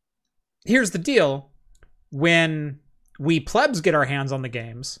 here's the deal. When we plebs get our hands on the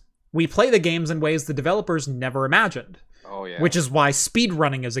games, we play the games in ways the developers never imagined. Oh, yeah. Which is why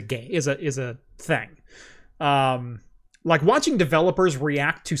speedrunning is a thing. Like, watching developers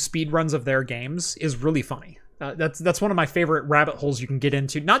react to speedruns of their games is really funny. That's one of my favorite rabbit holes you can get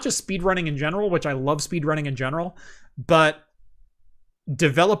into. Not just speedrunning in general, which I love speedrunning in general, but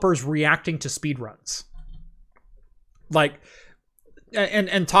developers reacting to speedruns. Like,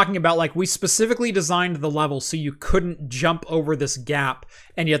 and talking about, like, we specifically designed the level so you couldn't jump over this gap,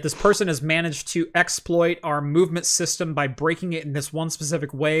 and yet this person has managed to exploit our movement system by breaking it in this one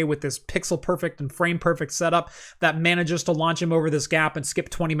specific way with this pixel perfect and frame perfect setup that manages to launch him over this gap and skip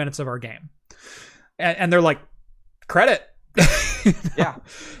 20 minutes of our game. And they're like, credit. Yeah.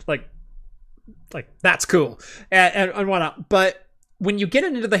 Like that's cool. And whatnot. But when you get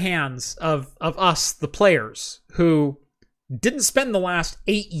it into the hands of us, the players, who didn't spend the last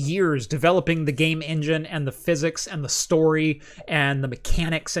 8 years developing the game engine and the physics and the story and the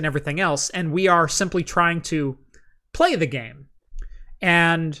mechanics and everything else, and we are simply trying to play the game.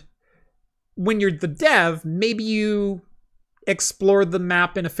 And when you're the dev, maybe you explore the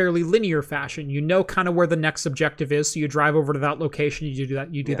map in a fairly linear fashion. You know kind of where the next objective is, so you drive over to that location, you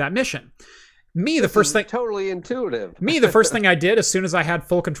do that mission. The first thing totally intuitive. The first thing I did as soon as I had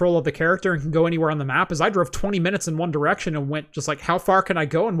full control of the character and can go anywhere on the map is I drove 20 minutes in one direction and went just like, how far can I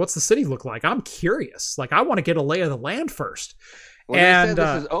go and what's the city look like? I'm curious. Like, I want to get a lay of the land first. When they said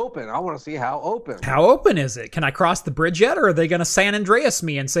this is open, I want to see how open. How open is it? Can I cross the bridge yet? Or are they going to San Andreas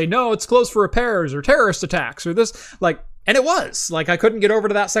me and say, no, it's closed for repairs or terrorist attacks or this? Like, and it was. Like, I couldn't get over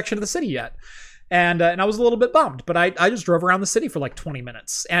to that section of the city yet. And I was a little bit bummed, but I just drove around the city for like 20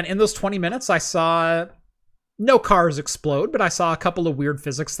 minutes. And in those 20 minutes, I saw no cars explode, but I saw a couple of weird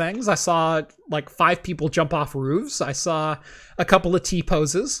physics things. I saw like 5 people jump off roofs. I saw a couple of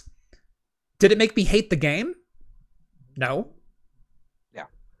T-poses. Did it make me hate the game? No. Yeah.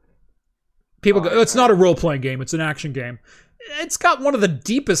 People go, oh, it's not a role-playing game. It's an action game. It's got one of the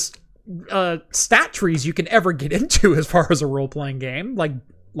deepest stat trees you can ever get into as far as a role-playing game.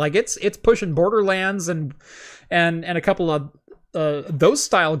 Like it's pushing Borderlands and a couple of those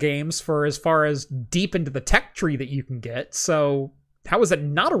style games for as far as deep into the tech tree that you can get. So how is it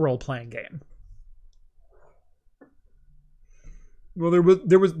not a role-playing game? Well,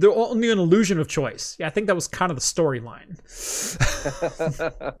 there was only an illusion of choice. Yeah, I think that was kind of the storyline.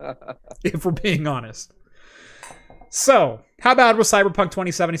 If we're being honest. So, how bad was Cyberpunk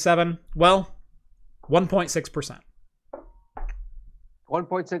 2077? Well, 1.6%.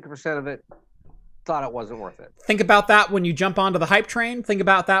 1.6% of it thought it wasn't worth it. Think about that when you jump onto the hype train. Think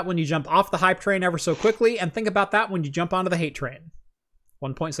about that when you jump off the hype train ever so quickly. And think about that when you jump onto the hate train.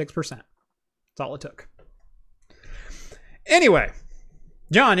 1.6%. That's all it took. Anyway,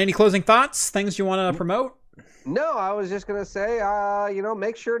 John, any closing thoughts? Things you want to promote? No, I was just gonna say,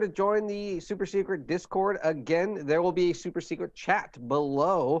 make sure to join the super secret Discord. Again, there will be a super secret chat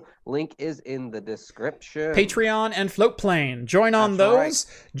below. Link is in the description. Patreon and Floatplane. Join on those.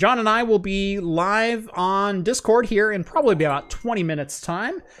 Right. John and I will be live on Discord here in probably about 20 minutes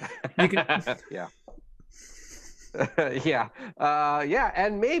time. You can... yeah. Yeah,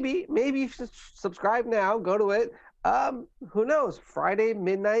 and maybe subscribe now. Go to it. Who knows? Friday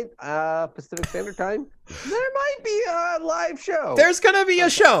midnight, Pacific Standard Time. There might be a live show. There's gonna be a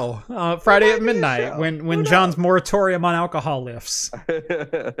show Friday at midnight when John's moratorium on alcohol lifts.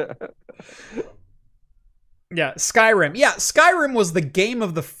 Yeah, Skyrim. Yeah, Skyrim was the game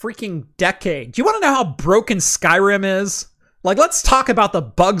of the freaking decade. Do you want to know how broken Skyrim is? Like, let's talk about the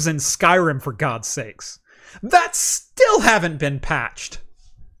bugs in Skyrim, for God's sakes. That still haven't been patched.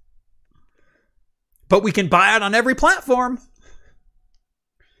 But we can buy it on every platform.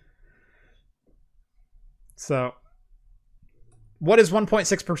 So, what is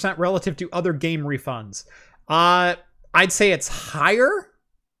 1.6% relative to other game refunds? I'd say it's higher,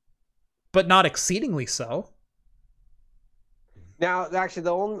 but not exceedingly so. Now, actually,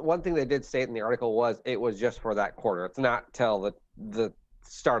 the only one thing they did state in the article was it was just for that quarter. It's not till the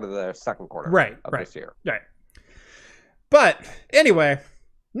start of the second quarter of this year. Right. But anyway,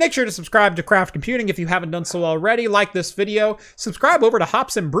 make sure to subscribe to Craft Computing if you haven't done so already. Like this video. Subscribe over to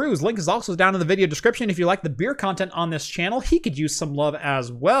Hops and Brews. Link is also down in the video description. If you like the beer content on this channel, he could use some love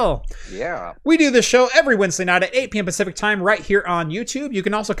as well. Yeah. We do this show every Wednesday night at 8 p.m. Pacific time right here on YouTube. You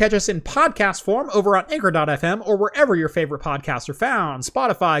can also catch us in podcast form over on Anchor.fm or wherever your favorite podcasts are found.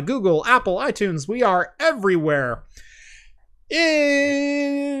 Spotify, Google, Apple, iTunes. We are everywhere.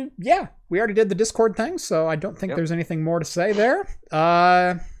 Yeah, we already did the Discord thing, so I don't think there's anything more to say there.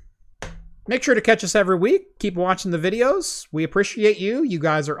 Make sure to catch us every week. Keep watching the videos. We appreciate you. You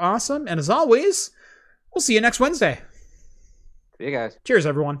guys are awesome. And as always, we'll see you next Wednesday. See you guys. Cheers,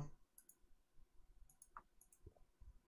 everyone.